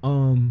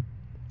 I'm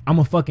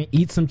gonna fucking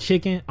eat some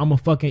chicken. I'm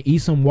gonna fucking eat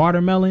some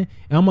watermelon,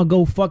 and I'm gonna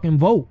go fucking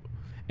vote.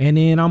 And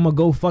then I'm gonna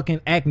go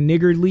fucking act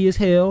niggardly as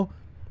hell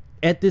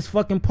at this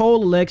fucking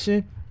poll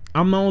election.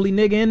 I'm the only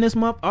nigga in this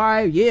month. All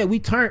right, yeah, we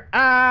turn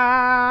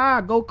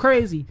go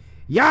crazy,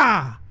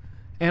 yeah.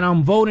 And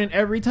I'm voting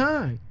every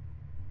time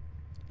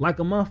like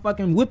a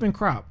motherfucking whipping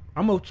crop.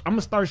 I'm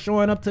gonna start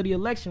showing up to the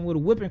election with a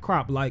whipping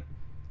crop, like,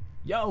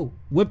 yo,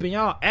 whipping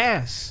y'all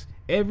ass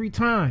every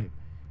time.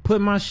 Put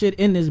my shit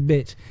in this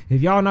bitch.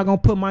 If y'all not gonna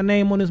put my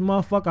name on this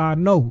motherfucker, I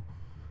know.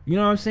 You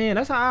know what I'm saying?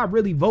 That's how I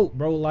really vote,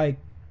 bro. Like,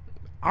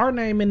 our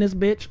name in this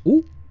bitch,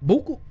 ooh,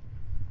 buku,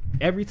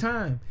 every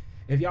time.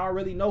 If y'all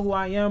really know who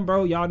I am,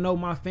 bro, y'all know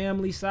my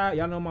family side,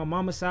 y'all know my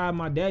mama side,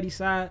 my daddy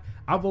side,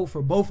 I vote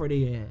for both of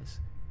their ass.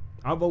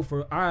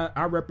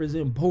 I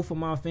represent both of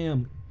my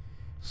family.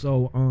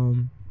 So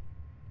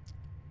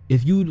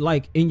if you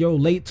like in your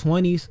late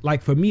 20s,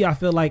 like for me, I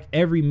feel like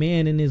every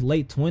man in his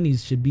late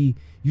 20s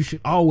you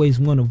should always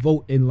want to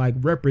vote and like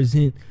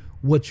represent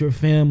what your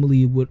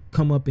family would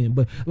come up in.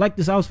 But like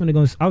this, I was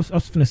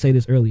finna say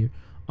this earlier.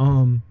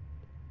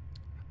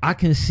 I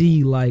can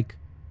see like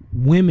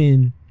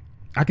women,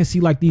 I can see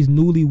like these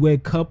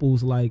newlywed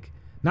couples, like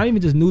not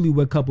even just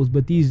newlywed couples,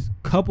 but these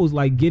couples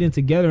like getting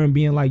together and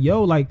being like,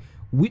 yo, like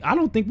I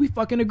don't think we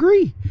fucking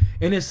agree.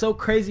 And it's so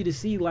crazy to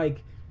see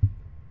like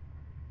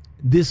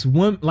this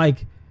one,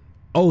 like,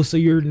 oh, so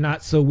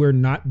we're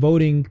not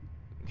voting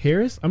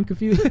Harris? I'm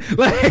confused.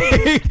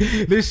 Like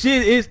this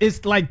shit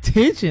it's like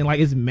tension, like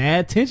it's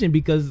mad tension,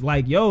 because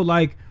like, yo,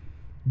 like,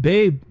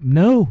 babe,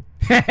 no.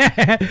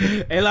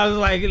 And I was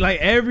like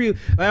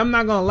I'm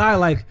not gonna lie,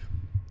 like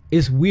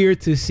it's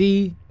weird to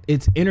see,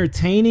 it's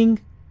entertaining,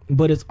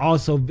 but it's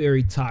also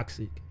very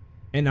toxic.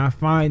 And I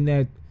find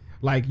that,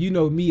 like, you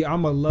know me,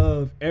 I'ma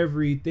love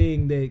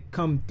everything that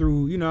come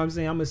through, you know what I'm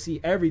saying? I'ma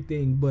see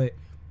everything, but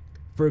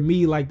for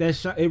me, like that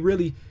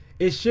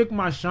it shook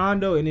my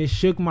shondo, and it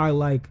shook my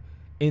like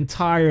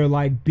entire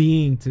like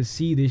being to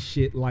see this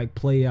shit like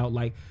play out.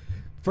 Like,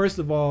 first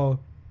of all,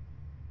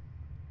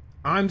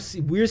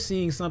 we're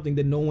seeing something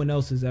that no one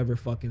else has ever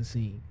fucking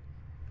seen.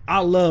 I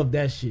love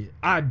that shit.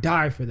 I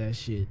die for that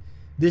shit.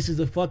 This is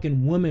a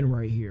fucking woman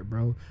right here,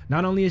 bro.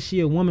 Not only is she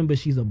a woman, but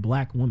she's a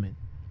black woman.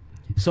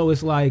 So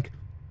it's like,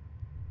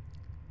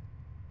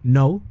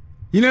 no.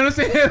 You know what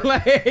I'm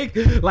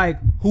saying? like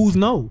who's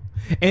no?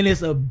 And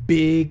it's a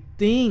big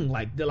thing.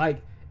 Like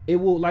it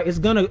will, like,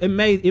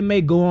 it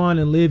may go on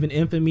and live in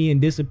infamy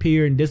and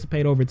disappear and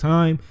dissipate over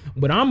time,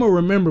 but I'm gonna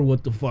remember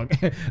what the fuck.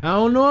 I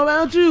don't know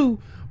about you,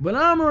 but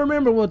I'm gonna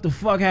remember what the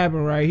fuck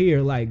happened right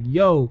here. Like,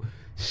 yo,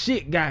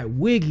 shit got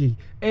wiggly,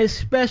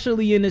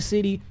 especially in the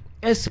city,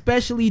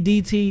 especially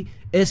DT,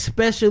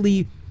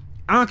 especially,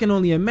 I can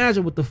only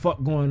imagine what the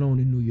fuck going on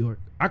in New York.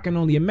 I can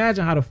only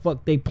imagine how the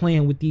fuck they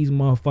playing with these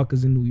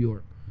motherfuckers in New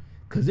York.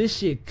 cause this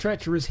shit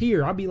treacherous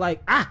here. I'll be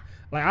like,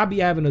 I'll be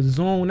having to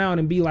zone out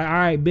and be like, all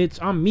right, bitch,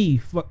 I'm me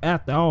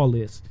after all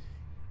this.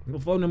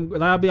 Before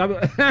them, I'll be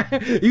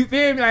you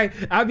feel me? Like,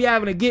 I'll be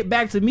having to get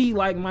back to me,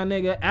 like, my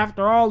nigga,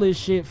 after all this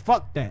shit,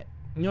 fuck that.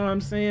 You know what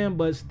I'm saying?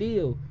 But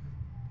still,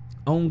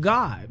 on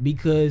God,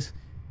 because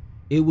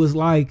it was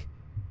like,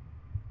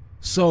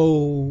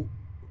 so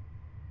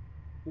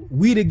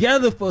we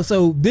together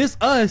so this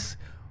us,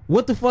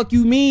 what the fuck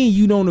you mean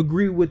you don't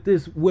agree with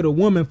this with a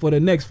woman for the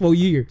next 4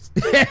 years?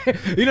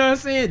 You know what I'm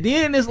saying?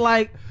 Then it's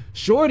like,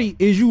 shorty,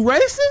 is you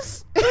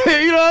racist?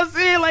 You know what I'm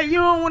saying? Like, you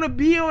don't want to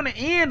be on the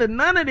end of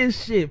none of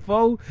this shit,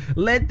 folks.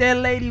 Let that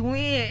lady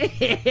win.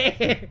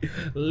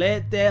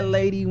 Let that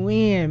lady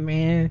win,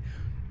 man.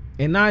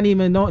 And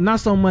not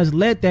so much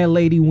let that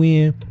lady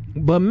win,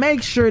 but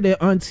make sure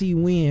that auntie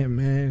win,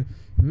 man.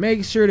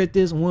 Make sure that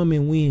this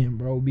woman win,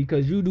 bro,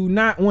 because you do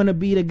not want to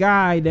be the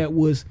guy that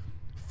was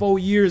 4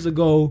 years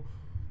ago.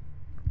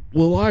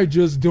 Well, I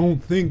just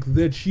don't think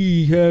that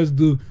she has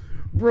the...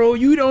 Bro,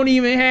 you don't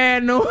even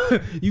have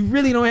you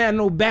really don't have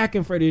no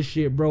backing for this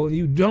shit, bro.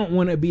 You don't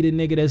want to be the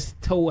nigga that's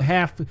told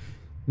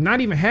not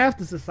even half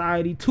the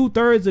society,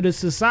 2/3 of the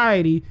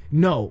society,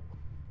 no.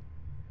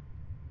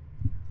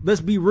 Let's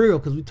be real,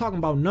 because we're talking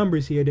about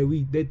numbers here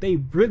that they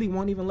really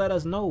won't even let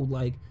us know.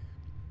 Like,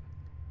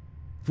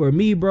 for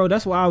me, bro,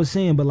 that's what I was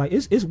saying. But like,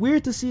 it's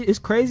weird to see. It's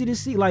crazy to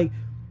see. Like,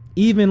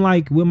 even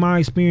like with my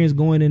experience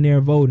going in there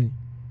voting,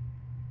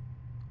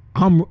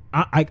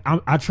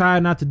 I try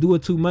not to do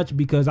it too much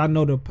because I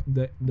know the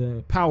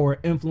power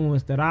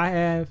influence that I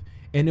have,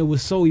 and it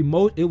was so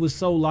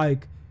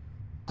like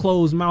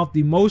closed mouthed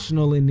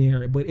emotional in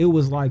there. But it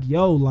was like,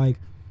 yo, like,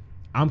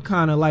 I'm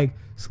kind of like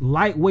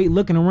lightweight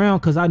looking around,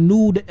 because I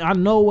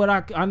know when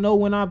I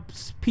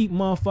peep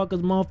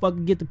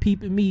motherfuckers get to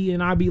peeping me,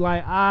 and I be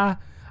like, I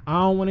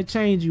don't want to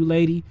change you,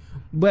 lady.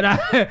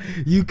 But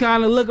you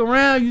kind of look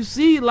around, you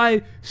see,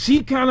 like,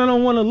 she kind of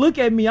don't want to look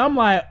at me. I'm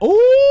like, ooh.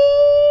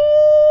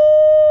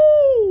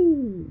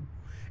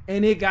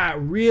 And it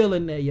got real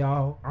in there,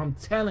 y'all. I'm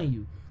telling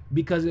you.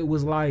 Because it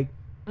was like,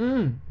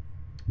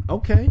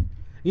 okay.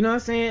 You know what I'm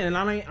saying? And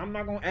I'm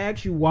not going to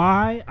ask you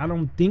why. I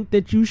don't think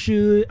that you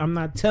should. I'm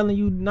not telling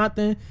you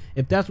nothing.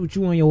 If that's what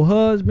you and your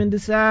husband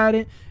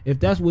decided, if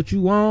that's what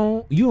you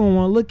want, you don't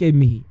want to look at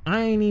me.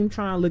 I ain't even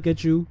trying to look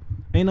at you.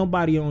 Ain't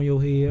nobody on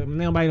your head.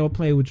 Nobody don't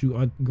play with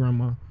you,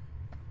 grandma.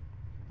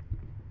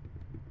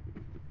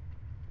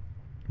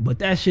 But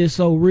that shit's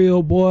so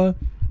real, boy.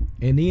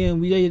 And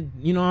then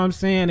you know what I'm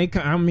saying?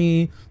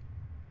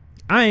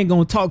 I ain't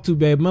gonna talk too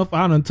bad.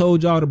 I done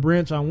told y'all the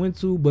branch I went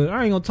to, but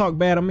I ain't gonna talk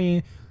bad. I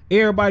mean,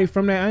 everybody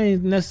from that,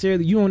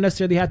 you don't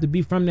necessarily have to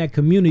be from that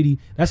community.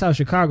 That's how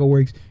Chicago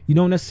works. You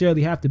don't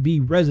necessarily have to be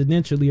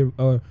residentially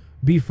or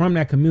be from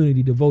that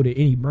community to vote at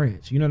any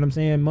branch. You know what I'm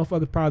saying?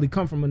 Motherfuckers probably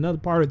come from another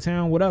part of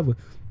town, whatever.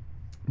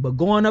 But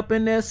going up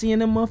in there, seeing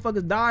them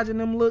motherfuckers dodging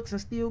them looks and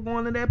still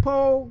going to that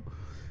poll,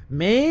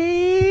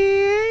 man,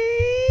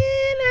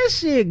 that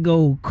shit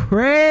go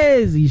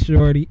crazy,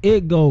 shorty.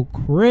 It go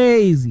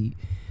crazy.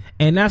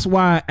 And that's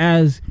why,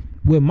 as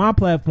with my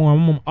platform,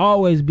 I'm gonna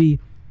always be,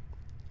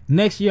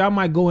 next year I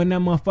might go in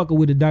that motherfucker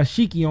with a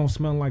dashiki on,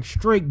 smelling like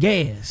straight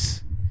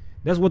gas.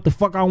 That's what the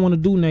fuck I want to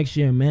do next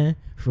year, man.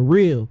 For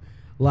real.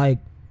 Like,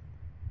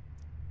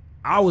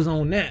 I was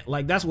on that.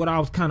 Like, that's what I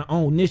was kind of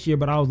on this year,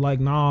 but I was like,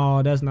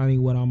 nah, that's not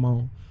even what I'm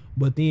on.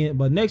 But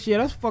next year,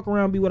 that's fuck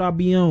around be what I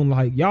be on.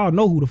 Like, y'all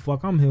know who the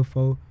fuck I'm here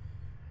for.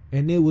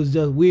 And it was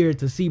just weird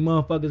to see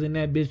motherfuckers in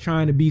that bitch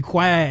trying to be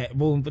quiet,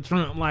 voting for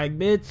Trump. Like,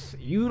 bitch,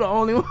 you the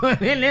only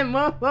one in that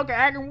motherfucker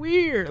acting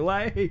weird.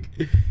 Like,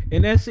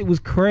 and that shit was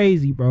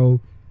crazy,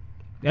 bro.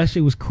 That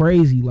shit was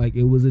crazy. Like,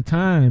 it was a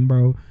time,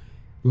 bro.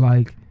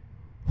 Like,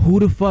 who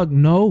the fuck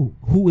know?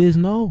 Who is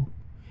no?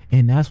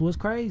 And that's what's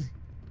crazy.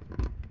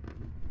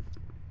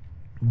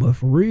 But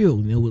for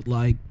real, it was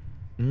like,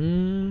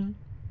 and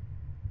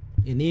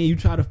then you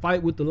try to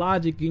fight with the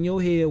logic in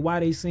your head why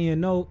they saying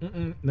no.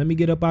 Let me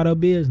get up out of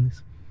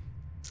business.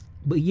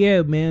 But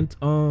yeah, man.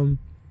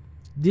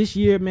 This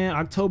year, man,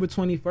 October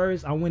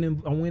 21st, I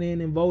went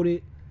in and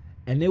voted,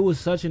 and it was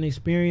such an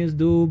experience,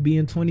 dude.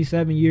 Being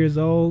 27 years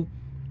old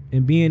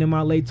and being in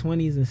my late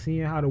 20s and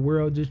seeing how the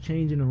world just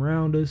changing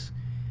around us,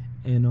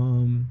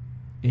 and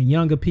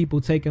younger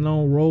people taking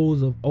on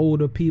roles of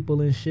older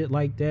people and shit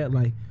like that.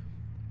 Like,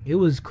 it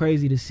was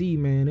crazy to see,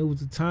 man. It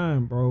was a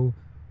time, bro.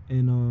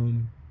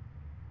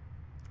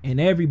 And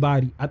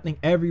everybody, I think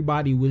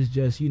everybody was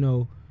just, you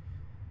know,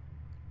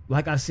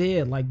 like I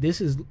said, like,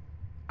 this is,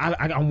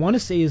 I want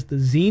to say it's the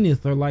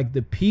zenith or like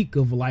the peak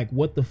of like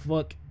what the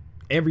fuck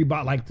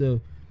everybody, like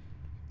the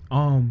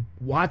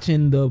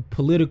watching the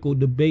political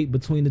debate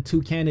between the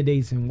two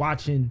candidates and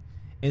watching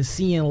and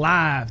seeing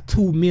live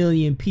 2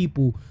 million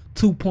people,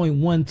 2.1,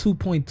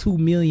 2.2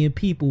 million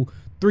people,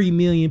 3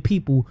 million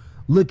people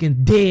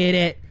looking dead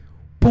at,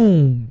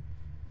 boom,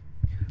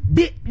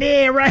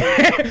 dead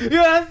right. You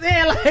know what I'm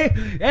saying? Like,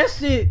 that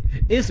shit,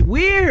 it's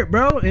weird,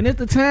 bro. And it's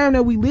the time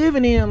that we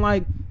living in.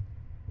 Like,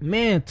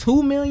 Man,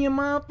 2 million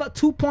motherfuckers,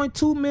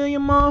 2.2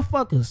 million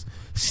motherfuckers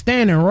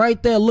standing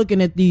right there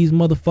looking at these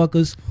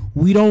motherfuckers.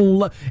 We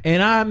don't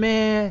and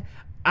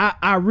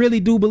I really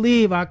do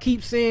believe, I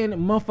keep saying,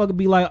 motherfucker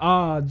be like,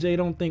 Jay,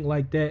 don't think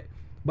like that.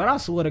 But I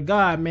swear to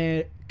God,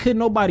 man, couldn't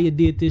nobody have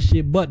did this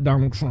shit but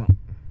Donald Trump.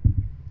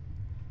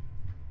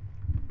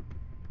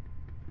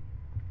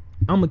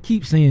 I'ma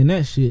keep saying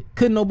that shit.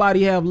 Couldn't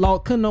nobody have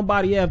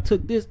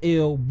took this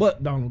L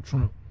but Donald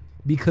Trump.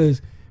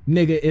 Because,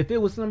 nigga, if it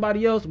was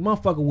somebody else,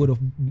 motherfucker would have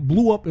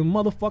blew up in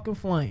motherfucking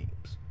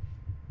flames.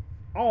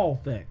 All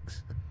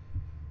facts.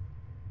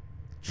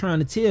 Trying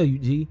to tell you,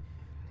 G.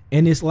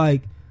 And it's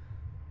like,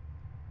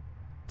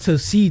 to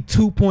see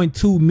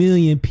 2.2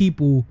 million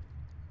people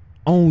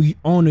on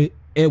one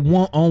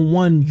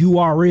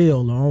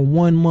URL or on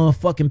one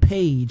motherfucking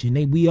page,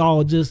 and we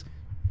all just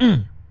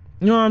you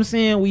know what I'm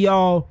saying? We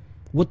all,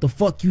 what the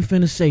fuck you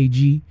finna say,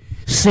 G?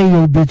 Say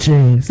your bitch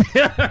ass.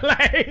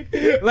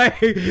 like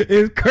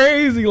it's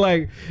crazy,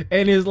 like,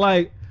 and it's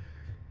like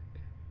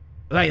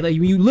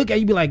when you look at it,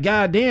 you be like,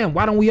 God damn,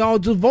 why don't we all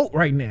just vote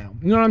right now?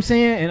 You know what I'm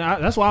saying?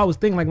 And that's why I was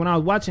thinking, like, when I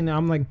was watching it,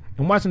 I'm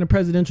watching the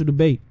presidential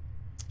debate,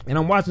 and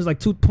I'm watching, like,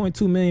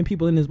 2.2 million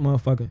people in this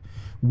motherfucker.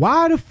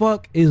 Why the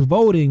fuck is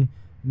voting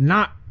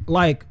not,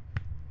 like,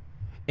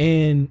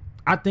 and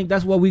I think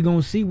that's what we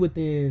gonna see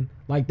within,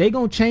 like, they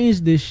gonna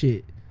change this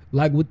shit.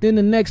 Like, within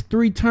the next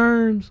 3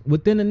 terms,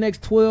 within the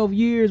next 12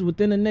 years,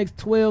 within the next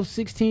 12,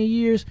 16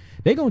 years,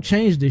 they gonna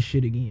change this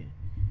shit again.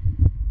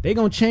 They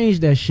gonna change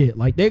that shit.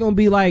 Like, they gonna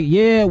be like,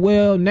 yeah,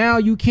 well, now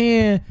you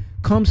can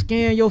come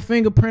scan your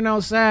fingerprint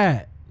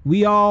outside.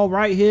 We all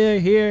right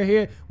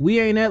here. We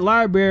ain't at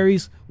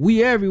libraries.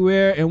 We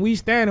everywhere, and we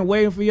standing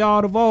waiting for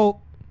y'all to vote.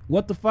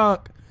 What the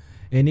fuck?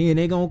 And then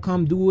they gonna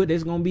come do it.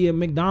 It's gonna be at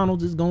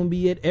McDonald's. It's gonna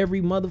be at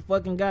every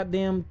motherfucking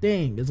goddamn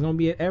thing. It's gonna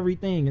be at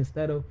everything,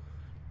 instead of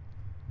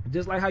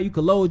just like how you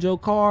could load your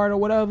card or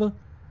whatever.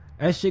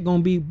 That shit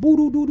gonna be boo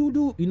doo doo doo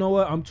doo. You know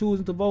what? I'm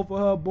choosing to vote for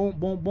her. Boom,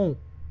 boom, boom.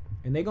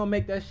 And they gonna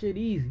make that shit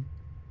easy.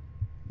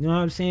 You know what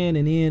I'm saying?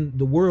 And then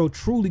the world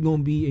truly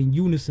gonna be in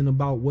unison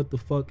about what the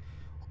fuck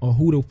or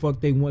who the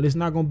fuck they want. It's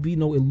not gonna be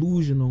no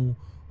illusion on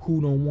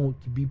who don't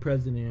want to be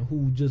president and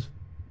who just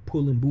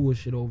pulling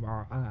bullshit over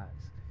our eyes.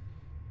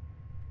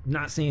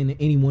 Not saying that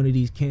any one of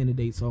these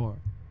candidates are.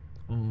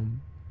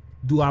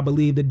 Do I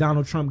believe that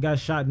Donald Trump got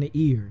shot in the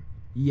ear?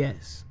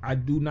 Yes. I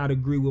do not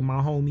agree with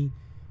my homie.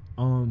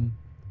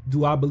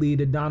 Do I believe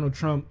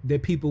that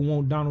people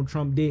want Donald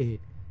Trump dead?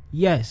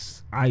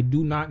 Yes. I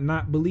do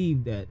not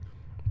believe that.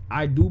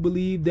 I do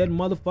believe that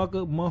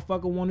motherfucker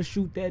want to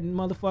shoot that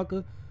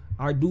motherfucker.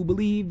 I do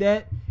believe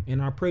that,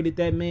 and I pray that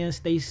that man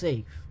stay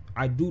safe.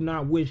 I do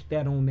not wish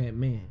that on that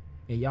man,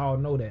 and y'all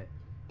know that.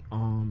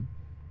 And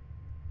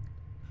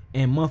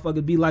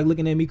motherfuckers be like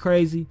looking at me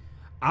crazy.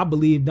 I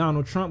believe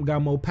Donald Trump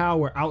got more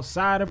power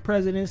outside of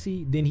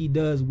presidency than he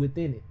does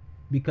within it,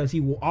 because he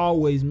will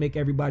always make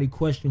everybody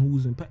question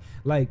who's in.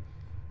 Like,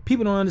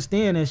 people don't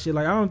understand that shit.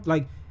 Like, I don't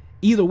like.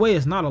 Either way,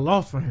 it's not a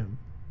loss for him,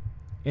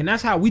 and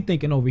that's how we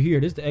thinking over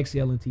here. This is the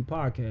XLNT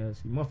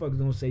podcast. Motherfuckers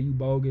don't say you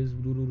bogus.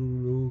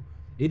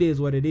 It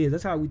is what it is.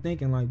 That's how we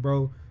thinking. Like,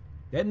 bro,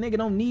 that nigga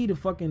don't need a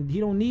fucking.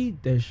 He don't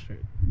need that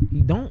shit.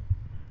 He don't.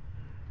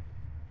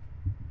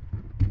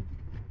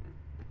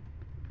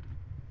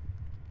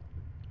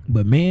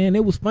 But man,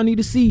 it was funny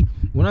to see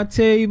when I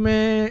tell you,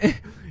 man.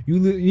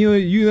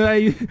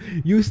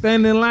 You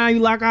stand in line,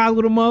 you lock eyes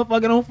with a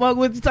motherfucker, don't fuck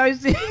with the type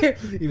shit.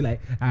 You be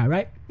like, all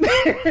right.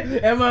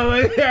 That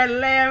motherfucker started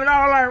laughing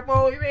all like,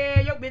 boy,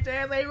 man, your bitch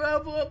ass ain't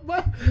real,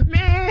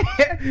 man.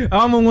 I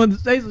almost wanted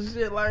to say some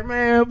shit like,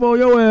 man, boy,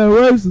 your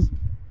ass racist.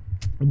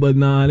 But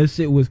nah, this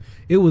shit was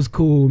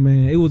cool,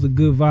 man. It was a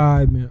good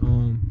vibe,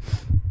 man.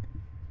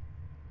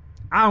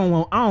 I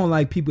don't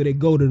like people that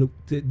go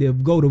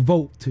to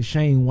vote to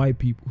shame white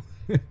people.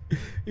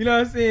 You know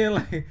what I'm saying?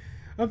 Like,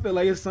 I feel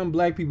like it's some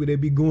black people that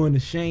be going to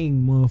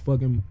shame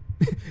motherfucking.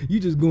 You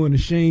just going to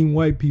shame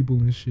white people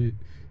and shit.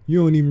 You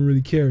don't even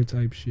really care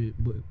type shit.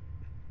 But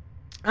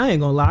I ain't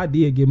gonna lie,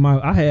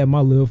 I had my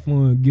little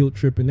fun guilt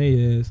tripping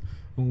their ass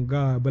on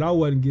God. But I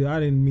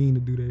didn't mean to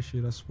do that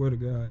shit. I swear to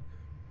God.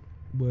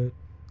 But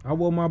I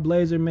wore my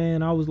blazer,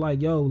 man. I was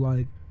like, yo,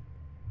 like,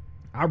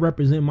 I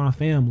represent my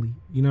family.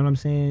 You know what I'm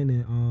saying?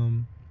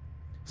 And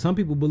some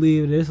people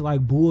believe that it's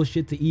like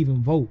bullshit to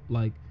even vote.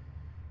 Like,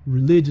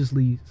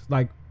 religiously,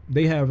 like,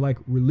 they have like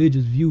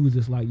religious views.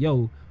 It's like,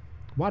 yo,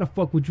 why the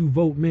fuck would you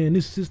vote, man?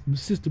 This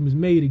system is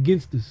made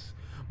against us.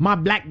 My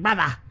black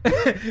brother.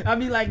 I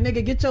be like,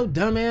 nigga, get your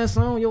dumb ass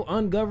on, your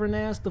ungoverned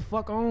ass the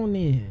fuck on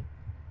then.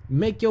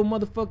 Make your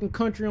motherfucking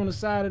country on the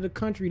side of the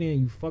country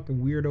then, you fucking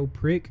weirdo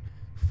prick.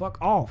 Fuck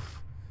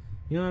off.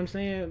 You know what I'm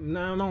saying?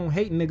 Now, I don't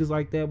hate niggas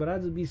like that, but I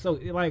just be so,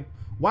 like,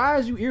 why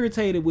is you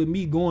irritated with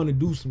me going to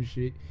do some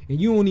shit and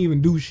you don't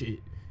even do shit?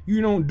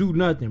 You don't do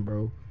nothing,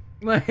 bro.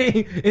 Like,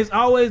 it's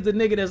always the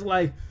nigga that's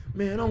like,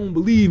 man, I don't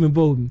believe in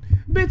voting.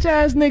 Bitch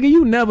ass nigga,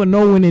 you never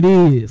know when it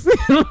is.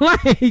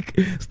 Like,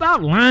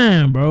 stop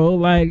lying, bro.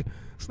 Like,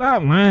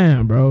 stop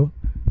lying, bro.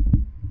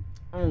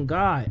 Oh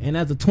God. And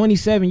as a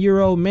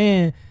 27-year-old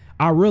man,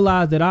 I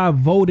realized that I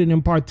voted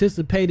and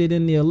participated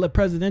in the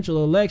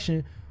presidential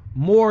election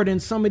more than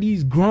some of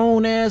these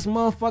grown ass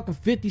motherfucking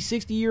 50,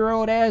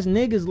 60-year-old ass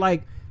niggas.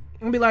 Like,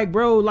 I'm gonna be like,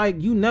 bro,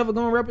 like, you never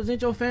gonna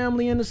represent your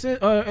family in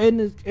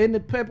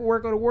the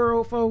paperwork of the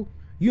world, folks.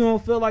 You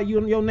don't feel like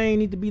your name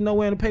need to be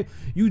nowhere in the paper.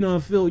 You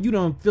done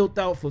filled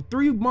out for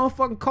 3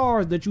 motherfucking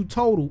cars that you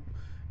totaled,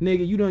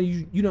 nigga. You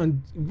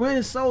done went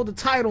and sold the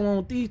title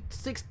on these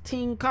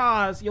 16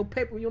 cars, your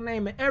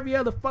name in every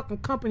other fucking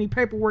company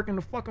paperwork in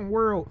the fucking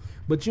world,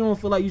 but you don't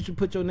feel like you should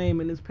put your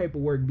name in this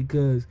paperwork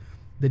because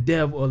the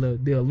devil or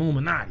the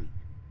Illuminati.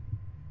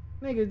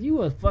 Nigga,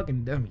 you a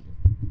fucking dummy.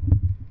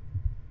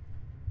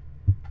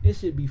 It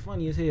should be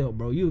funny as hell,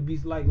 bro. You would be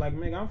like,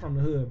 nigga, I'm from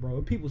the hood, bro.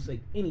 If people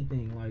say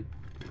anything, like,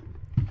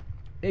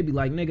 they be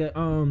like, nigga,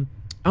 I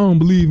don't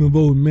believe in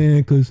voting,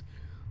 man, cause,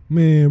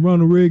 man,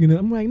 Ronald Reagan.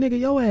 I'm like, nigga,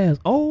 your ass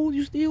old,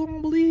 you still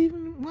don't believe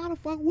in? Why the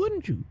fuck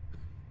wouldn't you?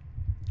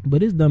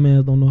 But this dumb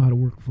ass don't know how to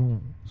work a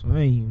phone, so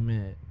I ain't even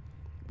mad.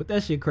 But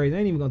that shit crazy. I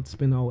ain't even gonna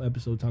spend the whole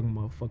episode talking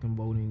about fucking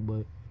voting,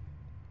 but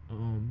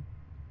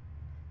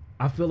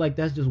I feel like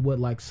that's just what,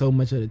 like, so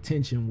much of the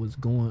tension was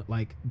going,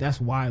 like,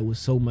 that's why it was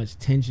so much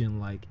tension,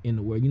 like, in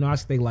the world. You know, I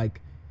stay, like,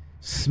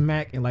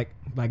 smack, and, like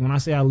when I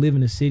say I live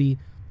in the city,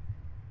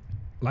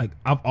 like,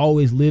 I've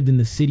always lived in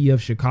the city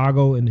of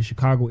Chicago, in the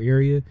Chicago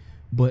area,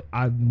 but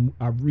I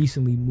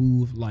recently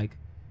moved, like,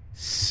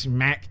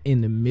 smack in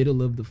the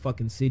middle of the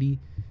fucking city,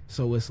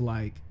 so it's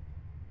like,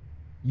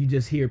 you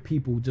just hear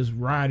people just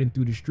riding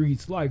through the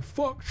streets like,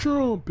 fuck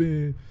Trump,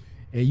 and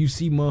you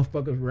see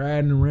motherfuckers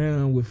riding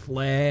around with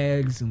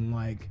flags, and,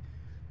 like,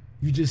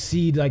 you just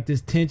see, like, this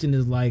tension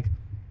is, like,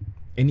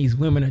 and these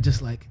women are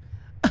just like,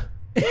 I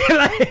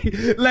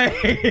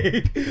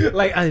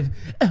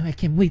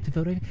can't wait to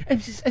vote. I'm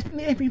just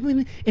every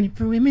woman and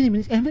for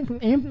women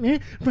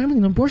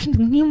and abortion.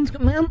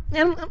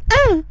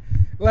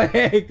 Like,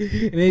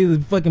 and they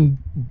fucking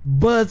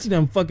buzz, you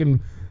know,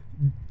 fucking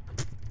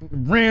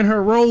ran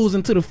her rolls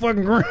into the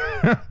fucking ground.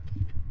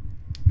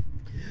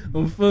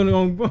 I'm feeling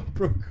on bro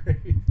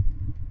crazy.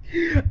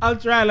 I'm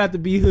trying not to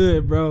be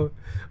hood, bro,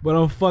 but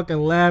I'm fucking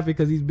laughing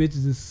because these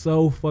bitches is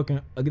so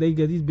fucking.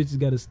 These bitches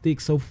got to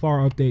stick so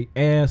far up their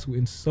ass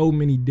in so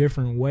many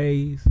different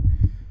ways.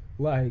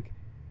 Like,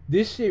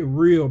 this shit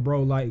real,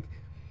 bro. Like,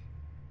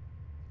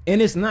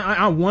 and it's not.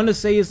 I want to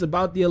say it's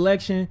about the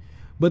election,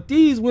 but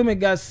these women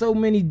got so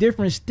many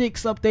different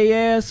sticks up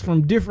their ass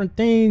from different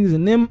things,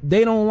 and them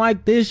they don't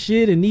like this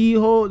shit, and these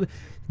hoes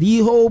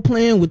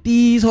playing with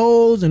these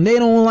hoes, and they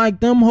don't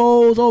like them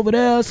hoes over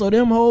there, so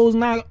them hoes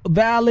not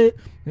valid,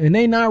 and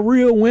they not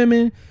real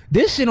women.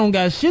 This shit don't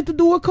got shit to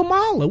do with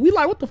Kamala. We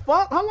like, what the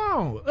fuck? Hold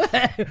on.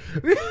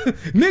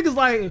 Niggas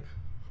like,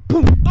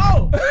 boom,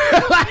 oh,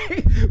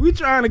 like, we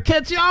trying to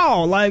catch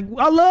y'all. Like,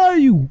 I love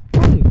you.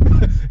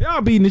 Boom.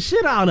 Y'all beating the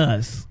shit out of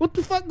us. What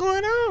the fuck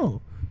going on?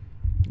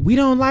 We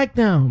don't like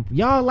them.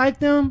 Y'all like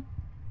them?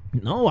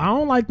 No, I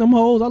don't like them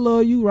hoes. I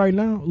love you right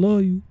now.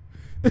 Love you.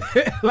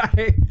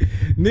 Like,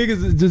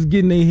 niggas is just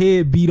getting their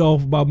head beat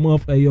off by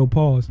motherfucker. Yo,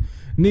 pause.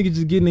 Niggas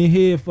just getting their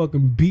head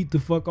fucking beat the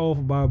fuck off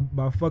by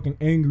fucking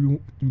angry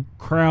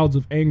crowds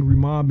of angry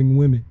mobbing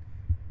women.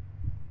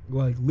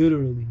 Like,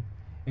 literally.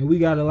 And we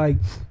gotta like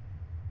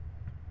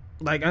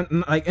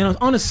and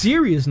on a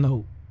serious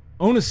note,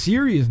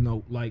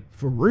 like,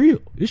 for real,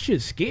 this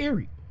shit's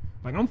scary.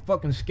 Like, I'm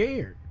fucking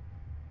scared.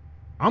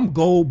 I'm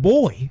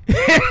GxldBoy.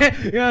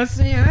 You know what I'm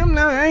saying?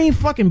 I ain't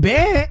fucking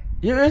bad.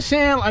 You know what I'm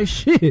saying? Like,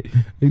 shit.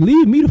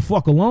 Leave me the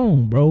fuck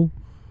alone, bro.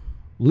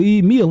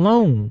 Leave me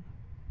alone.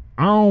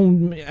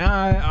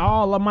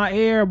 All of my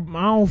air, I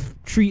don't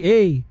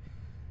treat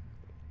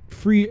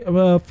free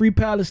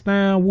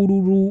Palestine, woo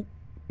doo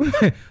doo.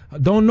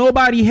 Don't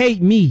nobody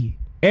hate me.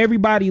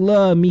 Everybody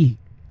love me.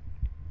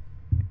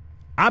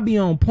 I be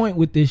on point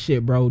with this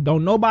shit, bro.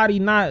 Don't nobody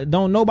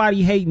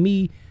hate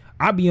me.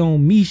 I be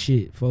on me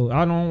shit, folks.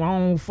 I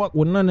don't fuck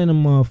with none of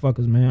them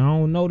motherfuckers, man. I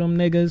don't know them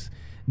niggas.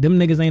 Them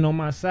niggas ain't on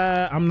my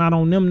side. I'm not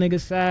on them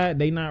niggas' side.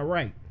 They not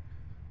right.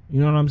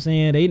 You know what I'm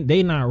saying?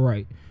 They not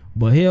right.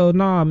 But hell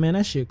nah, man,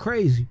 that shit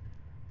crazy.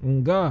 Oh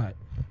God.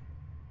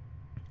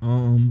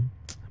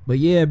 But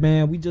yeah,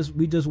 man, we just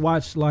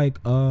watched, like,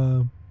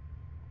 I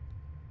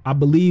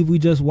believe we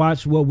just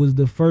watched what was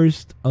the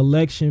first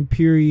election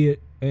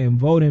period and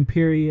voting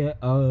period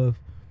of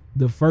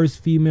the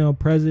first female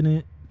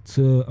president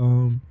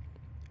to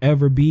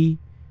ever be,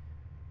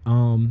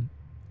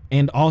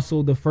 and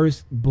also the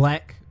first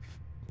black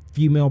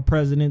female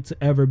president to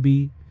ever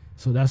be.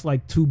 So that's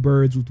like 2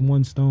 birds with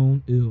 1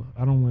 stone. Ew,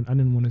 I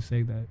didn't want to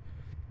say that.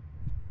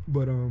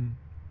 But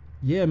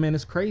yeah, man,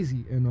 it's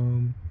crazy.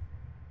 And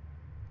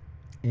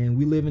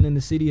we living in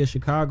the city of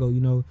Chicago,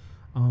 you know.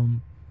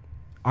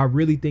 I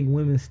really think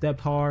women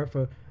stepped hard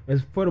for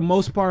the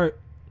most part,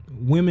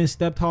 women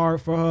stepped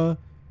hard for her.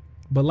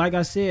 But like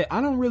I said,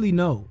 I don't really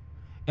know.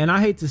 And I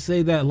hate to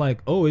say that,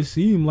 like, oh, it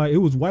seemed like it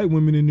was white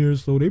women in there,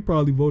 so they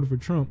probably voted for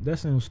Trump. That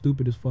sounds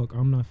stupid as fuck.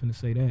 I'm not finna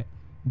say that.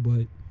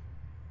 But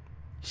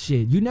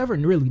shit, you never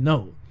really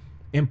know.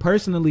 And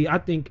personally, I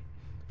think,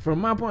 from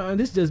my point,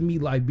 this is just me,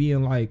 like,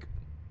 being like,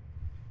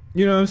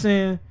 You know what I'm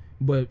saying?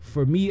 But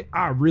for me,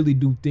 I really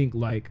do think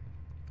like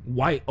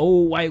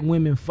old white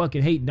women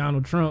fucking hate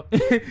Donald Trump.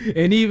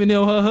 And even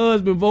though her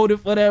husband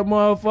voted for that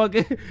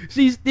motherfucker,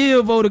 she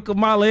still voted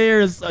Kamala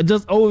Harris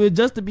just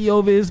to be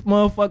over his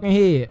motherfucking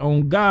head.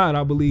 On God,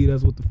 I believe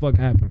that's what the fuck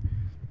happened.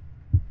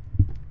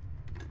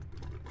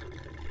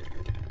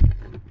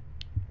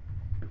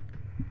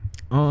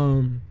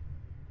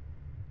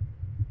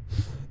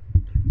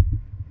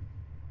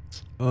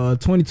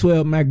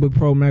 2012 MacBook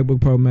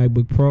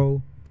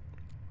Pro.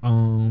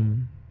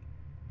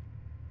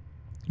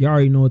 You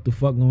already know what the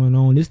fuck going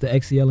on. This is the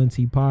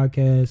XCLNT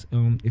podcast.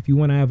 If you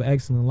want to have an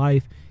excellent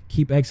life,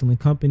 keep excellent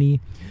company.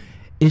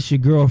 It's your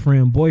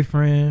girlfriend,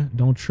 boyfriend.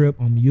 Don't trip,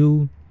 I'm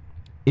you.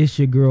 It's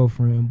your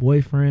girlfriend,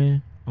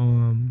 boyfriend.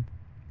 I'm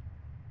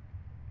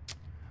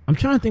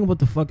trying to think what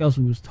the fuck else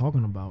we was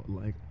talking about.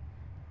 Like,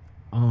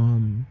 I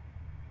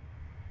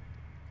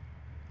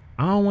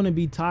don't want to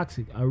be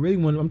toxic.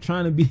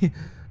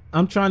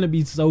 I'm trying to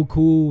be so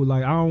cool.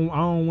 Like, I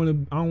don't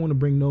want to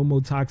bring no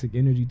more toxic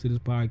energy to this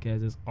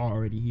podcast that's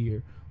already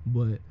here.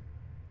 But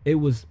it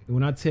was,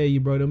 when I tell you,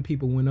 bro, them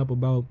people went up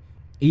about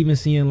even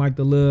seeing like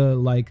the little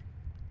like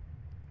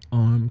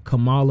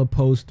Kamala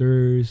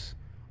posters,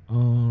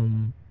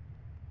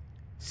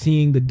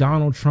 seeing the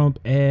Donald Trump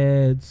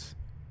ads,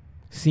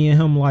 seeing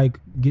him like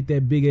get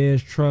that big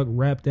ass truck,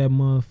 wrap that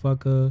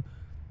motherfucker,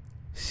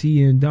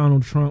 seeing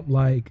Donald Trump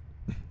like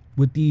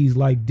with these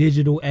like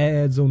digital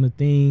ads on the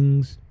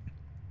things.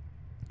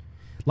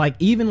 Like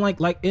even like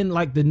in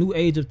like the new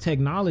age of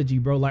technology,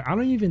 bro, like I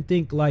don't even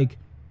think like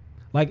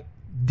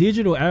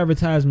digital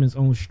advertisements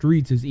on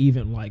streets is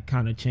even like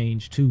kind of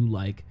changed too.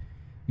 Like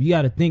you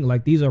got to think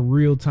like these are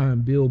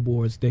real-time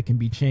billboards that can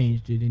be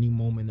changed at any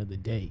moment of the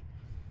day.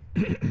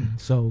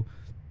 So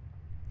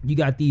you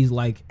got these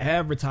like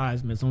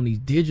advertisements on these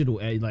digital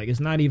ads. Like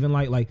it's not even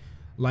like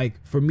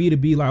for me to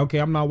be like, okay,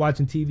 I'm not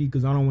watching TV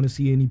because I don't want to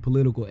see any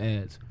political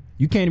ads.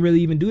 You can't really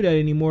even do that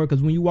anymore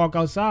because when you walk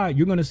outside,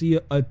 you're gonna see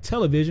a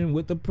television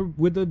with the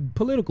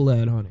political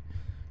ad on it.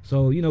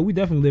 So you know, we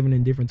definitely living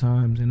in different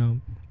times, and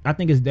I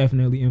think it's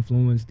definitely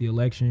influenced the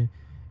election.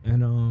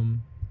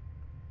 And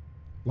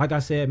like I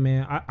said,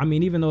 man, I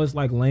mean, even though it's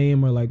like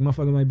lame or like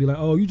motherfucker might be like,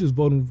 oh, you just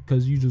voting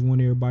because you just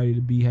want everybody to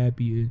be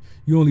happy, and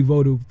you only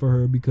voted for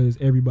her because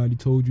everybody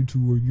told you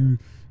to, or you're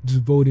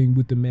just voting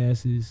with the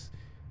masses.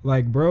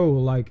 Like, bro,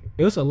 like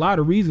it's a lot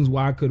of reasons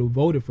why I could have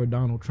voted for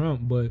Donald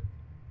Trump, but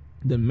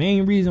the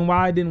main reason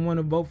why I didn't want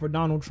to vote for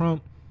Donald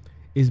Trump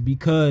is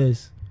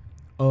because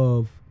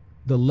of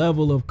the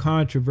level of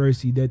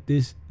controversy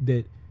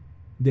that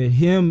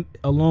him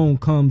alone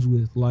comes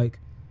with. Like,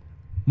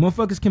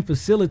 motherfuckers can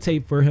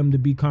facilitate for him to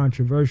be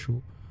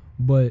controversial,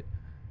 but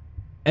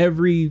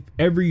every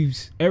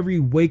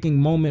waking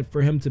moment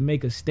for him to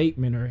make a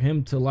statement, or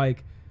him to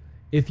like,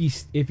 if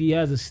he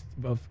has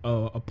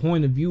a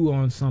point of view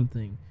on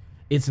something,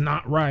 it's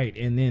not right,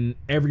 and then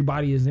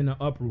everybody is in an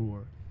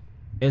uproar.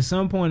 At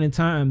some point in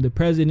time, the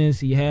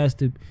presidency has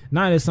to,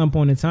 not at some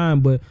point in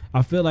time, but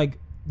I feel like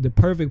the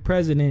perfect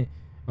president,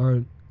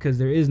 or because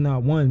there is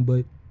not one,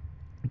 but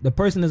the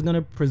person that's going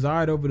to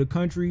preside over the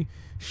country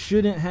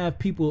shouldn't have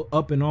people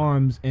up in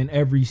arms in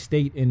every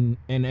state and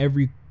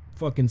every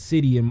fucking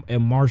city and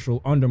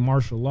under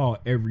martial law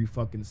every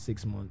fucking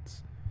 6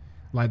 months.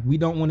 Like, we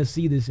don't want to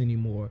see this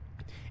anymore.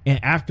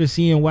 And after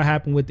seeing what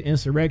happened with the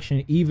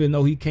insurrection, even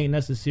though he can't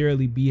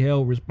necessarily be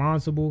held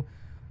responsible,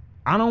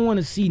 I don't want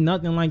to see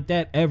nothing like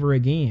that ever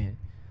again.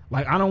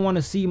 Like, I don't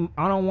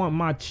want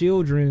my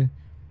children,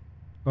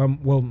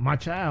 my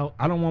child,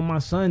 I don't want my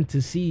son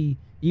to see,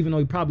 even though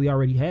he probably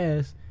already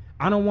has,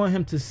 I don't want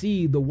him to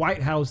see the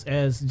White House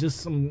as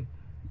just some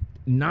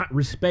not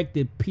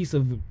respected piece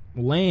of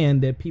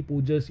land that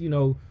people just, you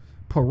know,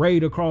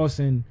 parade across.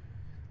 And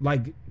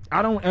like,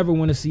 I don't ever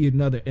want to see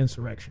another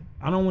insurrection.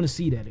 I don't want to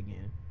see that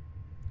again.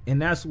 And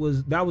that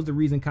was the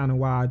reason kind of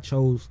why I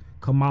chose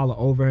Kamala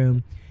over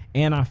him.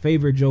 And I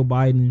favored Joe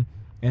Biden,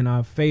 and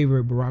I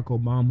favored Barack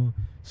Obama.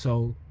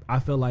 So I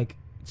feel like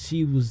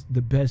she was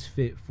the best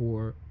fit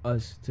for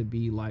us to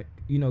be like,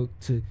 you know,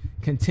 to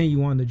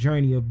continue on the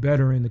journey of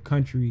bettering the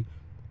country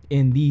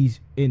in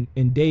days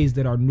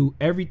that are new.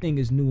 Everything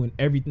is new and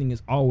everything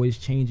is always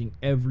changing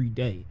every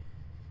day.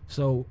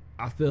 So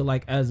I feel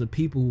like as a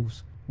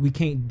peoples, we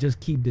can't just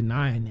keep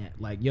denying that.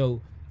 Like,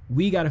 yo,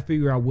 we got to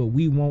figure out what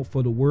we want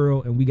for the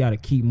world, and we got to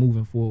keep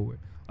moving forward.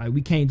 Like,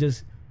 we can't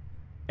just,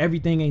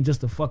 everything ain't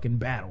just a fucking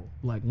battle.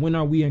 Like, when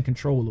are we in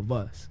control of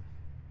us?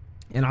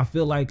 And I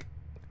feel like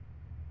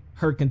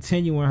her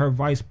continuing her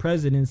vice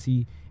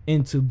presidency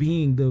into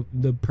being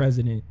the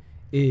president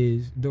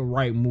is the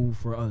right move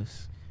for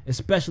us,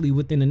 especially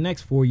within the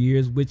next 4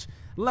 years, which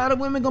a lot of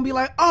women gonna be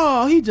like,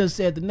 oh, he just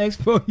said the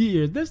next 4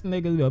 years. This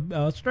nigga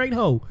a straight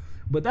hoe.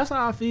 But that's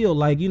how I feel.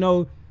 Like, you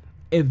know,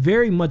 it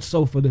very much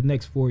so for the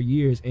next 4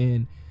 years.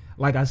 And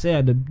like I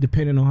said,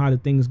 depending on how the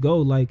things go,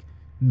 like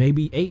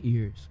maybe 8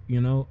 years,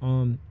 you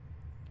know.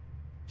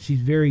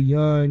 She's very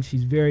young,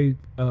 she's very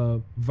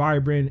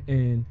vibrant,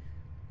 and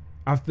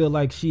I feel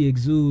like she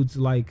exudes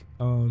like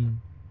I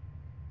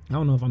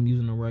don't know if I'm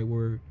using the right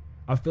word.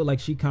 I feel like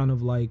she kind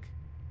of like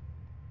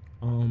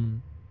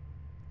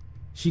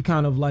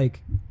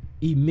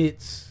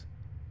emits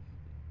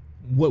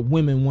what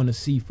women want to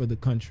see for the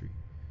country,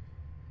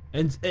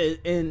 and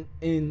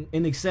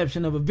in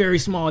exception of a very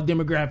small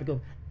demographic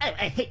of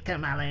I hate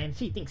Kamala and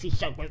she thinks she's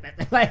so good.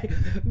 Like,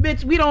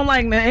 bitch, we don't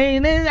like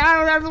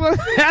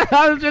that.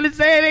 I was trying to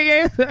say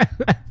it again.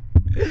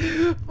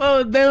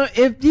 Well, then,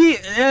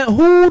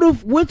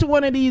 which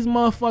one of these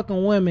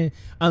motherfucking women,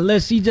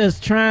 unless she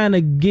just trying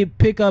to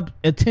pick up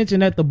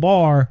attention at the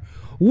bar,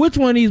 which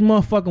one of these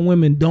motherfucking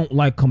women don't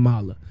like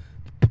Kamala?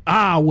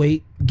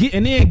 Wait,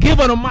 and then give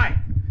her the mic.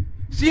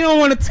 She don't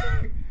want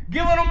to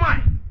give her the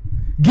mic.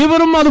 Give her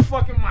the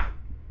motherfucking mic.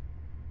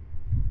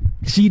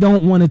 She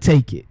don't want to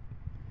take it.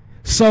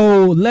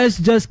 So let's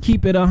just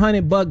keep it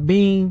 $100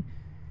 bean.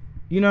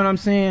 You know what I'm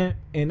saying?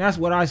 And that's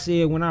what I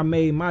said when I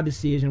made my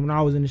decision. When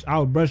I was I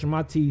was brushing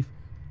my teeth,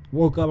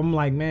 woke up, I'm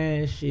like,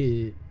 man,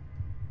 shit,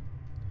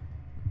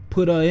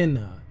 put her in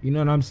there. You know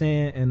what I'm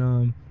saying?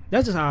 And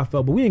that's just how I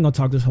felt. But we ain't gonna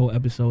talk this whole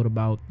episode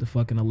about the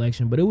fucking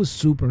election. But it was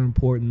super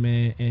important,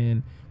 man.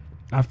 And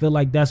I feel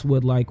like that's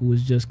what like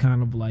was just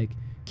kind of like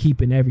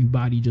keeping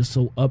everybody just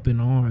so up in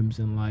arms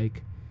and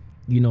like,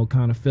 you know,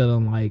 kind of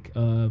feeling like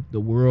the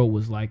world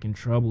was like in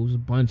trouble. It was a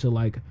bunch of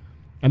like,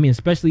 I mean,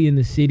 especially in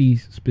the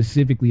cities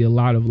specifically, a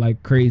lot of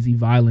like crazy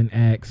violent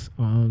acts.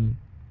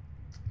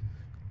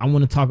 I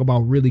want to talk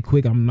about really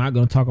quick. I'm not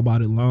going to talk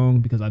about it long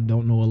because I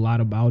don't know a lot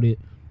about it.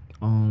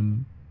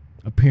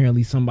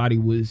 Apparently somebody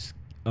was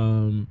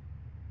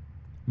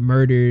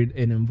murdered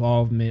in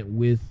involvement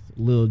with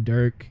Lil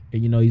Durk.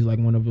 And, you know, he's like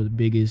one of the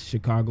biggest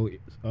Chicago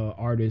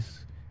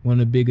artists, one of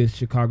the biggest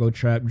Chicago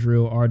trap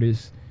drill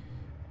artists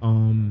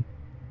from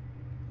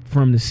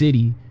the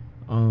city.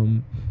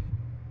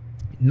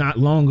 Not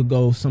long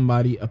ago,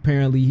 somebody,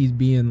 apparently he's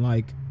being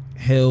like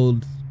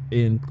held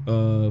in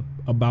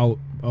about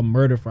a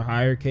murder for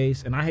hire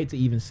case, and I hate to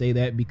even say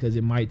that because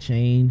it might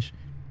change,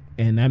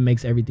 and that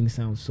makes everything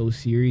sound so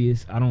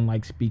serious. I don't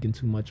like speaking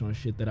too much on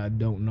shit that I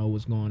don't know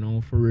what's going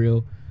on for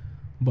real,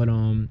 but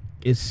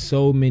it's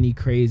so much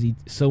crazy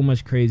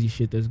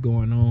shit that's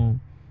going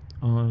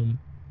on,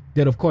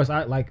 that of course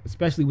I like,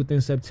 especially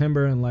within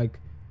September and like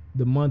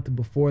the month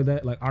before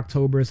that, like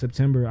October,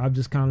 September, I've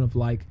just kind of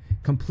like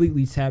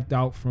completely tapped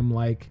out from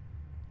like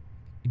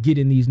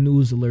getting these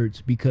news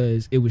alerts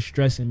because it was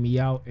stressing me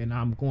out, and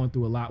I'm going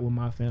through a lot with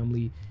my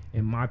family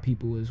and my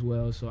people as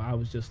well. So I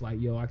was just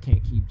like, yo, I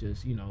can't keep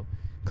just, you know,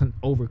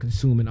 over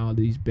consuming all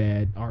these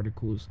bad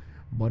articles.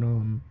 But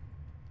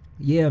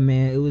yeah,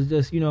 man, it was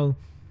just, you know,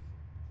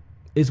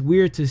 it's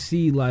weird to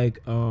see like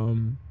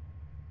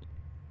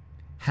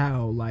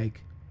how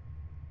like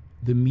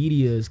the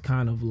media is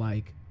kind of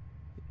like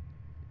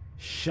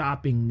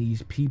shopping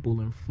these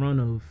people in front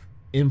of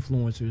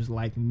influencers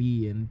like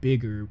me and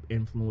bigger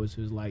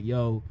influencers like,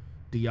 yo,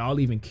 do y'all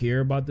even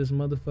care about this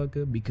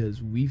motherfucker? Because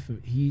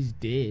he's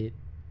dead,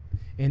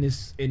 and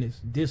it's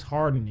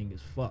disheartening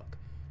as fuck.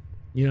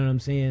 You know what I'm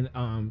saying?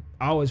 I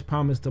always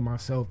promised to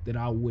myself that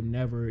I would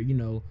never, you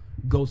know,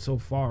 go so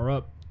far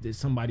up that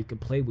somebody could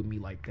play with me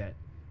like that.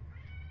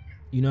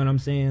 You know what I'm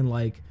saying?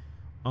 Like,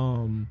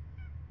 but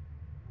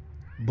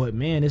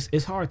man,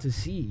 it's hard to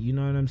see. You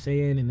know what I'm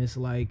saying? And it's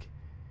like,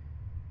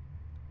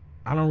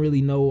 I don't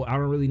really know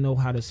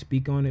how to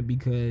speak on it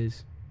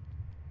because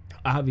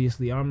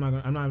obviously I'm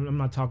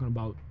not talking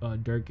about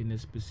Durk in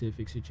this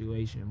specific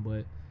situation,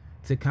 but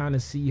to kind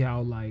of see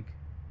how like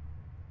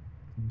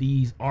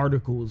these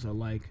articles are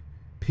like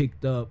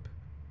picked up,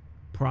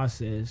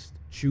 processed,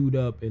 chewed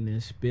up, and then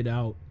spit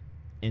out,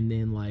 and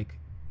then like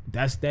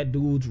that's that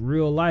dude's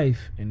real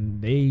life,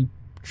 and they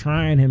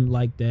trying him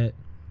like that.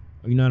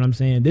 You know what I'm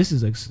saying? This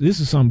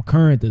is some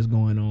current that's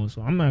going on,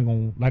 so I'm not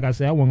gonna, like I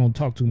said, I wasn't gonna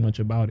talk too much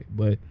about it,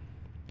 but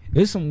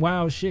it's some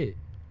wild shit.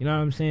 You know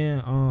what I'm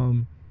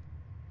saying?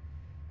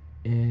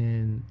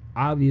 And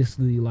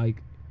obviously,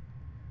 like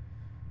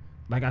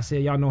I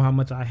said, y'all know how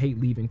much I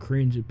hate leaving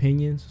cringe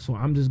opinions. So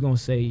I'm just gonna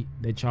say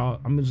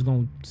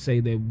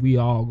that we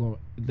all go,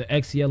 the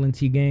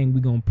XCLNT gang,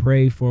 we gonna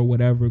pray for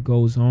whatever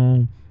goes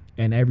on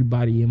and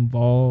everybody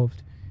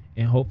involved,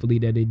 and hopefully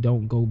that it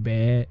don't go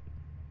bad,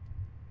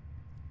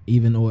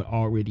 even though it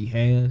already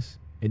has.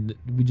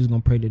 We just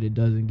gonna pray that it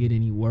doesn't get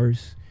any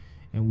worse.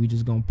 And we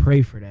just gonna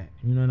pray for that.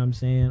 You know what I'm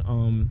saying?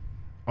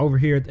 Over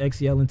here at the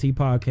XCLNT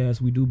podcast,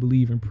 we do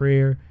believe in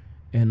prayer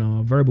and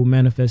verbal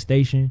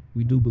manifestation.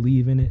 We do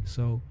believe in it.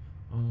 So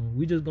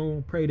we just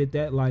gonna pray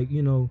that like,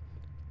 you know,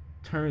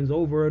 turns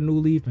over a new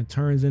leaf and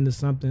turns into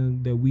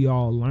something that we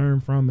all learn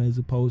from, as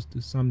opposed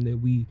to something that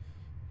we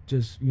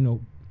just, you know,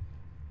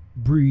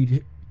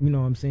 breed, you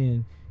know what I'm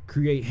saying,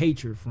 create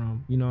hatred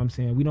from. You know what I'm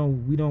saying? We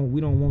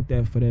don't want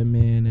that for that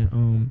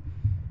man.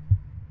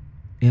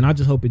 And I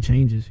just hope it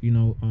changes, you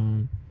know.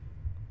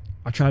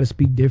 I try to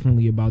speak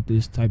differently about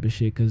this type of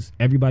shit because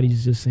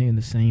everybody's just saying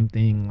the same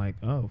thing. Like,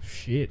 oh,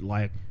 shit,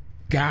 like,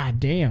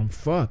 goddamn,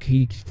 fuck.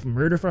 He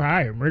murder for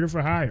hire.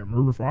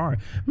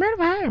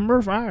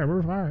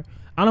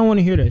 I don't want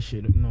to hear that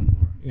shit no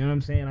more. You know what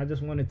I'm saying? I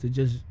just wanted to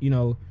just, you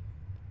know,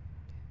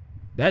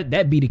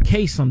 that be the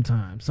case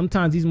sometimes.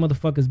 Sometimes these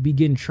motherfuckers be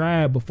getting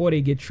tried before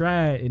they get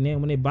tried, and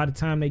then when they by the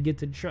time they get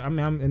to try, I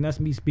mean, and that's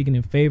me speaking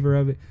in favor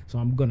of it. So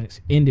I'm gonna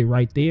end it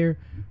right there.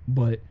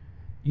 But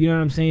you know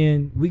what I'm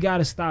saying? We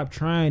gotta stop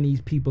trying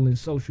these people in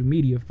social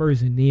media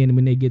first, and then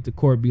when they get to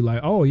court, be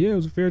like, oh yeah, it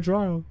was a fair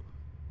trial.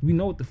 We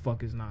know what the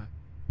fuck is not.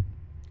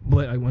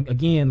 But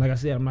again, like I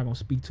said, I'm not gonna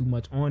speak too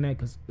much on that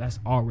because that's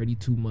already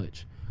too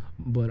much.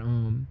 But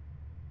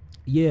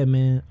yeah,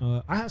 man.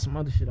 I had some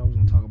other shit I was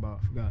gonna talk about.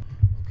 I forgot.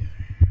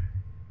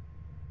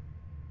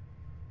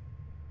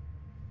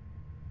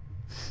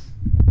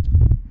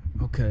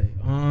 Okay.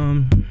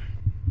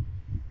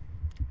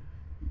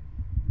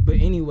 But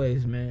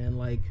anyways, man,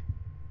 like,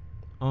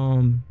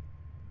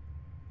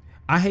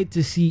 I hate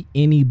to see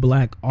any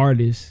black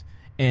artist,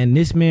 and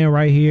this man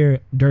right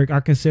here, Dirk, I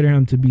consider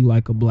him to be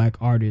like a black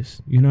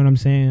artist. You know what I'm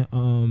saying? You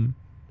know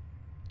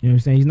what I'm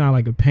saying? He's not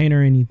like a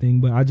painter or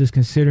anything, but I just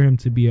consider him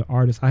to be an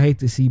artist. I hate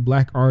to see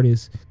black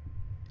artists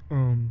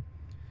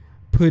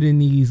put in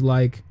these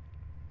like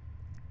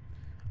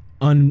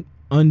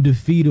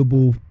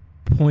undefeatable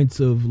points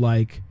of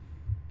like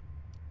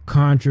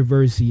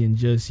controversy and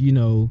just, you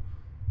know,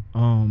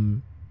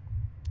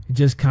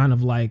 just kind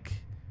of like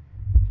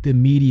the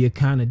media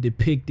kind of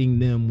depicting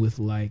them with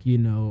like, you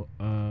know,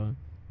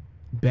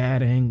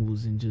 bad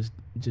angles and just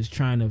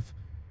trying to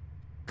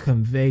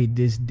convey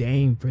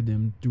disdain for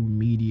them through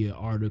media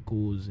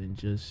articles and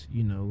just,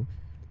 you know,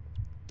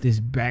 this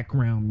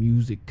background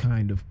music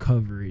kind of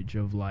coverage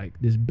of like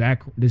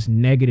this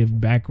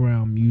negative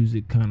background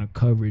music kind of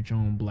coverage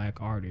on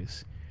black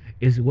artists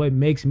is what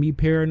makes me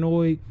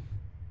paranoid.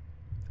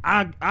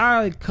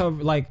 I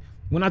cover, like,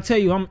 when I tell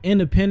you I'm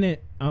independent,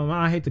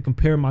 I hate to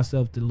compare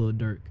myself to Lil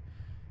Durk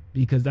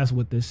because that's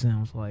what this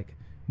sounds like.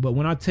 But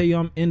when I tell you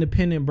I'm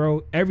independent,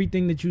 bro,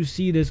 everything that you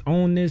see that's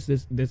on this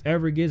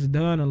ever gets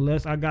done,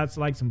 unless I got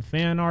like some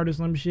fan art or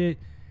some shit,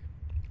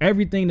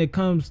 everything that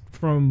comes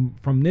from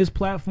this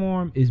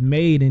platform is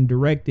made and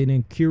directed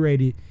and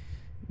curated,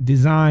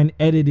 designed,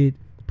 edited,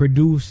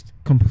 produced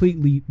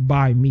completely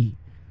by me.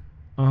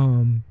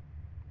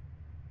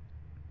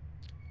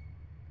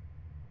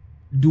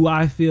 Do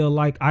I feel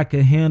like I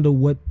can handle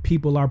what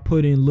people are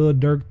putting Lil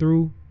Durk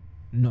through?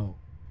 No.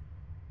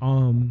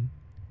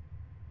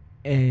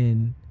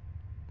 And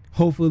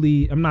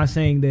hopefully, I'm not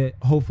saying that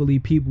hopefully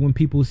when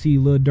people see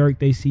Lil Durk,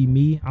 they see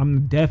me.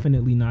 I'm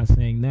definitely not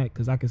saying that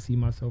because I can see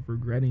myself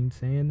regretting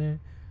saying that.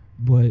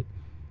 But,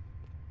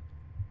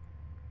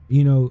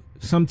 you know,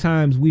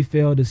 sometimes we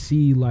fail to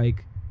see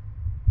like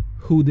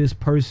who this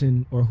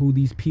person or who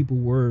these people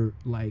were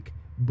like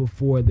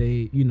before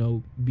they, you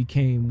know,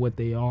 became what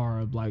they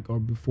are, like, or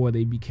before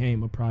they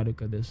became a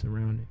product of their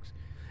surroundings.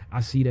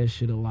 I see that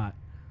shit a lot.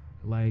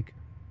 Like,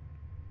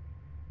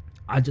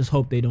 I just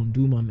hope they don't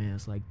do my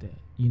mans like that.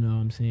 You know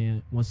what I'm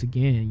saying? Once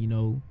again, you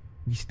know,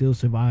 we still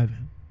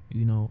surviving.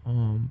 You know,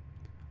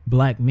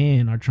 black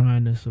men are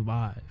trying to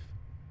survive.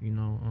 You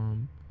know,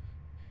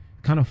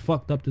 kind of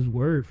fucked up this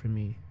word for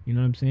me. You know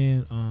what I'm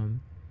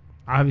saying?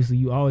 Obviously,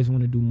 you always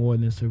want to do more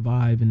than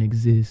survive and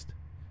exist,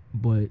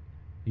 but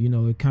you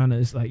know,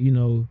 it's like, you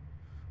know,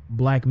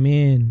 black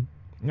men,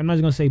 I'm not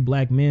just gonna say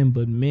black men,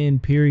 but men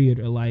period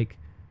are like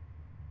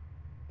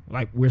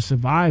we're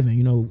surviving,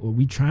 you know,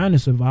 we trying to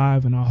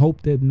survive, and I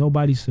hope that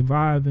nobody's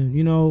surviving,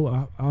 you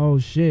know. Oh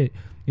shit,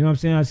 you know what I'm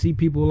saying? I see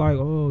people like,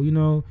 oh, you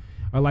know,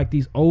 are like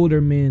these older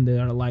men that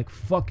are like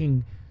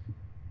fucking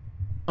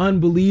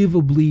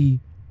unbelievably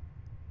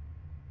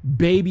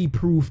baby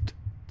proofed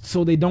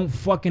so they don't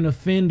fucking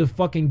offend a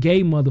fucking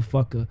gay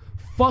motherfucker.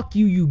 Fuck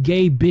you, you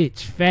gay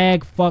bitch.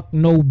 Fag, fuck,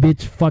 no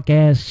bitch, fuck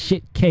ass,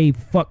 shit, K,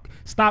 fuck.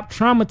 Stop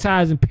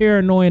traumatizing,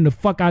 paranoid the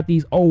fuck out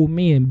these old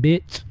men,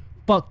 bitch.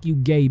 Fuck you,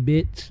 gay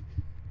bitch.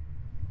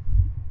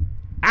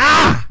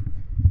 Ah!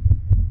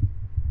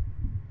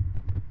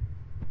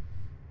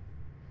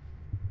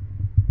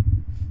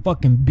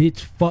 Fucking bitch,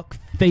 fuck,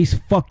 face,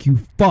 fuck you,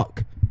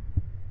 fuck.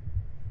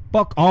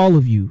 Fuck all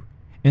of you.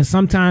 And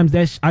sometimes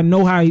that's, I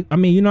know how, I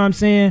mean, you know what I'm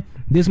saying?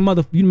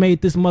 You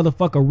made this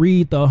motherfucker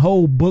read the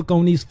whole book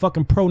on these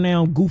fucking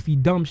pronoun goofy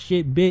dumb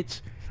shit,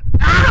 bitch.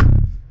 Ah!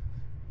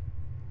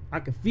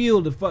 I can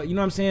feel the fuck, you know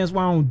what I'm saying? That's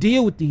why I don't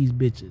deal with these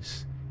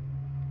bitches.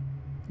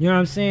 You know what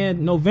I'm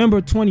saying?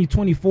 November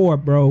 2024,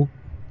 bro.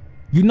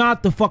 You're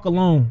not the fuck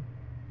alone.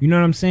 You know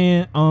what I'm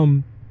saying?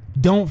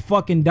 Don't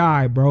fucking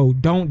die, bro.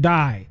 Don't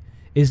die.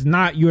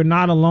 You're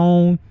not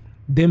alone.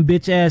 Them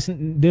bitch ass,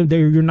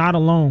 you're not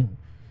alone.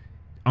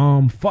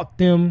 Fuck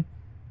them.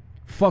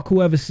 Fuck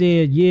whoever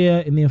said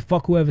yeah, and then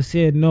fuck whoever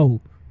said no,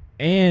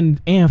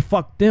 and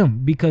fuck them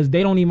because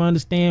they don't even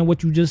understand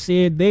what you just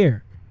said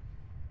there.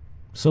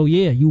 So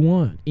yeah, you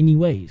won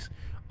anyways.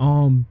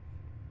 And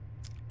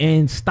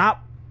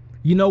stop,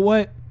 you know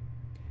what,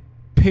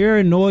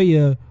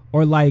 paranoia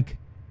or like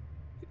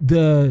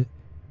the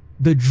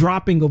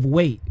dropping of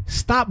weight.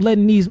 Stop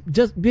letting these,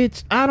 just,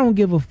 bitch, I don't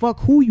give a fuck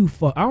who you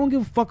fuck. I don't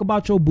give a fuck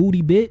about your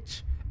booty,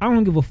 bitch. I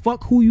don't give a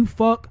fuck who you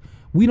fuck,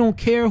 We don't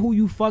care who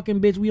you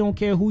fucking, bitch. We don't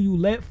care who you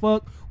let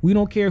fuck. We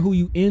don't care who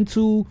you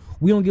into.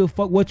 We don't give a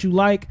fuck what you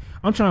like.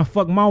 I'm trying to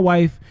fuck my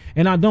wife,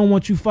 and I don't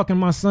want you fucking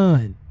my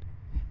son.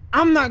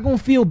 I'm not gonna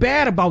feel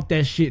bad about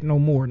that shit no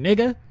more,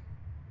 nigga.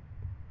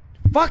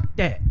 Fuck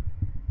that.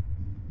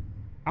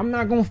 I'm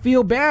not gonna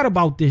feel bad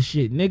about this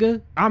shit,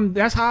 nigga.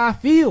 That's how I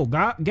feel,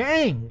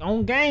 gang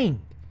on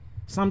gang.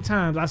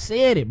 Sometimes I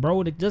said it,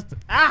 bro. I don't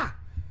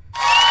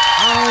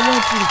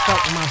want you to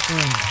fuck my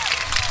son.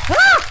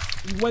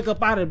 You wake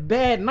up out of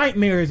bad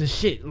nightmares and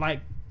shit, like,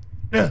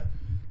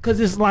 cause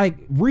it's like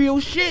real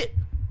shit.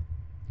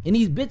 And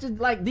these bitches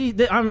like these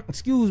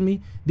excuse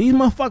me, these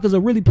motherfuckers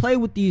will really play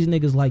with these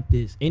niggas like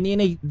this. And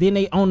then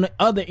they on the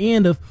other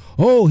end of,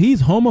 oh,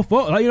 he's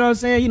homophobic. Like, you know what I'm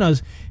saying? You know,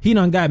 he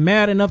done got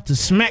mad enough to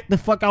smack the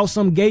fuck out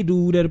some gay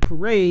dude at a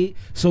parade.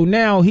 So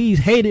now he's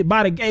hated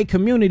by the gay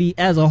community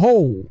as a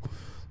whole.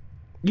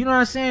 You know what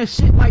I'm saying?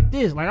 Shit like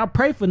this. Like, I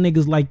pray for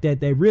niggas like that.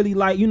 That really,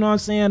 like, you know what I'm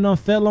saying, done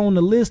fell on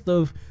the list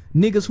of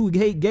niggas who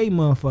hate gay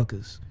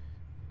motherfuckers.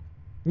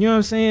 You know what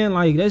I'm saying?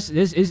 Like,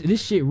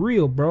 this shit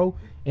real, bro.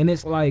 And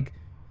it's like,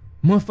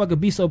 motherfucker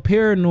be so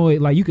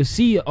paranoid. Like, you can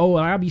see,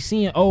 I be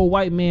seeing old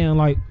white man,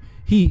 like,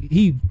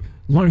 he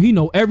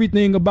know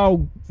everything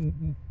about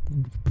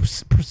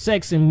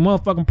sex and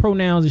motherfucking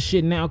pronouns and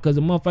shit now, because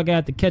the motherfucker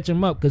had to catch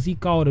him up because he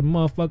called a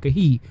motherfucker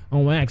he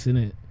on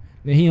accident.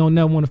 Then he don't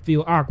never want to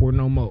feel awkward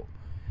no more.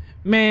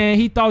 Man,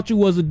 he thought you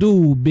was a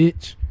dude,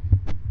 bitch.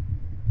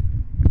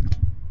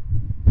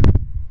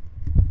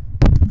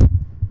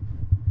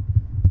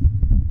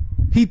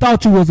 He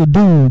thought you was a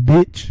dude,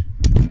 bitch.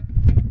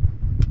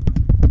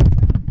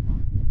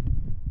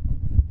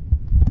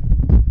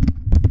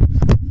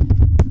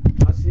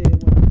 I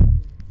said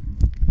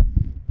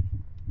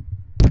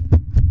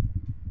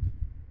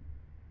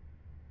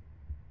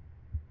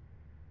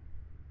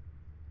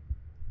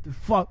the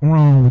fuck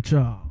wrong with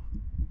y'all?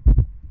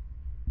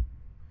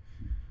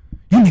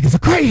 You niggas are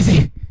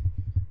crazy.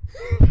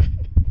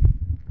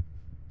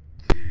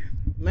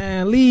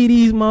 Man, leave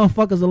these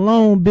motherfuckers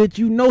alone, bitch.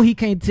 You know he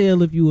can't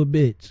tell if you a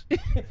bitch.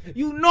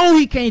 You know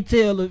he can't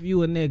tell if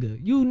you a nigga.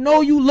 You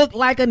know you look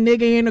like a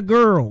nigga and a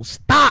girl.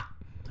 Stop.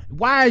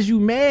 Why is you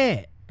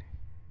mad?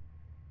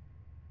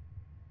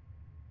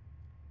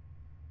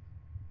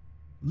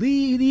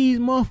 Leave these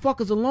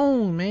motherfuckers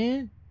alone,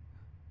 man.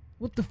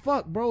 What the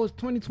fuck, bro? It's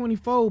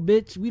 2024,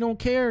 bitch. We don't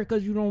care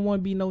because you don't want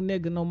to be no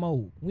nigga no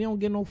more. We don't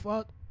give no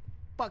fuck.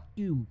 Fuck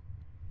you.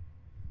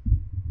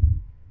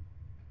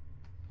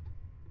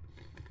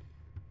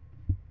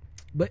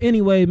 But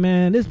anyway,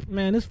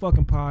 this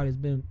fucking pod has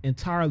been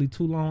entirely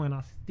too long, and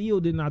I still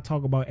did not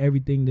talk about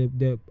everything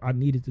that I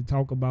needed to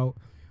talk about.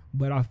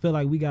 But I feel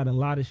like we got a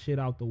lot of shit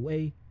out the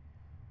way.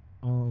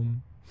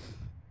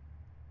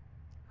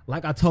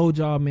 Like I told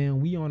y'all,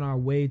 man, we on our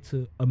way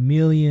to 1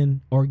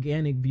 million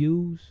organic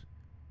views.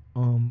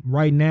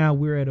 Right now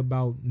we're at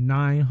about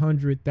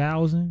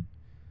 900,000.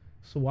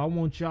 So I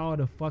want y'all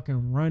to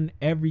fucking run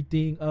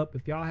everything up.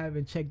 If y'all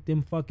haven't checked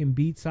them fucking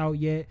beats out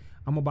yet,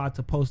 I'm about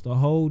to post a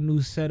whole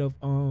new set of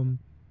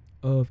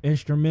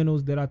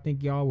instrumentals that I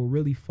think y'all will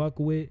really fuck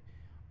with.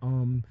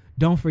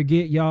 Don't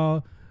forget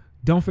to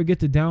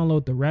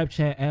download the Rap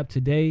Chat app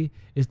today.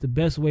 It's the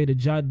best way to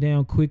jot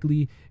down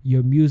quickly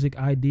your music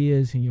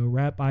ideas and your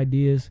rap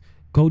ideas.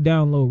 Go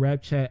download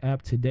Rap Chat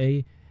app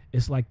today.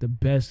 It's like the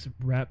best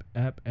rap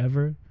app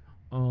ever.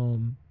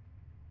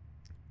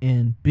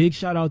 And big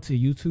shout out to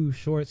YouTube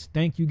Shorts.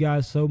 Thank you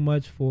guys so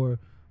much for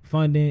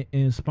funding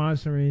and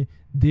sponsoring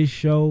this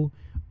show.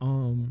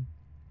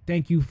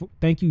 Thank you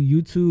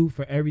YouTube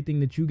for everything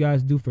that you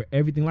guys do, for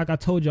everything. Like I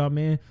told y'all,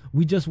 man,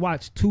 we just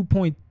watched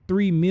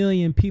 2.3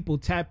 million people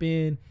tap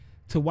in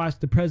to watch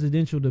the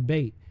presidential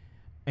debate,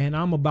 and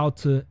I'm about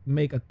to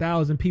make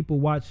 1,000 people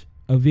watch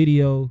a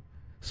video.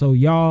 So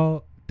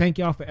y'all, thank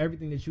y'all for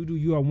everything that you do.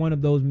 You are one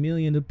of those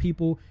million of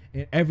people,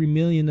 and every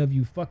million of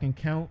you fucking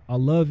count. I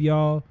love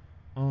y'all.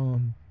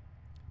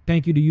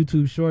 Thank you to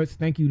YouTube Shorts.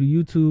 Thank you to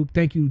YouTube.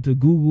 Thank you to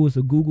Google. It's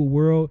a Google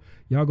world.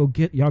 Y'all go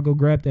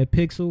grab that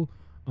Pixel.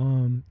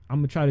 I'm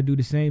gonna try to do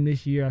the same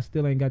this year. I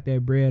still ain't got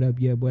that bread up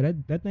yet,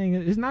 but that thing,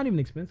 it's not even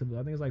expensive. I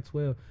think it's like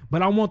 12.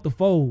 But I want the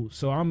Fold,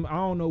 so I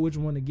don't know which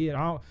one to get.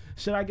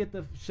 Should I get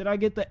the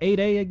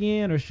 8A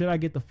again, or should I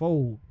get the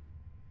Fold?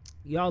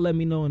 Y'all let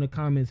me know in the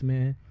comments,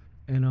 man.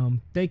 And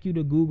thank you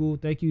to Google.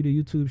 Thank you to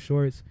YouTube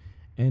Shorts.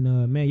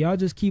 And man, y'all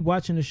just keep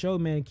watching the show,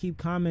 man. Keep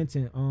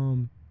commenting.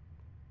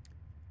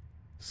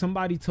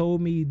 Somebody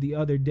told me the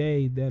other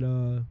day that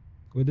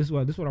well, this is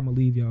what I'm gonna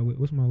leave y'all with.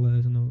 What's my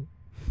last note?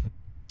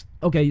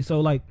 Okay, so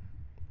like,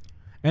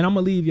 and I'm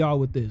gonna leave y'all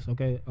with this,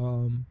 okay?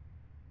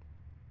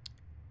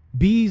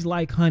 Bees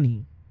like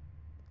honey,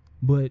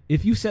 but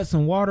if you set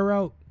some water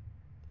out,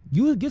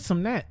 you will get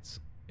some gnats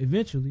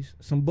eventually.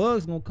 Some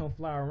bugs gonna come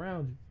fly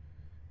around you.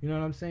 You know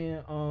what I'm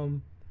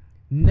saying?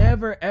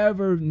 Never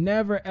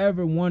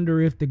ever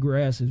wonder if the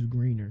grass is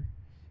greener.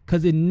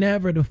 Cause it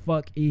never the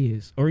fuck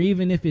is. Or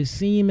even if it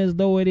seem as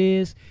though it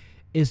is,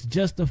 it's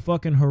just a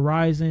fucking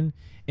horizon,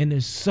 and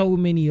there's so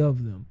many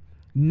of them.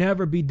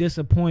 Never be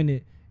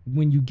disappointed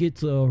when you get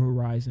to a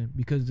horizon,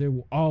 because there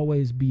will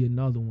always be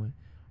another one.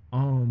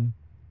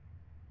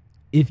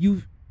 If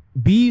you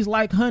bees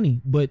like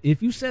honey, but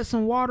if you set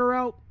some water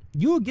out,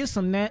 you'll get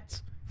some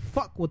gnats.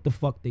 Fuck what the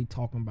fuck they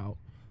talking about.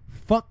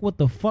 Fuck what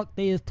the fuck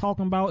they is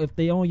talking about. If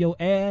they on your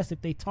ass,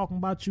 if they talking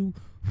about you,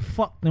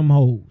 fuck them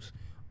hoes.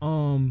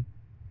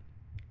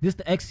 This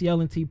the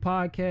XCLNT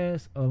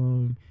podcast.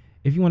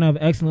 If you want to have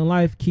an excellent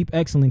life, keep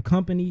excellent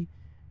company.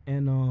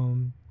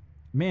 And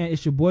man,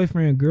 it's your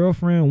boyfriend,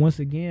 girlfriend. Once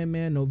again,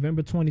 man,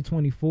 November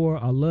 2024.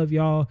 I love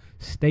y'all.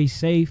 Stay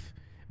safe.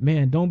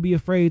 Man, don't be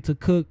afraid to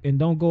cook and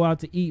don't go out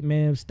to eat,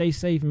 man. Stay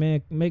safe,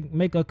 man.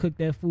 Make her cook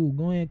that food.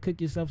 Go ahead and cook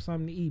yourself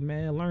something to eat,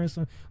 man. Learn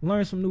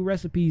some new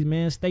recipes,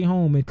 man. Stay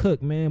home and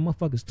cook, man.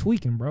 Motherfuckers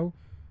tweaking, bro.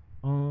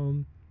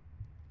 And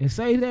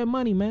save that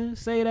money, man.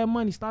 Save that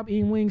money. Stop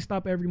eating wings.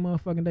 Stop every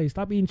motherfucking day.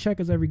 Stop eating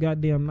checkers every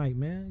goddamn night,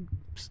 man.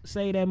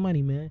 Save that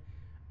money, man.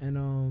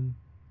 And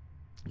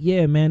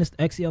yeah, man, it's the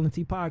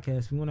XCLNT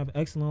podcast. If you want to have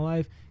an excellent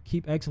life,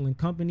 keep excellent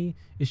company.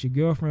 It's your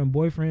girlfriend,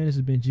 boyfriend. This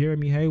has been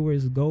Jeremy Hayward.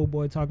 It's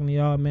GxldBoy talking to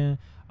y'all, man.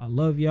 I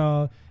love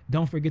y'all.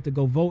 Don't forget to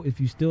go vote if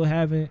you still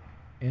haven't.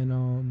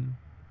 And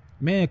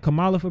man,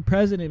 Kamala for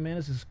president, man,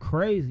 this is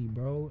crazy,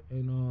 bro.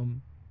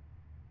 And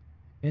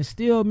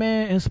still,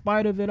 man, in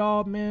spite of it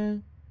all,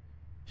 man,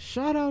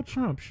 shout out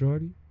Trump,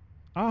 shorty.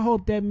 I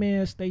hope that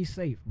man stay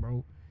safe,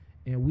 bro.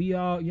 And we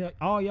all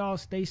y'all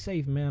stay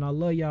safe, man. I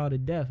love y'all to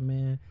death,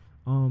 man.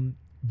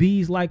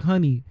 Bees like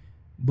honey,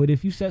 but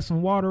if you set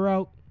some water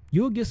out,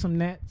 you'll get some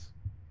gnats.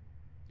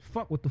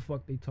 Fuck what the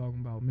fuck they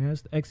talking about, man.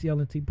 It's the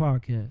XCLNT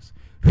podcast.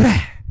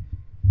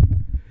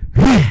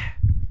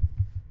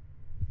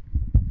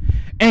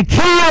 And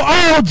kill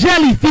all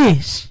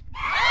jellyfish.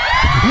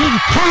 Nigga,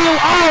 kill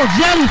all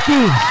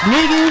jellyfish,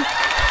 nigga.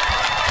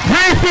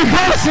 Perfect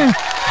person.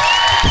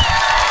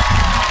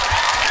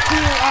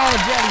 Kill all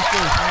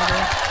jellyfish,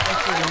 nigga.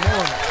 That's for the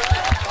morning.